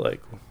do with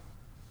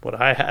what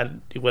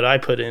I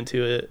put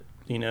into it,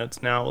 you know,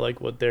 it's now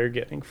like what they're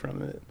getting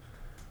from it,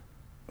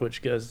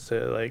 which goes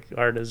to like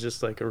art is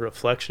just like a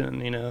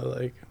reflection, you know,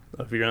 like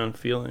of your own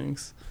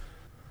feelings,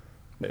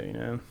 but, you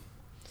know.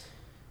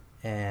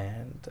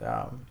 And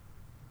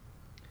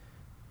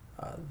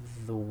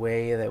the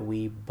way that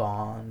we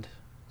bond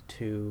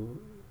to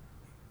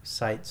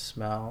sight,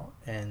 smell,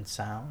 and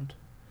sound.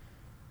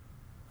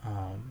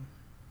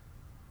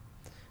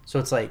 So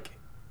it's like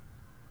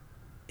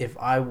if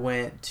I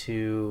went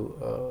to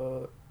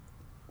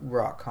a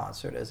rock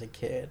concert as a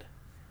kid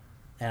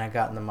and I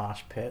got in the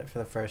mosh pit for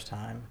the first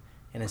time,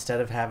 and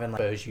instead of having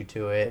like expose you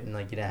to it and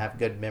like, you know, have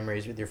good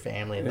memories with your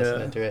family and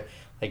listening to it,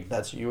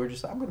 like you were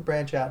just, I'm going to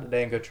branch out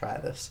today and go try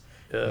this.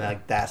 Yeah. And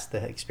like that's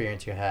the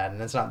experience you had,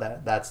 and it's not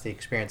that's the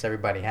experience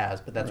everybody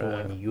has, but that's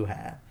one you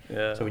had.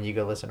 Yeah. So when you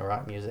go listen to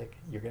rock music,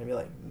 you're gonna be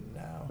like,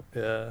 no.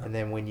 Yeah. And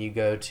then when you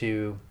go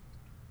to,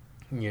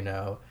 you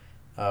know,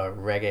 a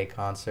reggae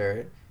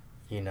concert,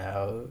 you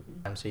know,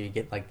 so you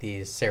get like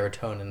these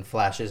serotonin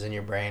flashes in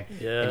your brain,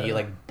 and you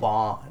like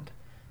bond.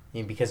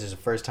 Because it's the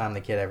first time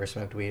the kid ever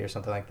smoked weed or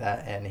something like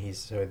that, and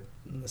the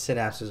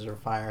synapses are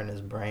firing in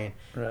his brain.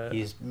 Right.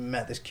 He's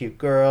met this cute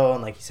girl,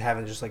 and like he's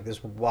having just like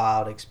this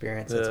wild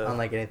experience that's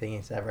unlike anything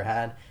he's ever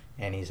had,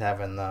 and he's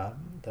having the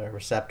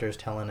receptors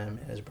telling him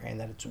in his brain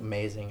that it's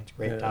amazing, it's a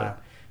great time,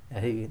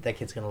 and that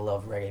kid's gonna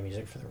love reggae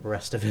music for the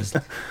rest of his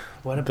life.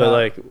 What about? But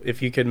like,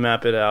 if you could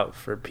map it out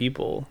for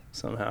people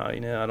somehow,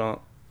 you know,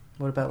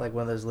 What about like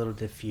one of those little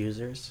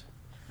diffusers?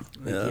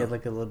 Like you had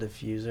like a little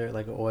diffuser,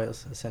 like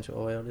essential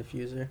oil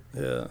diffuser,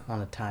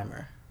 on a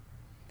timer,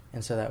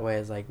 and so that way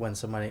it's like when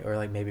somebody, or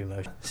like maybe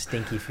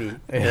stinky feet,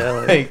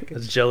 like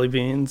those jelly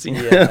beans,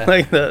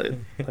 like the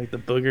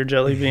booger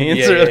jelly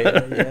beans,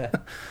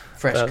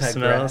 fresh cut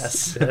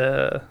grass,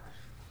 and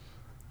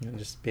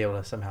just be able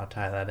to somehow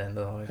tie that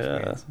into the whole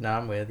experience. No,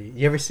 I'm with you.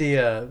 You ever see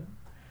what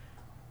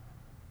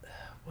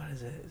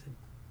is it? Is it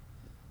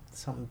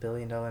something $1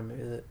 billion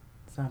movie?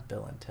 It's not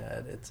Bill and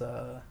Ted. It's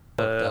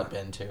up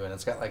into, and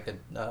it's got like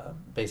a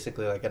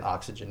basically like an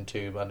oxygen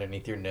tube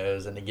underneath your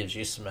nose, and it gives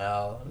you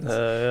smell.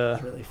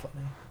 It's really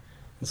funny.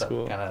 It's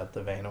cool. Kind of up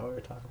the vein of what we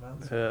were talking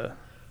about. So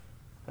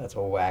that's a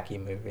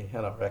wacky movie.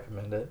 I don't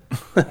recommend it.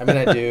 I mean,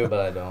 I do, but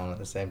I don't at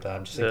the same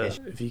time. Just in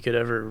case. If you could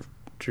ever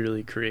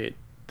truly create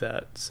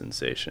that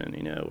sensation,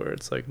 you know, where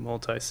it's like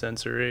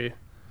multi-sensory,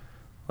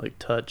 like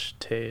touch,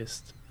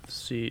 taste,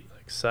 see,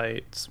 like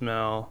sight,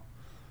 smell,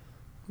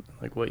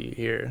 like what you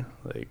hear,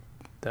 like.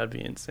 That'd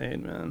be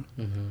insane, man.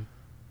 Mm-hmm.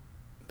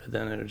 But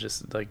then it would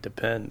just like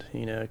depend,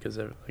 you know, because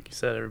like you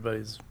said,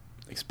 everybody's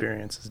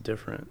experience is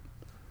different.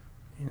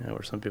 You know,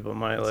 where some people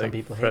might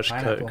like fresh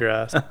cut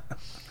grass.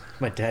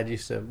 My dad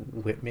used to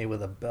whip me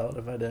with a belt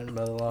if I didn't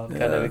mow the lawn.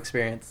 Kind of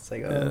experience. It's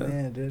like, oh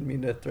man, I didn't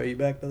mean to throw you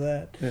back to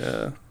that.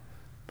 Yeah,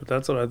 but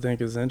that's what I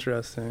think is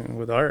interesting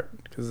with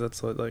art, because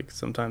that's what like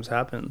sometimes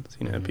happens.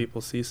 You know,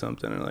 people see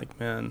something and like,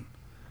 man,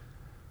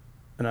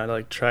 and I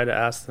like try to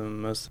ask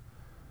them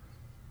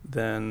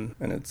and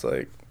it's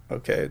like,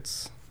 okay,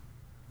 it's,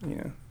 you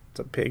know, it's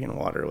a pig in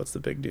water, what's the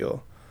big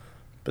deal?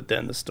 But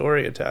then the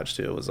story attached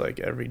to it was like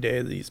every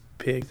day these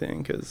pig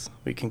thing, because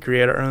we can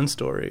create our own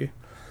story.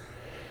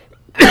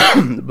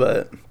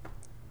 But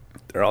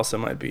there also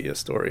might be a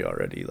story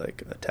already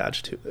like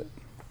attached to it,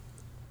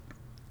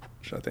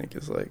 which I think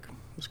is like,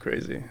 was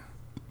crazy.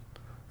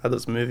 I had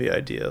this movie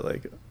idea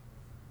like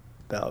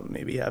about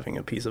maybe having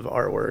a piece of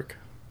artwork,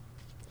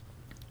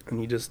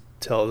 and you just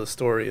tell the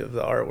story of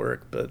the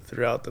artwork, but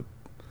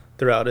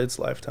throughout its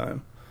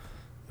lifetime,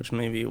 which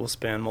maybe will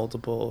span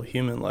multiple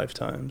human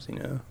lifetimes, you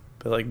know.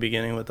 But like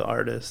beginning with the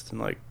artist, and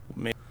like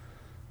maybe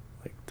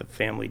like the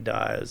family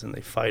dies and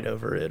they fight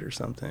over it or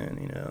something,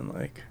 you know, and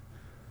like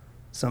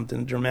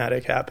something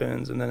dramatic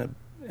happens, and then it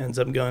ends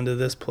up going to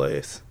this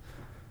place.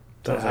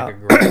 Sounds like a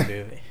great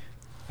movie.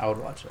 I would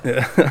watch that.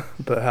 Yeah,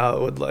 but how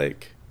it would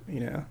like, you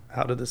know,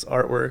 how did this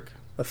artwork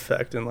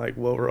affect, and like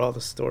what were all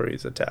the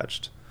stories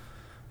attached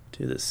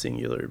to this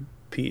singular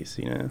piece,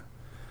 you know,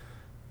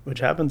 which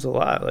happens a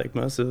lot. Like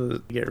most of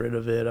it, get rid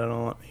of it, I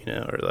don't want, you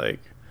know, or like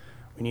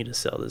we need to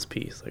sell this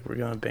piece, like we're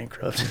going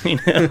bankrupt, you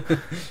know.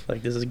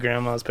 Like this is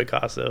grandma's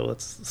Picasso,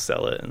 let's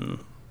sell it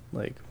and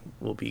like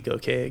we'll be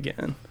okay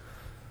again.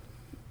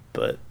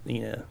 But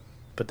you know,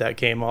 but that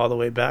came all the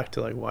way back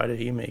to like, why did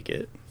he make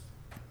it?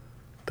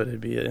 But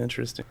it'd be an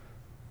interesting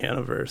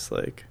universe.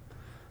 Like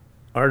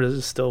art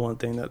is still one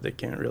thing that they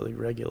can't really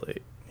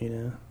regulate, you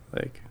know.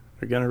 Like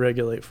they're going to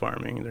regulate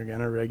farming, they're going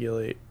to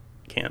regulate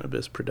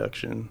cannabis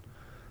production.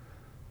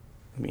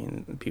 I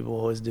mean, people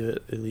always do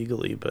it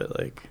illegally, but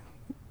like,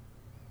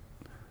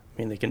 I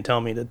mean, they can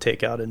tell me to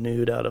take out a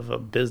nude out of a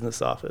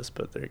business office,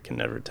 but they can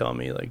never tell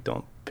me like,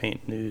 don't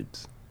paint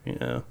nudes, you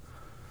know.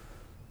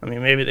 I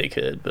mean, maybe they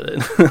could,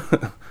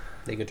 but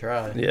they could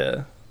try.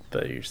 Yeah,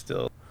 but you're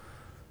still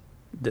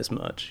this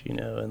much, you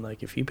know. And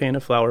like, if you paint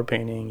a flower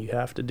painting, you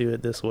have to do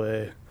it this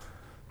way.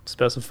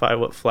 Specify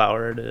what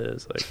flower it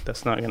is. Like,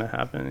 that's not gonna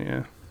happen,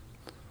 yeah.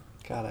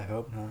 God, I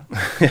hope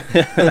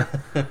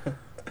not.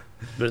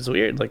 But it's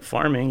weird, like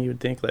farming. You would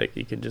think like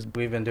you could just.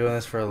 We've been doing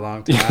this for a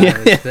long time.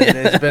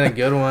 It's been a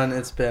good one.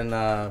 It's been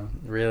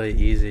really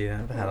easy.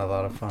 I've had a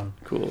lot of fun.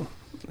 Cool.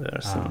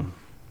 There's some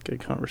good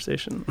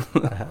conversation.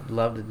 I'd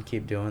love to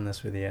keep doing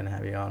this with you and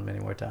have you on many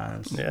more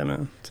times. Yeah,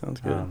 man.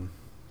 Sounds good.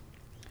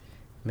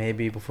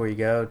 Maybe before you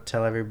go,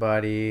 tell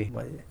everybody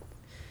what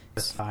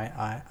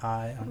I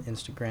on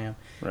Instagram.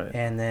 Right.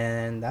 And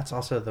then that's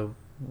also the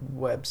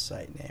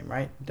website name,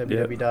 right?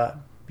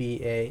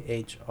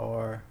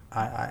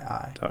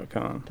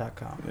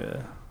 www.bahrii.com.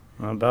 Yeah.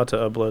 I'm about to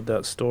upload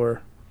that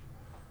store.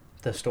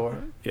 The store?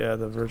 Yeah,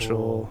 the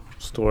virtual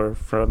store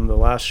from the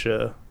last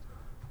show.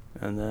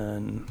 And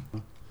then...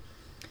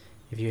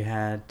 If you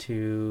had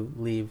to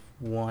leave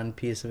one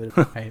piece of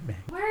advice...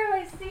 Where have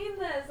I seen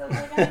this? I was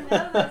like, I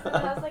know this. And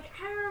I was like,